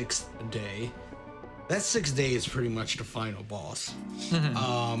a 6th day, that 6th day is pretty much the final boss.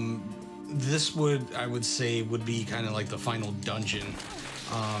 This I would say would be kind of like the final dungeon,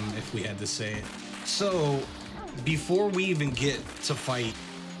 if we had to say it. So before we even get to fight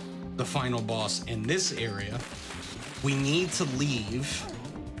the final boss in this area, we need to leave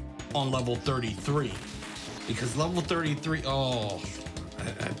on level 33. Because level 33, I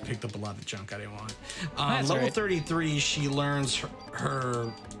picked up a lot of junk I didn't want. Level right. 33, she learns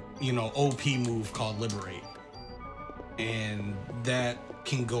her OP move called Liberate. And that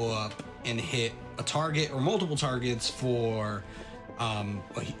can go up and hit a target or multiple targets for an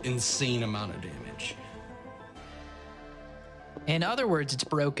insane amount of damage. In other words, it's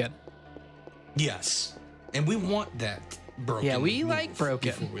broken. Yes. And we want that broken. Yeah, we like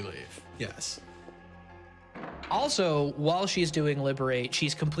broken. Before we leave. Yes. Also, while she's doing Liberate,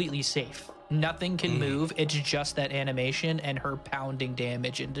 she's completely safe. Nothing can move. It's just that animation and her pounding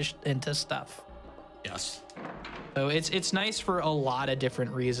damage into stuff. Yes. So it's nice for a lot of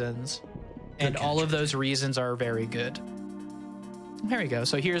different reasons. And all of those reasons are very good. There we go.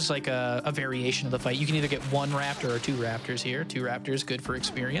 So here's like a variation of the fight. You can either get 1 raptor or 2 raptors here. 2 raptors, good for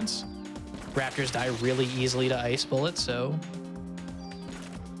experience. Raptors die really easily to ice bullets, so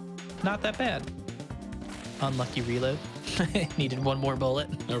not that bad. Unlucky reload. Needed one more bullet.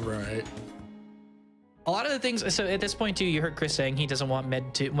 All right. A lot of the things, so at this point too, you heard Chris saying he doesn't want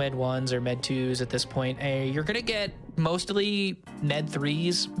med 1s or med 2s at this point. You're gonna get mostly med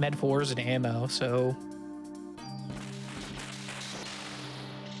 3s, med 4s, and ammo. So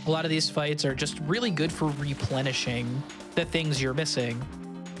a lot of these fights are just really good for replenishing the things you're missing,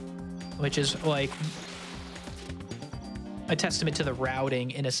 which is like a testament to the routing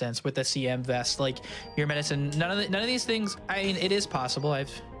in a sense with the CM vest. Like your medicine, none of these things. I mean, it is possible.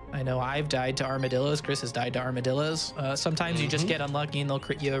 I know I've died to armadillos. Chris has died to armadillos. Sometimes you just get unlucky and they'll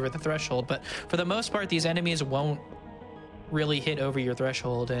crit you over the threshold. But for the most part, these enemies won't really hit over your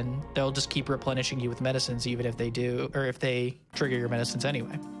threshold, and they'll just keep replenishing you with medicines, even if they do, or if they trigger your medicines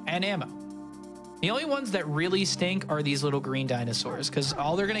anyway. And ammo. The only ones that really stink are these little green dinosaurs, because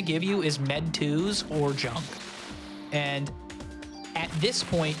all they're going to give you is med 2s or junk. And at this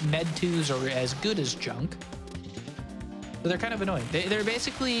point, med 2s are as good as junk. So they're kind of annoying. They're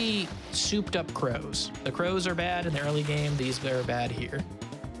basically souped up crows. The crows are bad in the early game. These are bad here.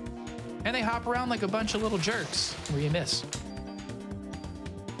 And they hop around like a bunch of little jerks where you miss.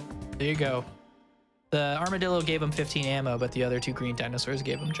 There you go. The armadillo gave him 15 ammo, but the other 2 green dinosaurs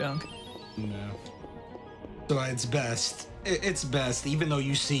gave him junk. No. So it's best. It's best. Even though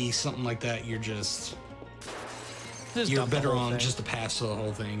you see something like that, you're better on just to pass the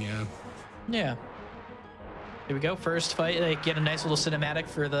whole thing, yeah. Yeah. Here we go. First fight, they get a nice little cinematic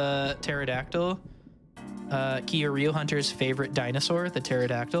for the pterodactyl. Kyoryu Hunter's favorite dinosaur, the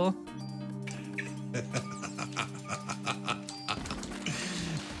pterodactyl.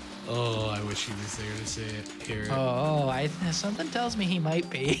 Oh, I wish he was there to see it. Hear it. Oh, something tells me he might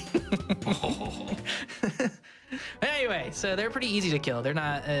be. Anyway, so they're pretty easy to kill. They're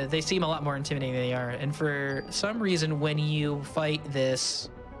not. They seem a lot more intimidating than they are. And for some reason, when you fight this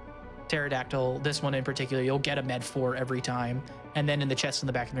pterodactyl, this one in particular, you'll get a med 4 every time. And then in the chest in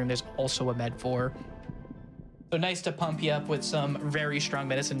the back of the room, there's also a med 4. So nice to pump you up with some very strong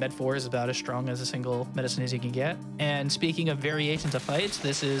medicine. Med 4 is about as strong as a single medicine as you can get. And speaking of variations of fights,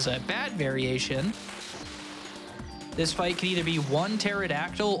 this is a bad variation. This fight can either be one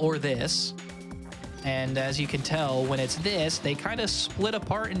pterodactyl or this. And as you can tell, when it's this, they kind of split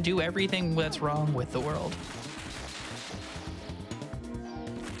apart and do everything that's wrong with the world.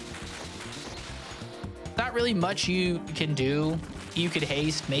 Not really much you can do. You could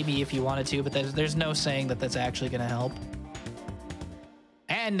haste maybe if you wanted to, but there's no saying that that's actually going to help.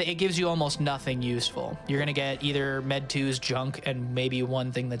 And it gives you almost nothing useful. You're going to get either med 2's junk and maybe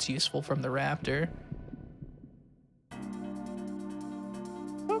one thing that's useful from the raptor.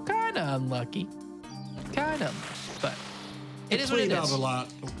 Well, kind of unlucky. Kind of, but it is what it is. It played out a lot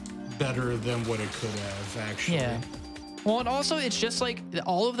better than what it could have, actually. Yeah. Well, and also it's just like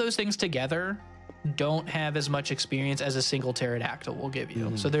all of those things together don't have as much experience as a single pterodactyl will give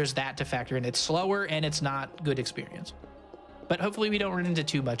you. So there's that to factor in. It's slower and it's not good experience. But hopefully we don't run into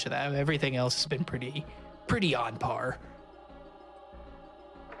too much of that. Everything else has been pretty on par.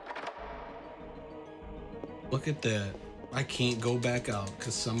 Look at that. I can't go back out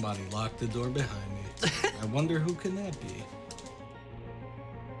because somebody locked the door behind me. I wonder who can that be?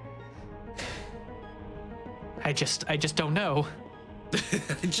 I just don't know.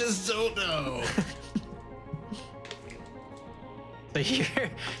 I just don't know. So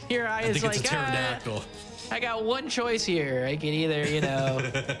here I is like, it's a pterodactyl. I got one choice here. I can either,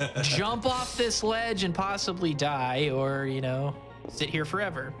 jump off this ledge and possibly die, or, sit here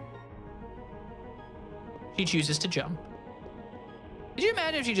forever. She chooses to jump. Could you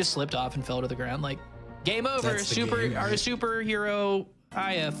imagine if she just slipped off and fell to the ground? Like, game over. Our superhero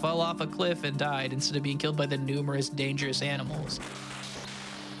Aya fell off a cliff and died instead of being killed by the numerous dangerous animals.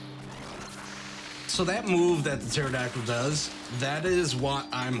 So that move that the pterodactyl does, that is what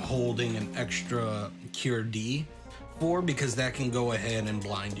I'm holding an extra Cure D for, because that can go ahead and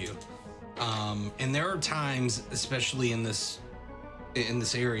blind you. And there are times, especially in this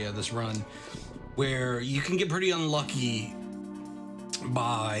area, this run, where you can get pretty unlucky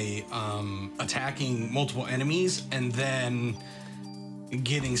by attacking multiple enemies and then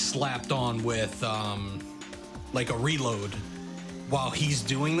getting slapped on with like a reload while he's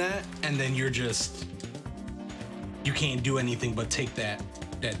doing that, and then you can't do anything but take that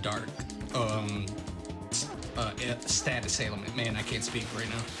dark status ailment. Man, I can't speak right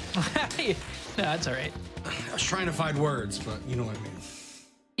now. No, that's all right. I was trying to find words, but you know what I mean.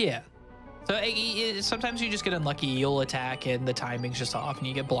 Yeah. So sometimes you just get unlucky. You'll attack and the timing's just off and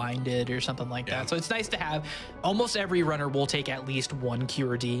you get blinded or something like that. So it's nice to have. Almost every runner will take at least one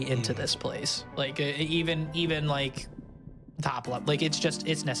Cure D into this place. Like even like top level. Like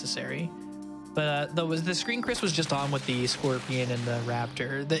it's necessary. But the screen Chris was just on with the Scorpion and the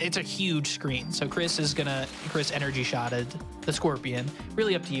Raptor, it's a huge screen. So Chris energy shotted the Scorpion.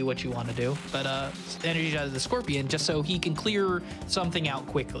 Really up to you what you want to do. But energy shotted the Scorpion just so he can clear something out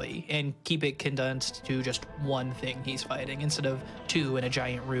quickly and keep it condensed to just one thing he's fighting instead of two in a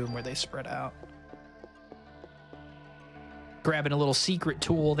giant room where they spread out. Grabbing a little secret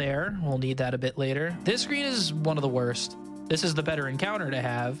tool there. We'll need that a bit later. This screen is one of the worst. This is the better encounter to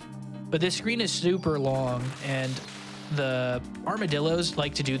have. But this screen is super long, and the armadillos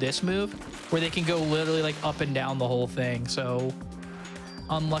like to do this move where they can go literally like up and down the whole thing. So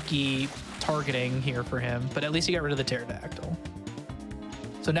unlucky targeting here for him, but at least he got rid of the pterodactyl.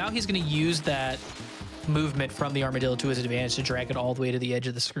 So now he's going to use that movement from the armadillo to his advantage to drag it all the way to the edge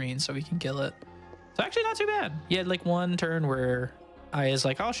of the screen so he can kill it. So actually not too bad. He had like one turn where Aya's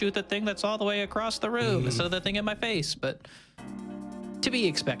like, I'll shoot the thing that's all the way across the room instead of the thing in my face, but to be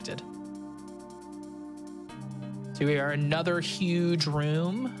expected. Here we are, another huge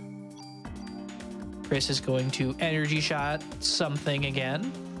room. Chris is going to energy shot something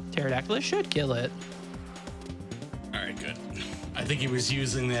again. Pterodactyl should kill it. All right, good. I think he was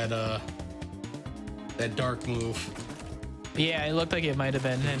using that dark move. Yeah, it looked like it might have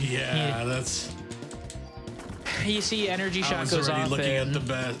been. And yeah, that's. You see, energy shot goes off. I was already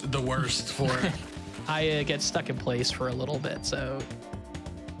looking at the worst for it. I get stuck in place for a little bit, so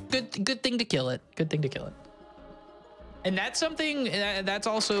good thing to kill it. Good thing to kill it. And that's something that's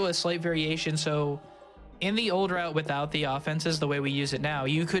also a slight variation. So in the old route without the offenses, the way we use it now,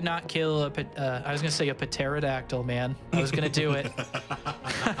 you could not kill I was going to say a pterodactyl, man. I was going to do it.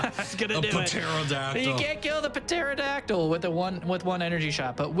 I was going to do it. Pterodactyl. You can't kill the pterodactyl with one energy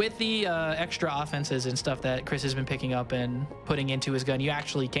shot. But with the extra offenses and stuff that Chris has been picking up and putting into his gun, you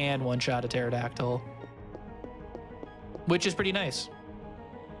actually can one-shot a pterodactyl, which is pretty nice.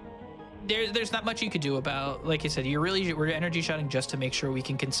 There's not much you could do about, like you said, we're energy shotting just to make sure we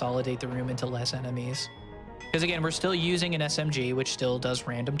can consolidate the room into less enemies. Because again, we're still using an SMG, which still does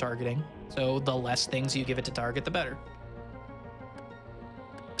random targeting. So the less things you give it to target, the better.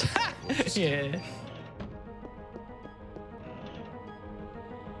 Yeah.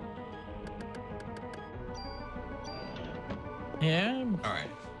 Yeah. All right.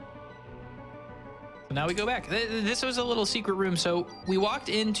 So now we go back. This was a little secret room. So we walked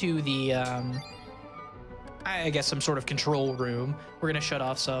into the, I guess some sort of control room. We're gonna shut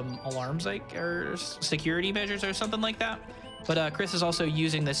off some alarms, or security measures or something like that. But Chris is also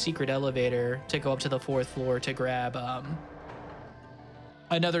using the secret elevator to go up to the 4th floor to grab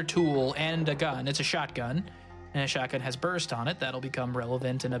another tool and a gun. It's a shotgun, and a shotgun has burst on it. That'll become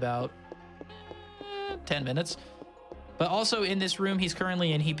relevant in about 10 minutes. But also in this room he's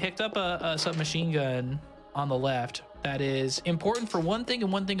currently in, he picked up a submachine gun on the left that is important for one thing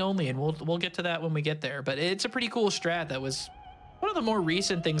and one thing only, and we'll get to that when we get there. But it's a pretty cool strat that was one of the more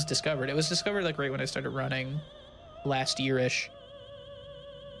recent things discovered. It was discovered like right when I started running last year-ish.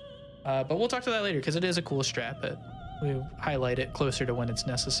 But we'll talk to that later because it is a cool strat, but we highlight it closer to when it's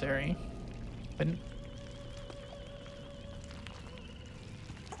necessary. But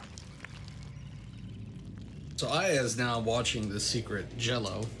so Aya is now watching the secret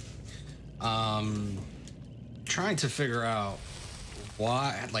Jello, trying to figure out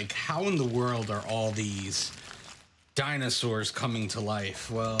why, like, how in the world are all these dinosaurs coming to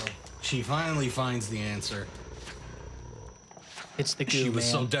life? Well, she finally finds the answer. it's the goo, She was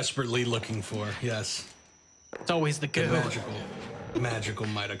man. so desperately looking for. Yes, It's always the goo. magical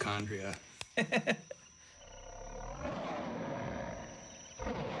mitochondria.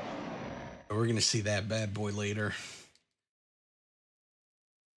 We're gonna see that bad boy later.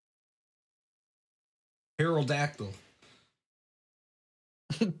 Pterodactyl.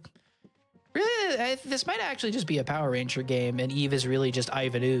 Really, this might actually just be a Power Ranger game, and Eve is really just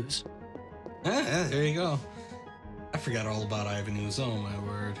Ivan Ooze. There you go. I forgot all about Ivan Ooze. Oh my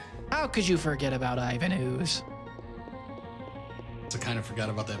word. How could you forget about Ivan Ooze? I kind of forgot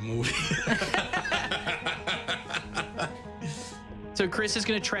about that movie. So Chris is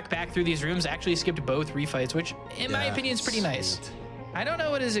going to trek back through these rooms, actually skipped both refights, which in my opinion is pretty nice. I don't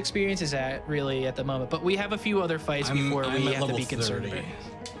know what his experience is at really at the moment, but we have a few other fights before we have to be concerned about.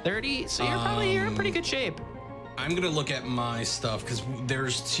 30? So you're in pretty good shape. I'm gonna look at my stuff because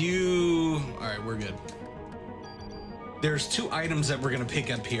there's two. All right, we're good. There's two items that we're gonna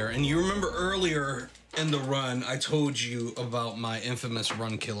pick up here, and you remember earlier in the run I told you about my infamous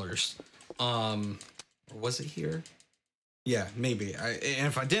run killers. Was it here? Yeah, maybe. And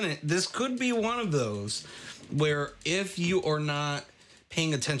if I didn't, this could be one of those where if you are not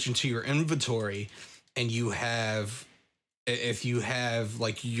paying attention to your inventory and you have if you have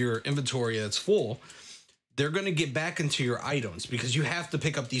like your inventory that's full, they're going to get back into your items because you have to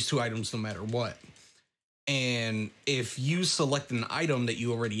pick up these 2 items no matter what. And if you select an item that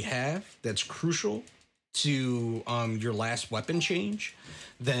you already have that's crucial to your last weapon change,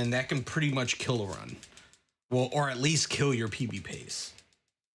 then that can pretty much kill a run. Well, or at least kill your PB pace.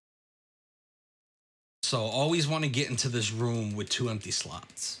 So always want to get into this room with 2 empty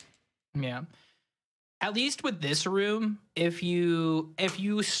slots. Yeah. At least with this room, if you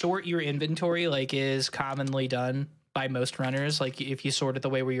sort your inventory like is commonly done by most runners, like if you sort it the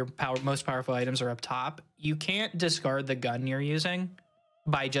way where your most powerful items are up top, you can't discard the gun you're using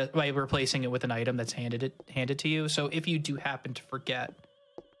by replacing it with an item that's handed to you. So if you do happen to forget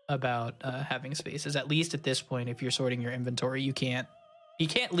about having spaces, at least at this point, if you're sorting your inventory, you can't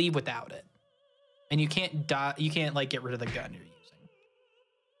leave without it, and you can't like get rid of the gun you're using.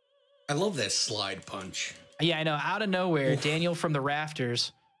 I love that slide punch. Yeah, I know. Out of nowhere, Daniel from the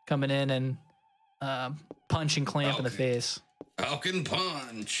rafters coming in and punching Clamp in the face. Falcon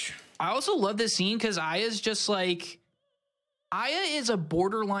punch. I also love this scene because Aya's just like, Aya is a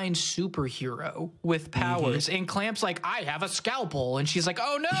borderline superhero with powers, and Clamp's like, I have a scalpel, and she's like,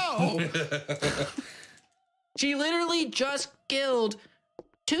 oh no. She literally just killed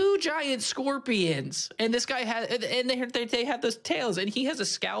 2 giant scorpions, and this guy had, and they had those tails, and he has a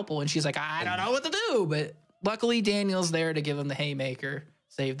scalpel, and she's like, I don't know what to do, but luckily Daniel's there to give him the haymaker,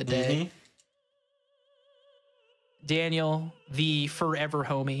 save the day. Daniel, the forever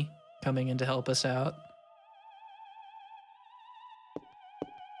homie, coming in to help us out.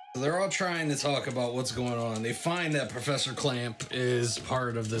 They're all trying to talk about what's going on. They find that Professor Clamp is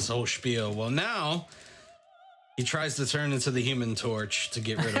part of this whole spiel. Well, now he tries to turn into the Human Torch to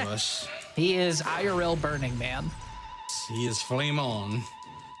get rid of us. He is IRL Burning Man. He is flame on.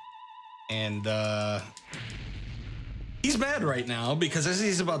 And he's mad right now because as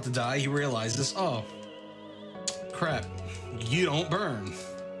he's about to die, he realizes, oh, crap, you don't burn.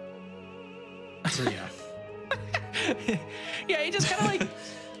 So, yeah. Yeah, he just kind of like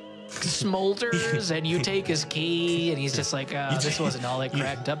smolders, and you take his key, and he's just like, oh, this wasn't all it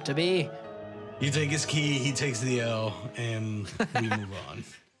cracked up to be. You take his key, he takes the L, and we move on.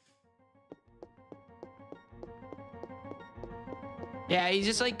 Yeah, he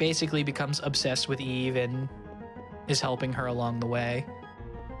just like basically becomes obsessed with Eve and is helping her along the way.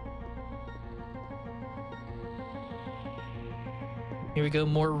 Here we go,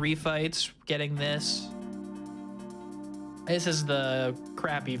 more refights, getting this. This is the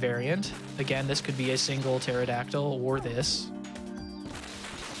crappy variant. Again, this could be a single pterodactyl or this.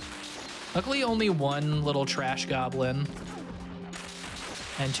 Luckily, only 1 little trash goblin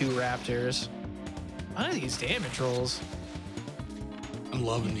and 2 raptors. What are these damage rolls? I'm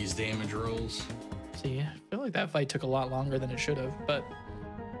loving these damage rolls. See, I feel like that fight took a lot longer than it should have, but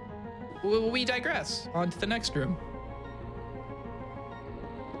we digress. On to the next room.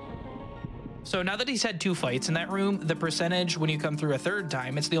 So now that he's had 2 fights in that room, the percentage when you come through a 3rd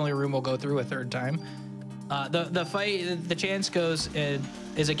time, it's the only room we'll go through a 3rd time. The chance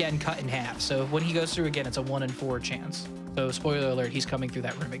is again cut in half. So when he goes through again, it's a 1 in 4 chance. So spoiler alert, he's coming through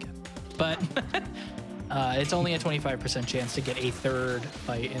that room again. But it's only a 25% chance to get a 3rd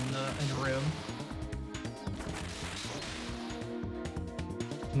fight in the room.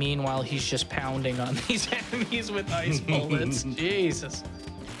 Meanwhile, he's just pounding on these enemies with ice bullets. Jesus.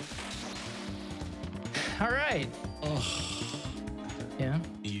 All right. Oh. Yeah.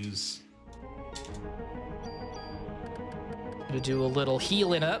 Use. Gonna do a little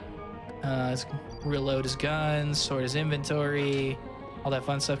healing up. Reload his guns, sort his inventory, all that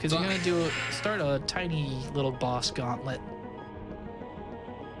fun stuff. Because you're gonna start a tiny little boss gauntlet.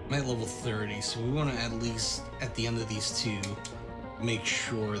 I'm at level 30, so we want to at least at the end of these 2 make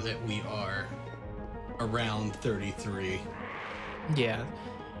sure that we are around 33. Yeah.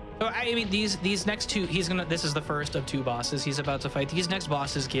 So I mean, these next 2, this is the first of 2 bosses he's about to fight. These next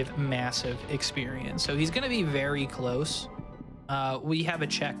bosses give massive experience, so he's gonna be very close. We have a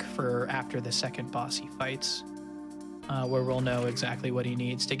check for after the 2nd boss he fights, where we'll know exactly what he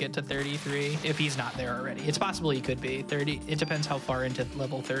needs to get to 33, if he's not there already. It's possible he could be 30. It depends how far into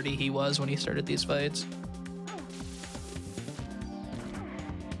level 30 he was when he started these fights.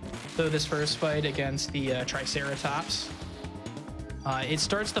 So this first fight against the Triceratops, it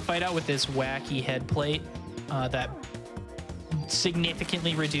starts the fight out with this wacky head plate that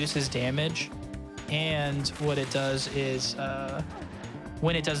significantly reduces damage. And what it does is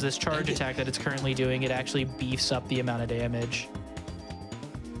when it does this charge attack that it's currently doing, it actually beefs up the amount of damage.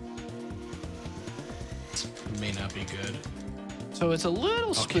 It may not be good. So it's a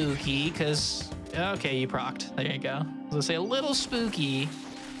little spooky because Okay, you procced. There you go. I was gonna say a little spooky.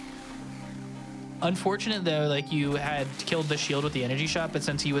 Unfortunate though, like you had killed the shield with the energy shot, but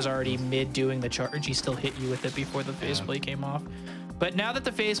since he was already mid doing the charge, he still hit you with it before the faceplate came off. But now that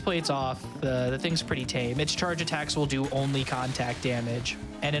the faceplate's off, the thing's pretty tame. Its charge attacks will do only contact damage,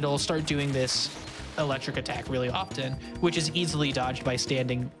 and it'll start doing this electric attack really often, which is easily dodged by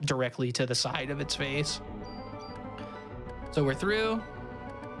standing directly to the side of its face. So we're through.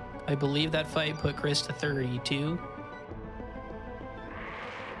 I believe that fight put Chris to 32.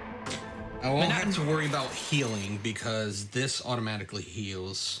 I won't have to worry about healing because this automatically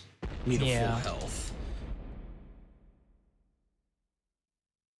heals me to full health.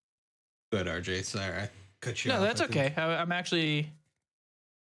 Good, RJ. Sorry, I cut you off. No, that's okay.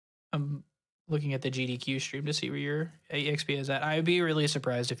 I'm looking at the GDQ stream to see where your EXP is at. I'd be really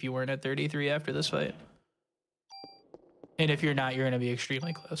surprised if you weren't at 33 after this fight. And if you're not, you're going to be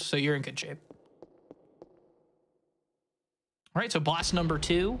extremely close. So you're in good shape. All right, so boss number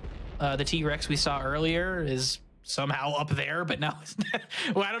 2. The T-Rex we saw earlier is somehow up there, but now it's not,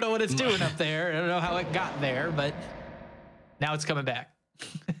 well, I don't know what it's doing up there. I don't know how it got there, but now it's coming back.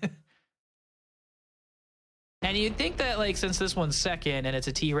 And you'd think that, like, since this one's second and it's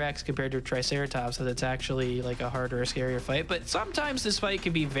a T-Rex compared to a Triceratops, that it's actually like a harder, scarier fight. But sometimes this fight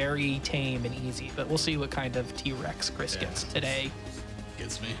can be very tame and easy. But we'll see what kind of T-Rex Chris gets today.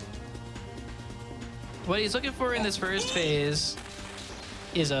 Gets me. What he's looking for in this first phase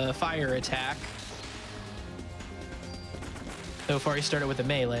is a fire attack. So far, he started with a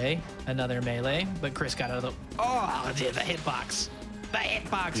melee, another melee, but Chris got out of the... Oh, dude, the hitbox. The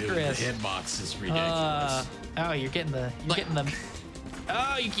hitbox, dude, Chris. The hitbox is ridiculous. Oh, you're getting the... You're getting them.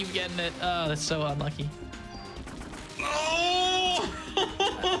 Oh, you keep getting it. Oh, that's so unlucky. Oh!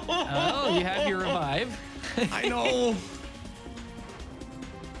 Oh, you have your revive. I know.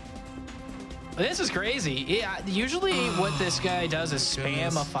 This is crazy. Yeah, usually what this guy does is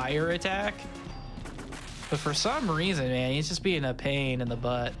spam a fire attack. But for some reason, man, he's just being a pain in the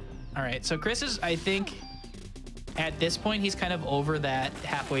butt. All right, so Chris is, I think, at this point, he's kind of over that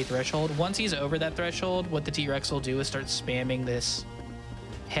halfway threshold. Once he's over that threshold, what the T-Rex will do is start spamming this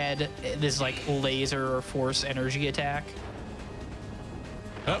head, this like laser or force energy attack.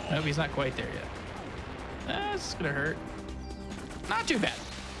 Oh, nope, he's not quite there yet. This is gonna hurt. Not too bad.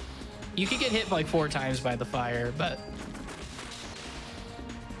 You could get hit like 4 times by the fire, but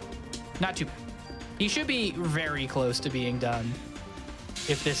not too bad. He should be very close to being done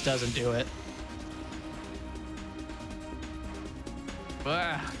if this doesn't do it.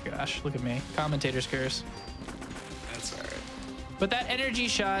 Ah, gosh, look at me. Commentator's curse. That's all right. But that energy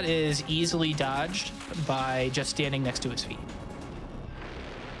shot is easily dodged by just standing next to his feet.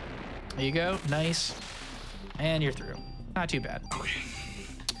 There you go. Nice. And you're through. Not too bad. Okay.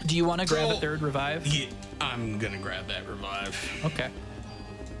 Do you want to grab a third revive? Yeah, I'm gonna grab that revive. Okay.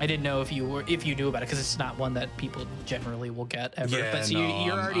 I didn't know if you knew about it because it's not one that people generally will get ever. Yeah, but so no,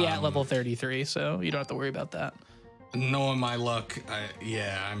 you're already at level 33, so you don't have to worry about that. Knowing my luck,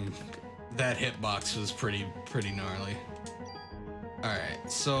 that hitbox was pretty gnarly. All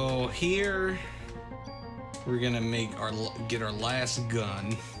right, so here we're gonna get our last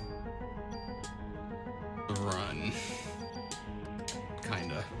gun. Run.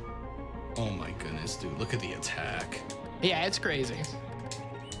 Kinda. Oh my goodness, dude, look at the attack. Yeah, it's crazy.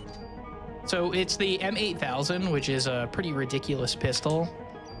 So it's the M8000, which is a pretty ridiculous pistol.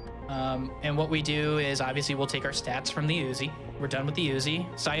 And what we do is obviously we'll take our stats from the Uzi. We're done with the Uzi.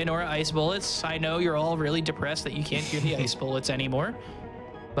 Sayonara ice bullets. I know you're all really depressed that you can't hear the ice bullets anymore.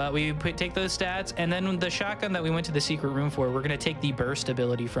 But we take those stats, and then the shotgun that we went to the secret room for, we're gonna take the burst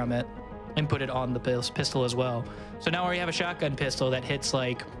ability from it and put it on the pistol as well. So now we have a shotgun pistol that hits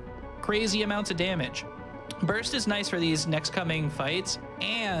like crazy amounts of damage. Burst is nice for these next coming fights,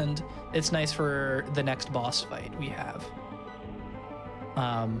 and it's nice for the next boss fight we have.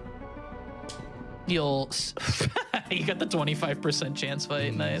 You got the 25% chance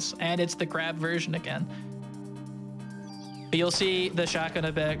fight, nice. And it's the crab version again. But you'll see the shotgun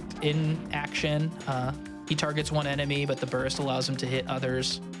effect in action. He targets one enemy, but the burst allows him to hit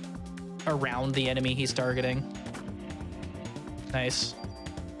others around the enemy he's targeting. Nice.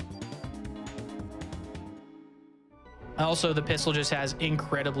 Also, the pistol just has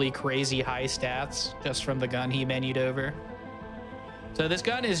incredibly crazy high stats just from the gun he menued over. So this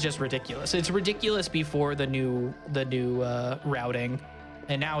gun is just ridiculous. It's ridiculous before the new routing,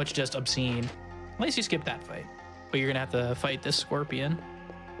 and now it's just obscene. At least you skipped that fight, but you're gonna have to fight this scorpion.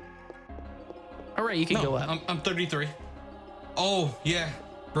 All right, you can go up. I'm 33. Oh yeah.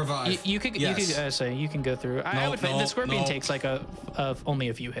 Revive. You could say you can go through. I would the scorpion takes like only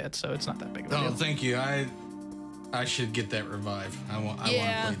a few hits, so it's not that big of a deal. Oh, thank you. I should get that revive. I want to play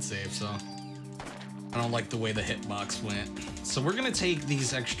it safe, so I don't like the way the hitbox went. So we're gonna take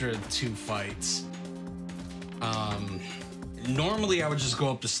these extra 2 fights. Normally I would just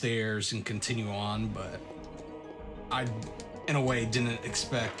go up the stairs and continue on, but I, in a way, didn't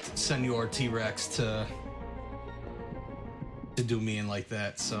expect Senor T-Rex to do me in like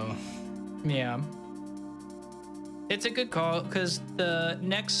that. So yeah, it's a good call because the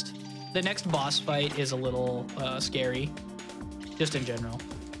next boss fight is a little scary, just in general.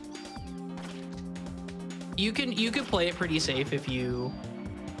 You can play it pretty safe if you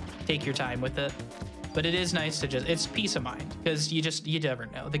take your time with it, but it is nice to it's peace of mind because you never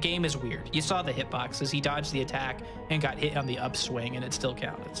know. The game is weird. You saw the hitboxes. He dodged the attack and got hit on the upswing, and it still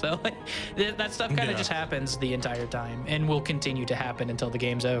counted. So that stuff kind of just happens the entire time, and will continue to happen until the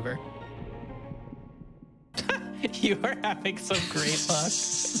game's over. You are having some great luck.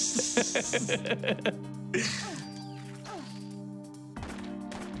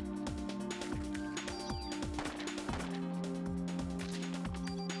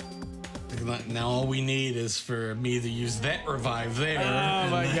 Now all we need is for me to use that revive there. Oh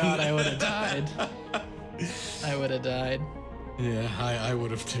my god, I would have died. I would have died. Yeah, I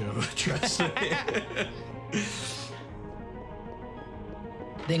would have too. Trust me.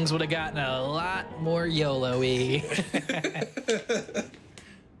 Things would have gotten a lot more YOLO-y.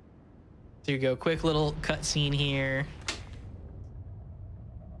 So you go, quick little cutscene here.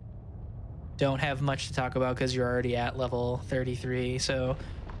 Don't have much to talk about because you're already at level 33. So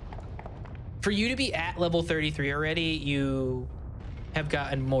for you to be at level 33 already, you have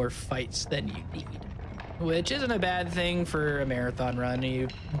gotten more fights than you need, which isn't a bad thing for a marathon run. You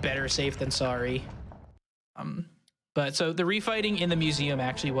better safe than sorry. But so the refighting in the museum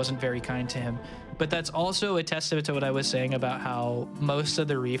actually wasn't very kind to him, but that's also a testament to what I was saying about how most of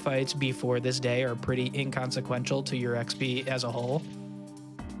the refights before this day are pretty inconsequential to your XP as a whole.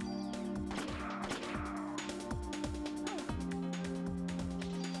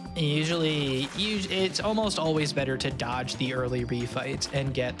 Usually, it's almost always better to dodge the early refights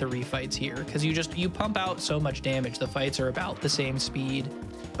and get the refights here because you pump out so much damage. The fights are about the same speed,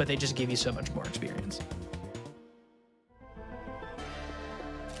 but they just give you so much more experience.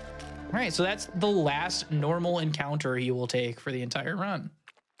 All right, so that's the last normal encounter you will take for the entire run.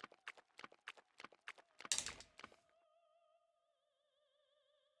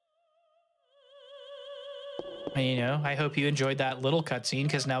 And, you know, I hope you enjoyed that little cutscene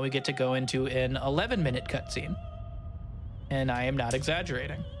because now we get to go into an 11-minute cutscene. And I am not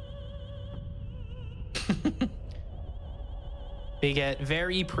exaggerating. We get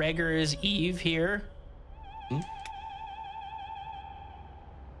very Prager's Eve here.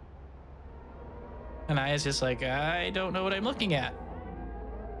 And I was just like, I don't know what I'm looking at.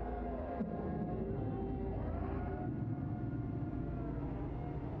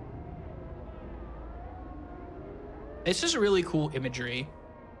 It's just really cool imagery.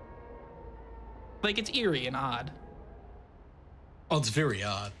 Like, it's eerie and odd. Oh, it's very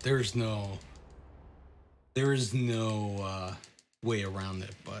odd. There is no way around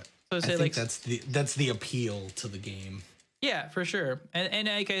it, but I think that's the appeal to the game. Yeah, for sure. And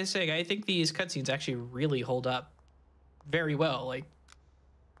like I was saying, I think these cutscenes actually really hold up very well. Like,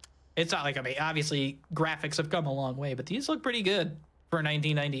 it's not like, I mean, obviously graphics have come a long way, but these look pretty good for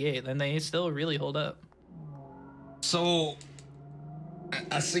 1998, and they still really hold up. So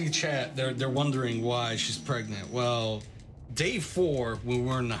I see chat, they're wondering why she's pregnant. Well, day 4, when we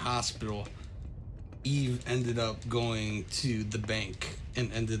were in the hospital, Eve ended up going to the bank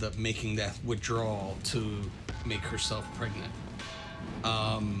and ended up making that withdrawal to make herself pregnant.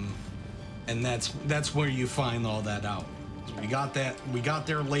 And that's where you find all that out. We got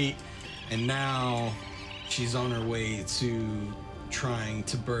there late, and now she's on her way to trying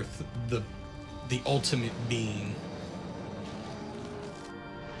to birth the ultimate being.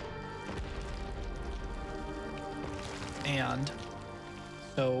 And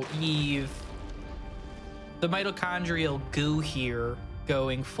so Eve, the mitochondrial goo here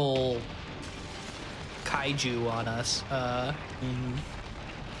going full kaiju on us,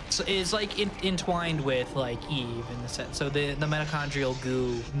 so is like entwined with like Eve in the sense. So the mitochondrial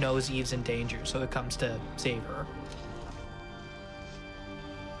goo knows Eve's in danger, so it comes to save her.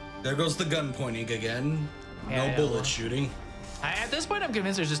 There goes the gun pointing again. No bullet shooting. At this point, I'm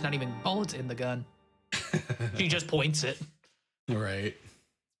convinced there's just not even bullets in the gun. She just points it. Right.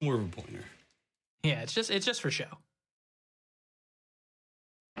 More of a pointer. Yeah, it's just for show.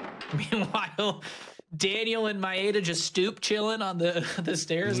 Meanwhile, Daniel and Maeda just stoop chilling on the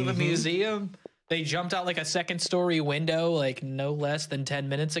stairs of the museum. They jumped out like a second story window, like no less than 10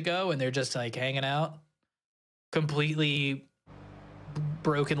 minutes ago, and they're just like hanging out, completely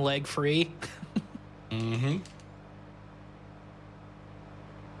broken leg free.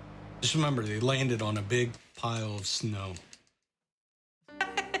 Just remember, they landed on a big pile of snow.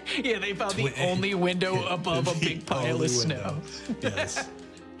 Yeah, they found the only window above a big pile of snow. Yes.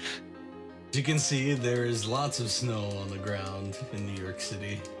 As you can see, there is lots of snow on the ground in New York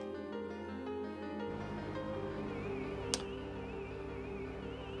City.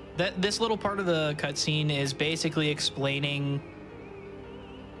 This little part of the cutscene is basically explaining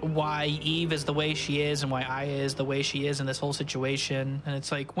why Eve is the way she is and why Aya is the way she is in this whole situation. And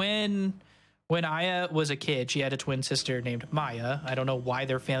it's like when Aya was a kid, she had a twin sister named Maya. I don't know why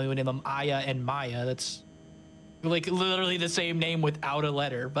their family would name them Aya and Maya. That's like literally the same name without a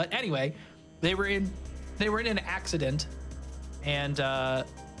letter. But anyway, they were in an accident, and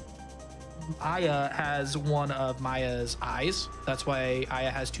Aya has one of Maya's eyes. That's why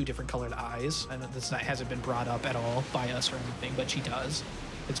Aya has two different colored eyes. And this hasn't been brought up at all by us or anything, but she does.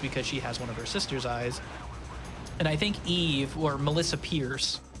 It's because she has one of her sister's eyes. And I think Eve, or Melissa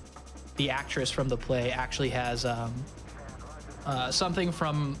Pierce, the actress from the play, actually has something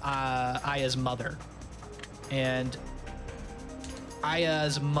from Aya's mother. And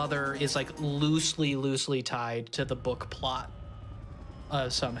Aya's mother is like loosely tied to the book plot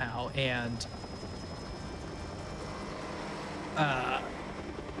somehow. And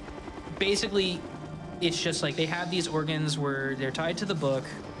basically, it's just like they have these organs where they're tied to the book,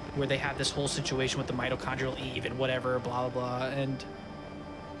 where they have this whole situation with the mitochondrial Eve and whatever, blah, blah, blah. And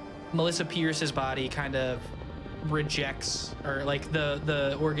Melissa Pierce's body kind of rejects, or like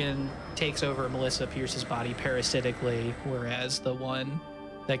the organ takes over Melissa Pierce's body parasitically, whereas the one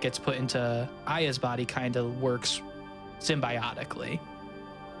that gets put into Aya's body kind of works symbiotically.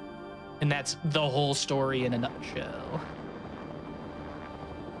 And that's the whole story in a nutshell.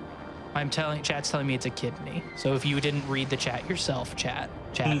 Chat's telling me it's a kidney. So if you didn't read the chat yourself, chat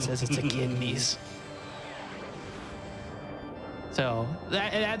says it's a kidneys. So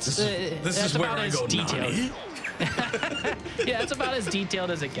that's about as detailed. Yeah, that's about as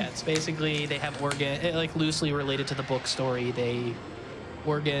detailed as it gets. Basically, they have like loosely related to the book story.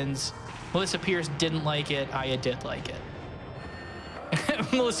 Organs. Melissa Pierce didn't like it. Aya did like it.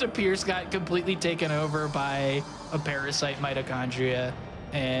 Melissa Pierce got completely taken over by a parasite mitochondria,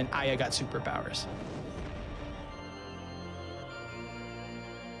 and Aya got superpowers.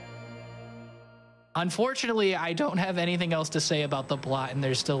 Unfortunately, I don't have anything else to say about the plot, and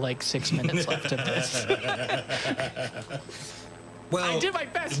there's still like 6 minutes left of this. Well, I did my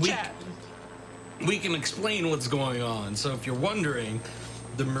best, chat. We can explain what's going on. So if you're wondering,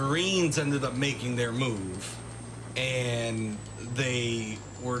 the Marines ended up making their move, and they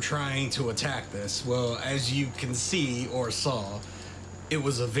were trying to attack this. Well, as you can see or saw, it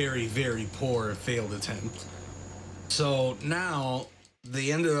was a very, very poor failed attempt. So now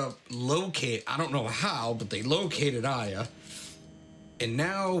they ended up I don't know how, but they located Aya, and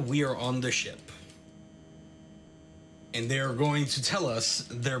now we are on the ship. And they're going to tell us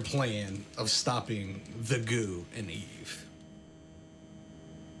their plan of stopping the goo and Eve.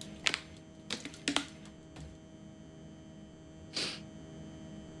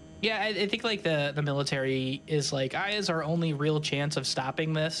 Yeah, I think like the military is like, Aya's our only real chance of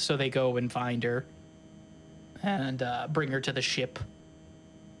stopping this, so they go and find her and bring her to the ship.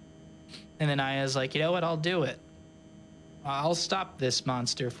 And then Aya's like, you know what, I'll do it. I'll stop this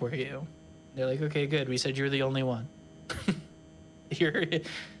monster for you. They're like, okay, good. We said you're the only one.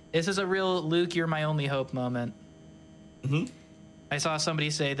 This is a real Luke, you're my only hope moment. Mm-hmm. I saw somebody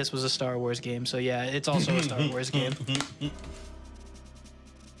say this was a Star Wars game, so yeah, it's also a Star Wars game.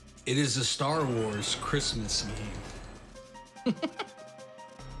 It is a Star Wars Christmas game.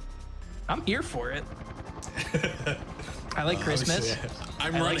 I'm here for it. I like Christmas.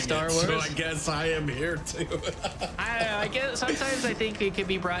 I'm I running like Star it, Wars. so I guess I am here too. I guess sometimes I think it could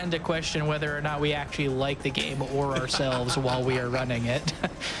be brought into question whether or not we actually like the game or ourselves while we are running it.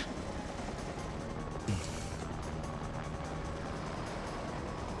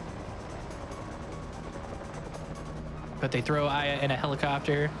 But they throw Aya in a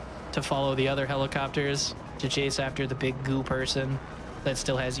helicopter to follow the other helicopters to chase after the big goo person that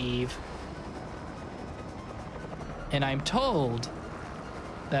still has Eve. And I'm told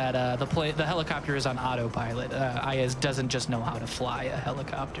that the helicopter is on autopilot. Aya doesn't just know how to fly a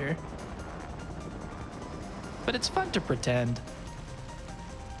helicopter. But it's fun to pretend.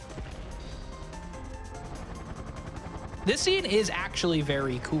 This scene is actually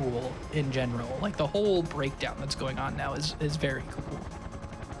very cool in general. Like the whole breakdown that's going on now is very cool.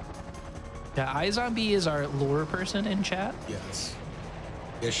 Yeah, iZombie is our lore person in chat. Yes.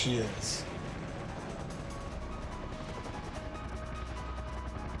 Yes, she is.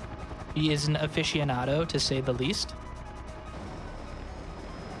 He is an aficionado, to say the least.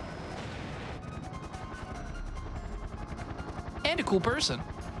 And a cool person.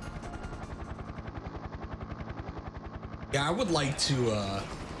 Yeah, I would like to do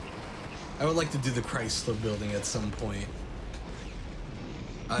the Chrysler Building at some point.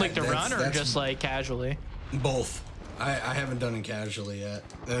 Like to run, or just like casually? Both. I haven't done it casually yet.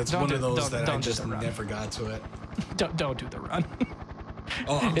 It's one of those that I just never got to it. Don't do the run.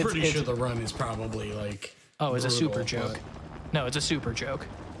 Oh, I'm pretty sure the run is probably like. Oh, it's a super joke. No, it's a super joke.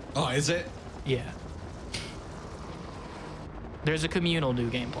 Oh, is it? Yeah. There's a communal New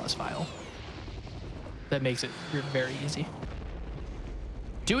Game Plus file that makes it very easy.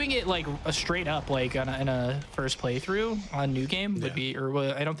 Doing it like a straight up, like in a first playthrough on New Game would be, or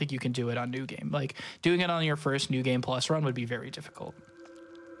I don't think you can do it on New Game. Like doing it on your first New Game Plus run would be very difficult.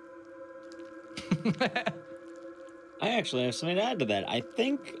 I actually have something to add to that. I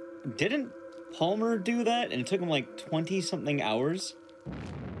think, didn't Palmer do that? And it took him like 20 something hours.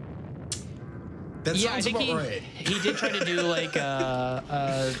 That sounds about right. He did try to do like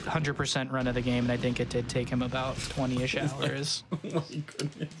a 100% run of the game, and I think it did take him about 20-ish hours. Oh my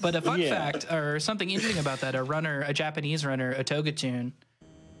goodness. But a fun fact, or something interesting about that, a Japanese runner, Otogatune,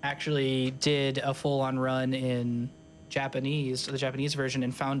 actually did a full-on run in Japanese, the Japanese version,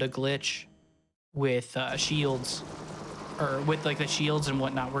 and found a glitch with shields, or with like the shields and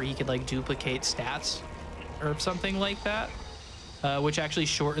whatnot, where he could like duplicate stats or something like that. Which actually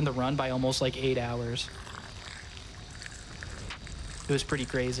shortened the run by almost like 8 hours. It was pretty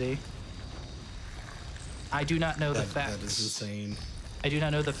crazy. I do not know the facts. That is insane. I do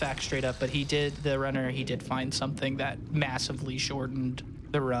not know the facts straight up, but he did find something that massively shortened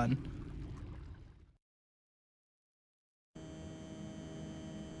the run.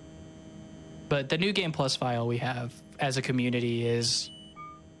 But the New Game Plus file we have as a community is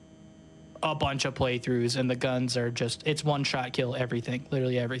a bunch of playthroughs, and the guns are just, it's one shot kill everything,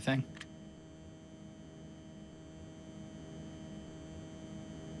 literally everything.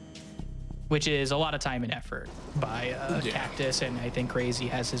 Which is a lot of time and effort by Cactus, and I think Crazy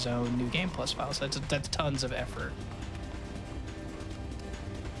has his own New Game Plus file, so that's tons of effort.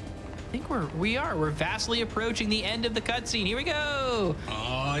 I think we're vastly approaching the end of the cutscene. Here we go.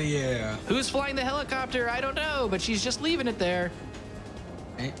 Oh yeah. Who's flying the helicopter? I don't know, but she's just leaving it there.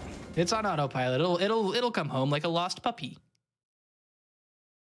 Eh. It's on autopilot. It'll come home like a lost puppy.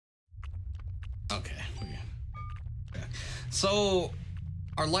 Okay. So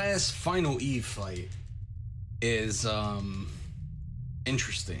our last final Eve fight is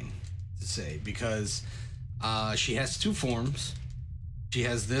interesting to say, because she has two forms. She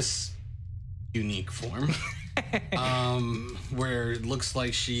has this unique form where it looks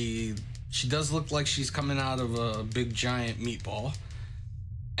like she does look like she's coming out of a big giant meatball.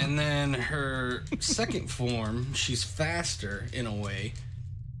 And then her second form, she's faster in a way,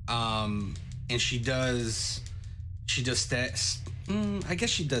 and she does stats. I guess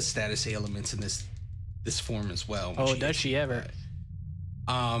she does status ailments in this form as well. Oh, does she ever?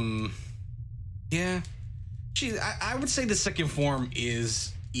 Yeah. I would say the second form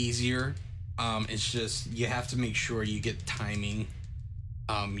is easier. It's just you have to make sure you get timing,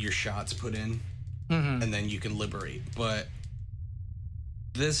 your shots put in, and then you can liberate. But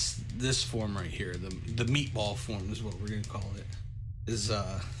this form right here, the meatball form is what we're gonna call it, is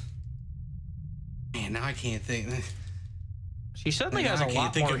man, now I can't think. She suddenly has a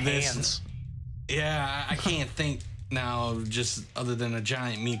lot more hands. Yeah, I can't think now, just other than a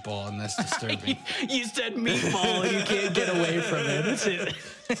giant meatball, and that's disturbing. You said meatball and you can't get away from it. That's it.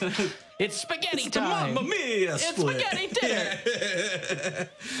 It's spaghetti time. Mamma mia it's split. Spaghetti dinner.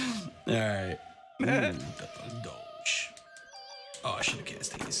 Yeah. All right. Doge. Oh, I should have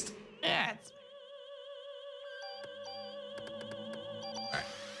cast haste. Yeah. All right.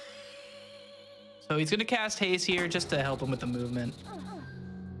 So he's gonna cast haste here just to help him with the movement.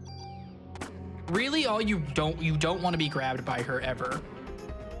 Really, all you don't want to be grabbed by her ever.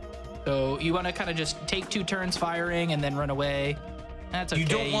 So you want to kind of just take 2 turns firing and then run away. That's okay. You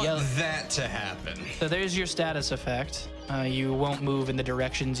don't want that to happen. So there's your status effect. You won't move in the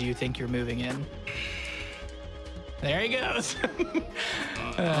directions you think you're moving in. There he goes.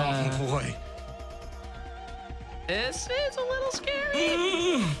 Oh boy. This is a little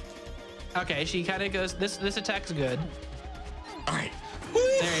scary. Okay, she kind of goes, this attack's good. All right.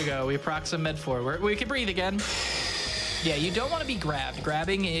 There you go. We proc some med forward. We can breathe again. Yeah, you don't want to be grabbed.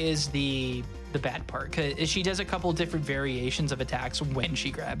 Grabbing is the bad part, because she does a couple different variations of attacks when she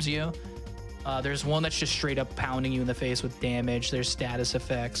grabs you. There's one that's just straight up pounding you in the face with damage. There's status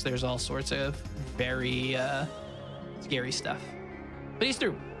effects. There's all sorts of very scary stuff. But he's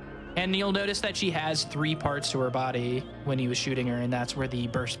through. And you'll notice that she has 3 parts to her body when he was shooting her, and that's where the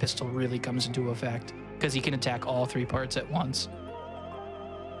burst pistol really comes into effect, because he can attack all 3 parts at once.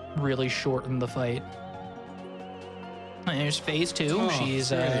 Really shorten the fight. And here's phase 2. Oh,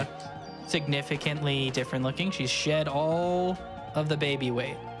 she's significantly different looking. She's shed all of the baby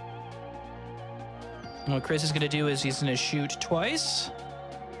weight. And what Chris is going to do is he's going to shoot twice.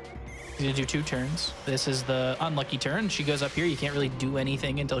 He's going to do 2 turns. This is the unlucky turn. She goes up here. You can't really do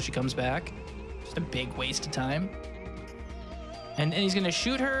anything until she comes back. Just a big waste of time. And he's going to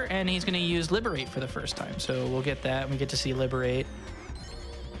shoot her, and he's going to use Liberate for the first time. So we'll get that. We get to see Liberate.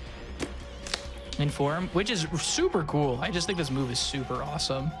 Inform, which is super cool. I just think this move is super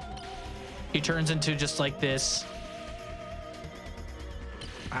awesome. He turns into just like this,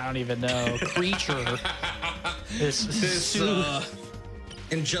 I don't even know, creature. this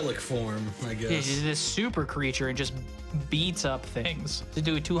angelic form, I guess. This super creature, and just beats up things to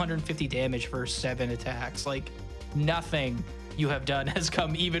do 250 damage for 7 attacks. Like, nothing you have done has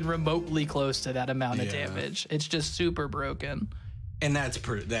come even remotely close to that amount of damage. It's just super broken. And that's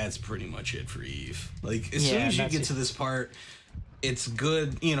pretty much it for Eve. Like, as soon as you get to this part, it's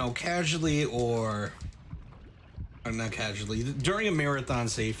good, you know, casually or not casually. During a marathon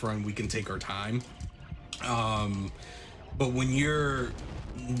safe run, we can take our time. But when you're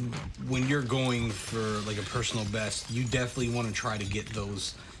going for like a personal best, you definitely want to try to get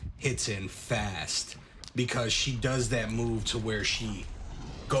those hits in fast, because she does that move to where she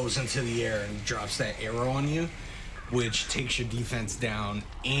goes into the air and drops that arrow on you, which takes your defense down.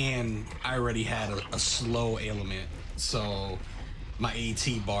 And I already had a slow element, so my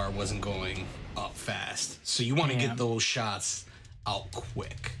AT bar wasn't going up fast. So you want to get those shots out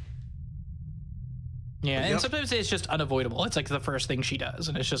quick. Yeah, and sometimes it's just unavoidable. It's like the first thing she does,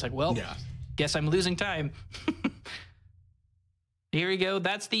 and it's just like, well, guess I'm losing time. Here we go.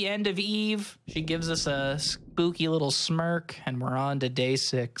 That's the end of Eve. She gives us a spooky little smirk, and we're on to day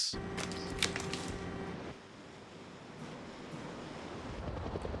 6.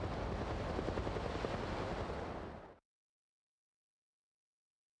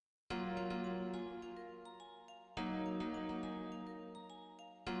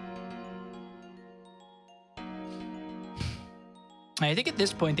 I think at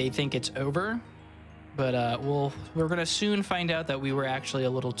this point they think it's over, but we're gonna soon find out that we were actually a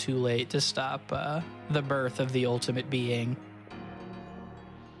little too late to stop the birth of the ultimate being.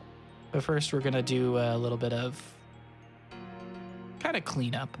 But first, we're gonna do a little bit of kind of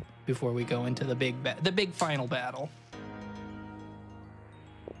cleanup before we go into the big final battle.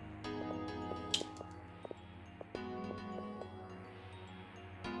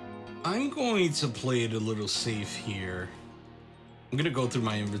 I'm going to play it a little safe here. I'm gonna go through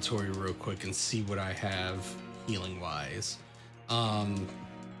my inventory real quick and see what I have healing wise. I'm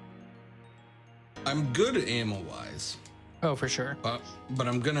good ammo wise. Oh, for sure. But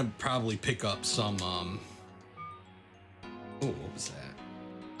I'm gonna probably pick up some. Oh, what was that?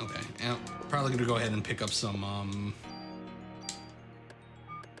 Okay, I'm probably gonna go ahead and pick up some.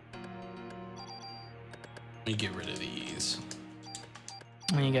 Let me get rid of these.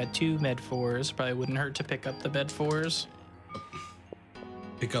 And you got 2 med 4s. Probably wouldn't hurt to pick up the med 4s.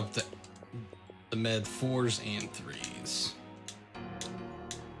 Pick up the med 4s and 3s.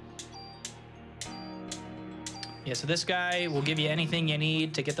 Yeah, so this guy will give you anything you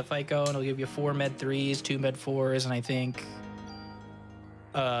need to get the fight going. He'll give you 4 med 3s, 2 med 4s, and I think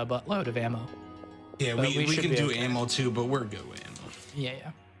a buttload of ammo. Yeah, we can do ammo too, but we're good with ammo.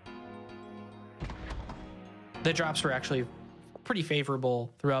 Yeah. The drops were actually pretty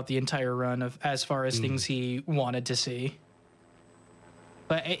favorable throughout the entire run of as far as things he wanted to see.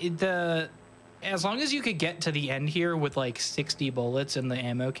 But as long as you could get to the end here with like 60 bullets in the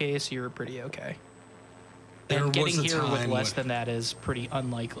ammo case, you're pretty okay. And getting here with less than that is pretty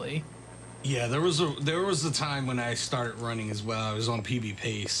unlikely. Yeah, there was a time when I started running as well. I was on PB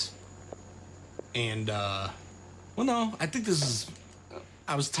pace, and well, no, I think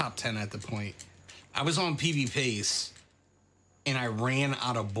I was top 10 at the point. I was on PB pace, and I ran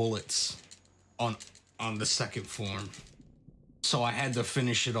out of bullets on the second form. So I had to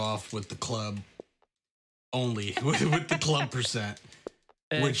finish it off with the club only, with the club percent,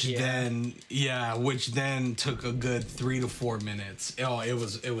 which then took a good 3 to 4 minutes. Oh, it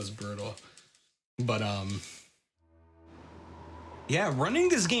was brutal. But Yeah, running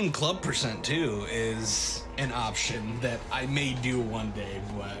this game club percent too is an option that I may do one day,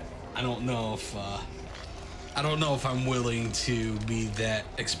 but I don't know if I'm willing to be that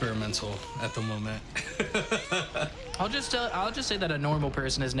experimental at the moment. I'll just say that a normal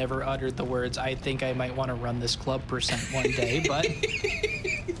person has never uttered the words, "I think I might want to run this club percent one day," but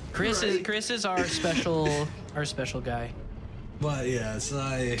Chris is our special guy. But yes,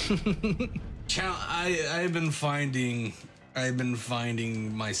 I've been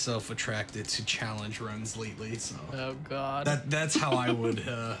finding myself attracted to challenge runs lately. So Oh God. that's how I would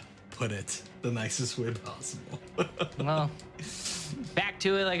put it, the nicest way possible. Well, back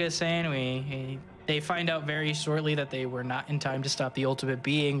to it. Like I was saying, they find out very shortly that they were not in time to stop the ultimate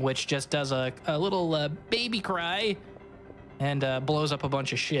being, which just does a little baby cry and blows up a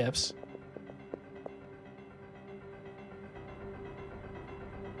bunch of ships.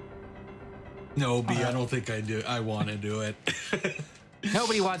 No, B, I don't think I want to do it.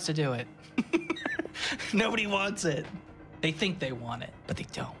 Nobody wants to do it. Nobody wants it. They think they want it, but they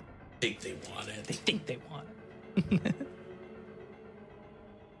don't. Think they want it. They think they want it.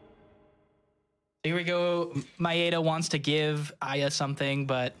 Here we go. Maeda wants to give Aya something,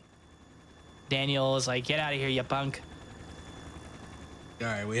 but Daniel is like, "Get out of here, you punk." All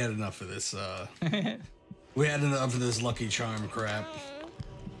right, we had enough of this. We had enough of this Lucky Charm crap.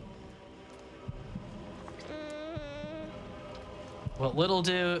 Well, little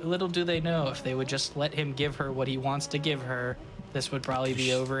do they know, if they would just let him give her what he wants to give her, this would probably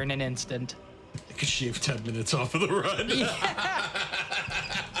be over in an instant. I could shave 10 minutes off of the run.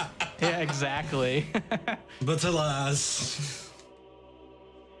 Yeah, exactly. But alas.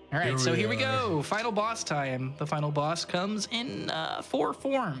 All right, so here we go. Final boss time. The final boss comes in 4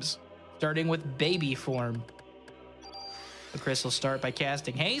 forms, starting with baby form. So Chris will start by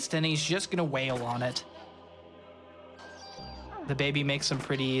casting haste, and he's just gonna wail on it. The baby makes some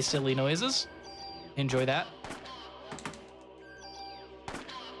pretty silly noises. Enjoy that.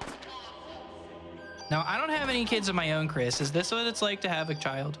 Now, I don't have any kids of my own, Chris. Is this what it's like to have a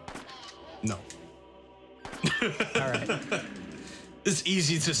child? No. All right. It's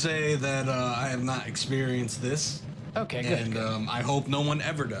easy to say that I have not experienced this. Okay, good. And I hope no one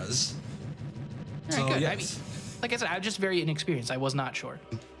ever does. All right, good. Yes. I mean, like I said, I'm just very inexperienced. I was not sure.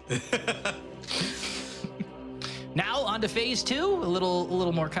 Now on to phase 2, a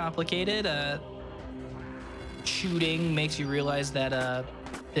little more complicated. Shooting makes you realize that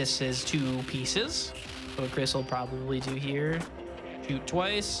this is 2 pieces. So what Chris will probably do here, shoot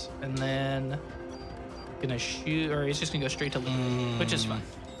twice, and then gonna shoot, or he's just gonna go straight to lead, which is fine.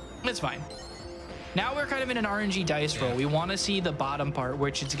 It's fine. Now we're kind of in an RNG dice roll. We want to see the bottom part,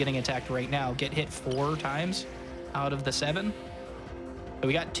 which it's getting attacked right now, get hit 4 times out of the 7. So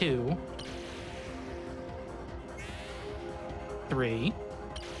we got 2. 3.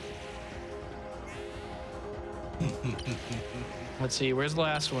 Let's see, where's the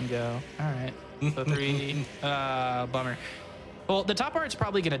last one go? All right, so 3. Bummer. Well, the top part's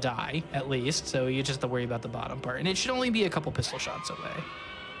probably gonna die at least, so you just have to worry about the bottom part, and it should only be a couple pistol shots away.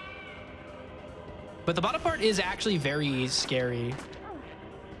 But the bottom part is actually very scary.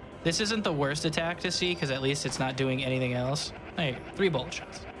 This isn't the worst attack to see, because at least it's not doing anything else. There you go, 3 bullet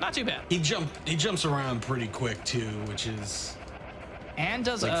shots. Not too bad. He jumps around pretty quick too, which is... And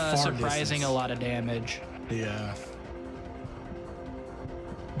does like surprising a lot of damage. Yeah.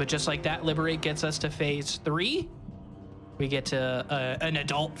 But just like that, Liberate gets us to phase 3. We get to an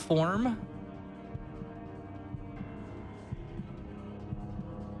adult form.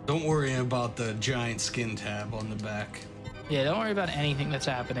 Don't worry about the giant skin tab on the back. Yeah, don't worry about anything that's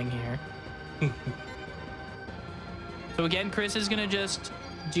happening here. So again, Chris is gonna just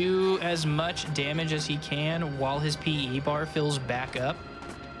do as much damage as he can while his PE bar fills back up.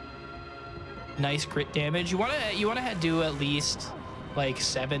 Nice crit damage. You wanna do at least like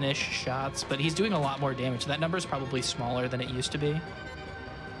 7-ish shots, but he's doing a lot more damage. So that number is probably smaller than it used to be.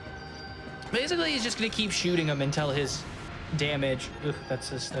 Basically, he's just gonna keep shooting him until his damage. Ugh,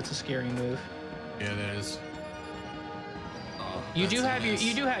 that's a scary move. Yeah, it is. Oh, you do have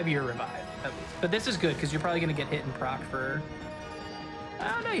your revive, at least. But this is good because you're probably gonna get hit and proc for.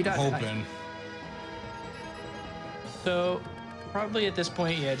 Oh no, you don't. Hoping. Nice. So probably at this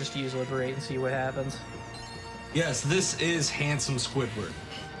point, yeah, just use Liberate and see what happens. Yes, this is handsome Squidward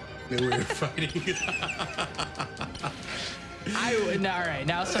that we're fighting. All right,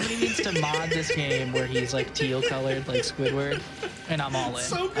 now somebody needs to mod this game where he's like teal colored like Squidward, and I'm all in.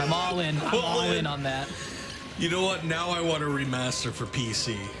 So I'm all in. I'm all in on that. You know what? Now I want to remaster for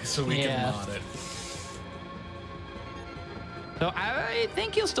PC so we can mod it. So I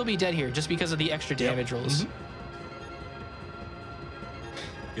think he'll still be dead here just because of the extra damage rolls.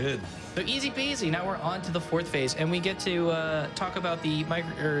 Good. So easy peasy. Now we're on to the fourth phase, and we get to talk about the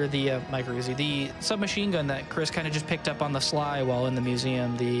micro Uzi, the submachine gun that Chris kind of just picked up on the sly while in the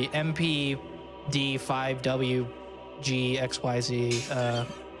museum. The MPD5WGXYZ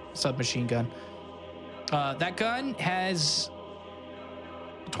submachine gun. That gun has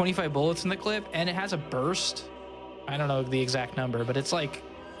 25 bullets in the clip, and it has a burst. I don't know the exact number, but it's like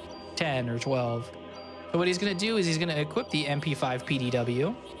 10 or 12. So what he's going to do is he's going to equip the MP5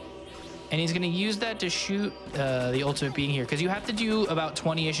 PDW, and he's going to use that to shoot the ultimate being here, because you have to do about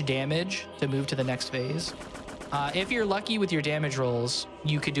 20-ish damage to move to the next phase. If you're lucky with your damage rolls,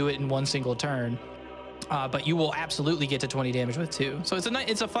 you could do it in one single turn, but you will absolutely get to 20 damage with two. So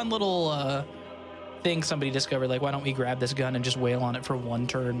it's a fun little thing somebody discovered, like, why don't we grab this gun and just wail on it for one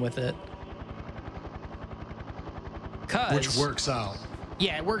turn with it? Which works out.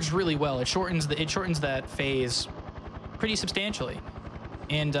 Yeah, it works really well. It shortens that phase pretty substantially.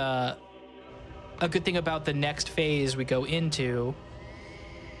 And a good thing about the next phase we go into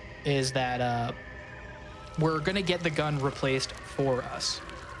is that we're gonna get the gun replaced for us.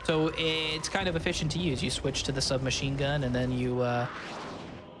 So it's kind of efficient to use. You switch to the submachine gun, and then you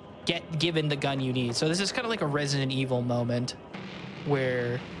get given the gun you need. So this is kind of like a Resident Evil moment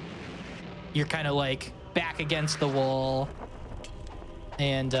where you're kind of like back against the wall,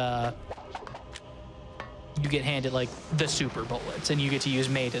 and you get handed like the super bullets, and you get to use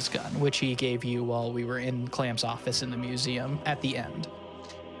Maida's gun, which he gave you while we were in Clamp's office in the museum at the end.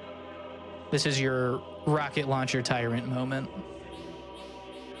 This is your rocket launcher tyrant moment.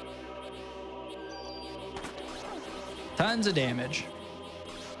 Tons of damage.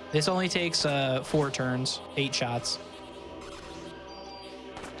 This only takes 4 turns, 8 shots.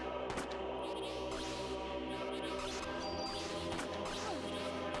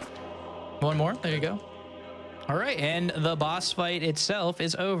 One more, there you go. All right, and the boss fight itself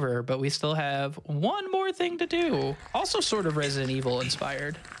is over, but we still have one more thing to do. Also sort of Resident Evil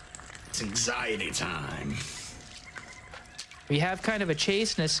inspired. It's anxiety time. We have kind of a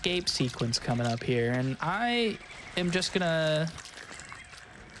chase and escape sequence coming up here, and I am just gonna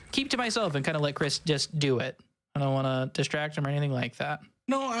keep to myself and kind of let Chris just do it. I don't want to distract him or anything like that.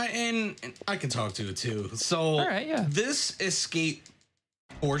 No, and I can talk to it too. So all right, yeah. This escape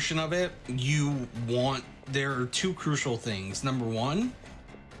portion of it, there are 2 crucial things. Number 1,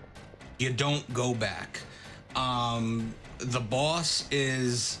 you don't go back. The boss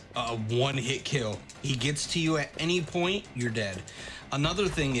is a one-hit kill. He gets to you at any point, you're dead. Another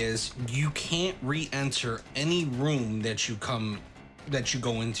thing is you can't re-enter any room that you go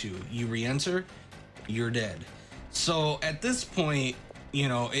into. You re-enter, you're dead. So at this point, you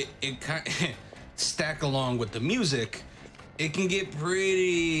know, it kind of stack along with the music, it can get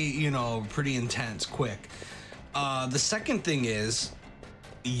pretty intense quick. The second thing is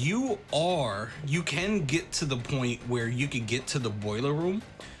you can get to the point where you could get to the boiler room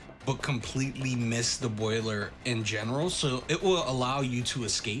but completely miss the boiler in general. So it will allow you to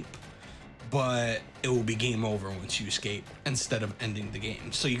escape, but it will be game over once you escape instead of ending the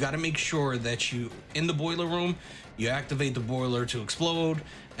game. So you got to make sure that in the boiler room, you activate the boiler to explode,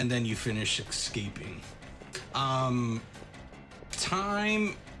 and then you finish escaping.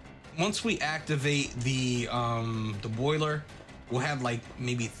 Once we activate the boiler, we'll have like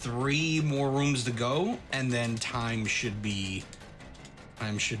maybe 3 more rooms to go, and then time should be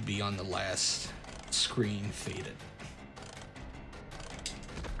on the last screen faded.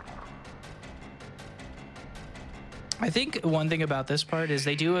 I think one thing about this part is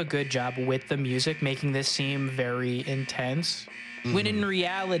they do a good job with the music, making this seem very intense, when in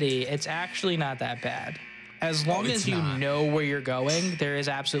reality, it's actually not that bad. As long as you know where you're going, there is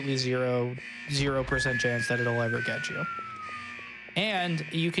absolutely 0% chance that it'll ever get you. And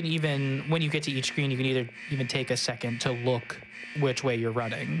you can even, when you get to each screen, you can even take a second to look which way you're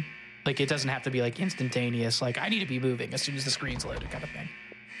running. Like, it doesn't have to be like instantaneous, like I need to be moving as soon as the screen's loaded kind of thing.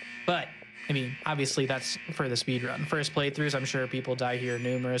 But I mean, obviously that's for the speedrun. First playthroughs, I'm sure people die here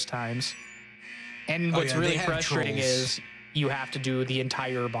numerous times. And what's really frustrating is you have to do the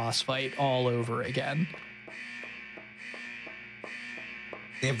entire boss fight all over again.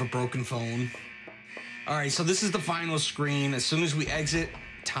 They have a broken phone. All right, so this is the final screen. As soon as we exit,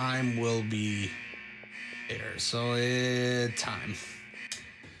 time will be there. So time.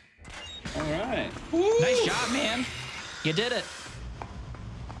 All right. Woo! Nice job, man. You did it.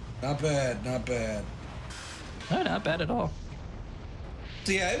 Not bad, not bad. No, not bad at all.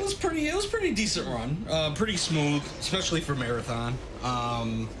 So yeah, it was pretty decent run. Pretty smooth, especially for marathon.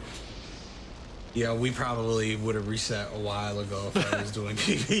 Yeah, we probably would have reset a while ago if I was doing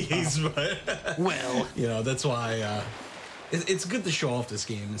PBs, but well, you know, that's why it's good to show off this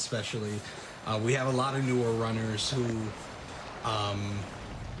game, especially. We have a lot of newer runners who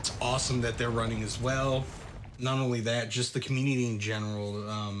it's awesome that they're running as well. Not only that, just the community in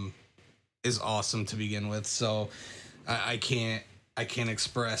general is awesome to begin with. So I can't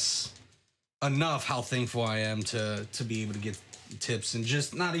express enough how thankful I am to be able to get tips, and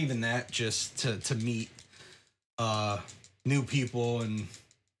just not even that, just to meet new people, and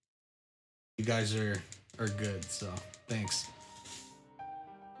you guys are good. So thanks.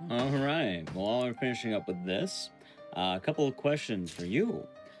 All right. Well, while we're finishing up with this, a couple of questions for you.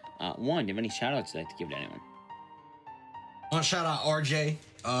 One, do you have any shout outs you'd like to give to anyone? I want to shout out RJ.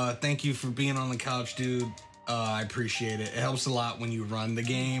 Thank you for being on the couch, dude. I appreciate it. It helps a lot when you run the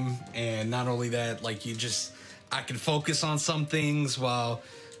game. And not only that, like, I can focus on some things while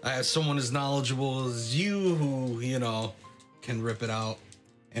I have someone as knowledgeable as you who, you know, can rip it out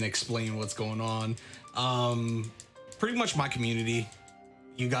and explain what's going on. Pretty much my community.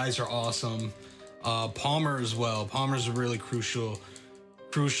 You guys are awesome. Palmer as well. Palmer's a really crucial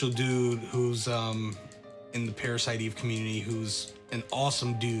dude who's in the Parasite Eve community, who's an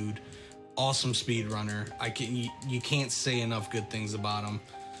awesome dude, awesome speedrunner. You can't say enough good things about him.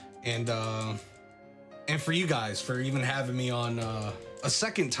 And for you guys for even having me on a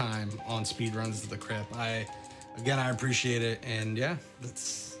second time on Speedruns of the Crypt. I appreciate it, and yeah,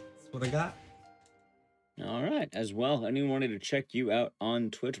 that's what I got. All right. As well, anyone wanted to check you out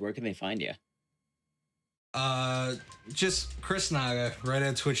on Twitch, where can they find you? Just Chris Naga, right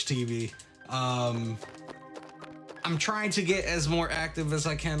at Twitch TV. I'm trying to get as more active as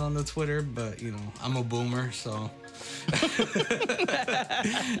I can on the Twitter, but you know, I'm a boomer, so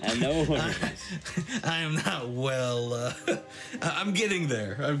And no worries. I am not well. I'm getting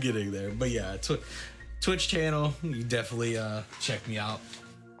there. But yeah, Twitch channel, you definitely check me out.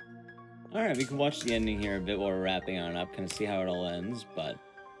 All right, we can watch the ending here a bit while we're wrapping on up, kind of see how it all ends. But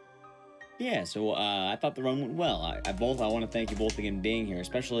yeah, so I thought the run went well. I want to thank you both again being here,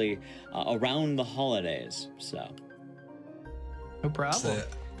 especially around the holidays. So no problem.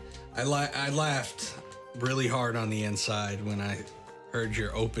 I laughed really hard on the inside when I heard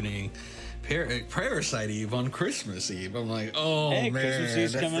your opening Parasite Eve on Christmas Eve. I'm like, oh hey, man, Christmas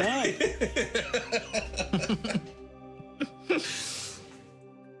Eve's coming up.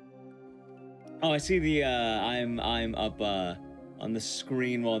 Oh, I see the I'm up on the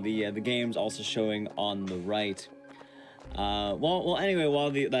screen while the game's also showing on the right. Well, anyway, while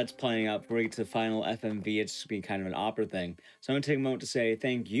that's playing out, before we get to the final FMV, it's just been kind of an opera thing. So I'm going to take a moment to say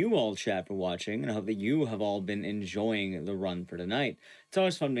thank you all, chat, for watching, and I hope that you have all been enjoying the run for tonight. It's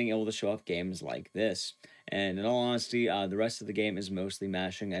always fun being able to show off games like this. And in all honesty, the rest of the game is mostly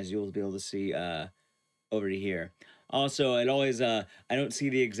mashing, as you'll be able to see over to here. Also, it always, I don't see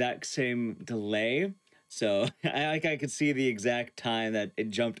the exact same delay, so I could see the exact time that it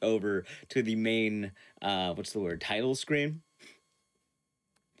jumped over to the main, title screen.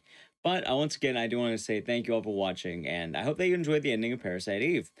 But once again, I do want to say thank you all for watching, and I hope that you enjoyed the ending of Parasite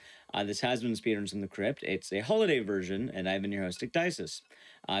Eve. This has been Speedruns from the Crypt. It's a holiday version, and I've been your host, Dictisis.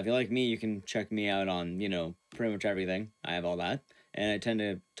 If you like me, you can check me out on, pretty much everything. I have all that. And I tend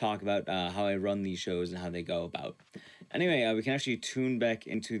to talk about how I run these shows and how they go about. Anyway, we can actually tune back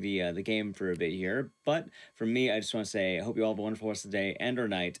into the game for a bit here. But for me, I just want to say I hope you all have a wonderful rest of the day and or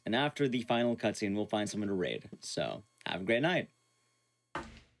night. And after the final cutscene, we'll find someone to raid. So have a great night.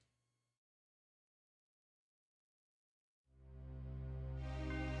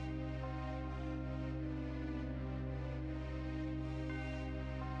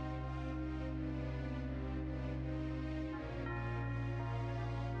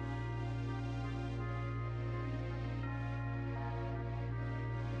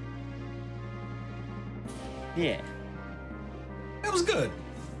 Yeah. It was good.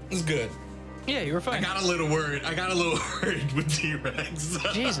 It was good. Yeah, you were fine. I got a little worried with T-Rex.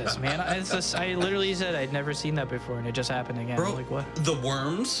 Jesus, man. I literally said I'd never seen that before, and it just happened again. Bro, like, what? The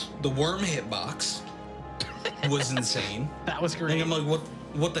worm hitbox was insane. That was great. And I'm like,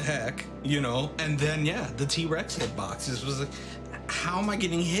 what the heck? And then, yeah, the T-Rex hitbox. This was like, how am I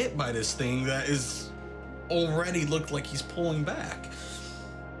getting hit by this thing that is already looked like he's pulling back?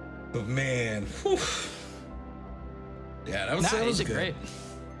 But man, whew. Yeah, that was good. Great.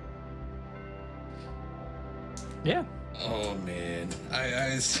 Yeah. Oh man,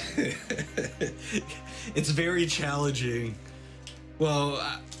 it's very challenging. Well,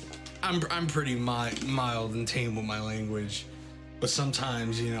 I'm pretty mild and tame with my language, but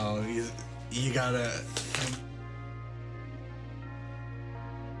sometimes you gotta.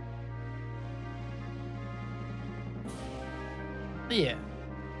 Yeah.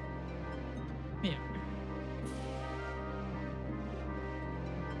 Yeah.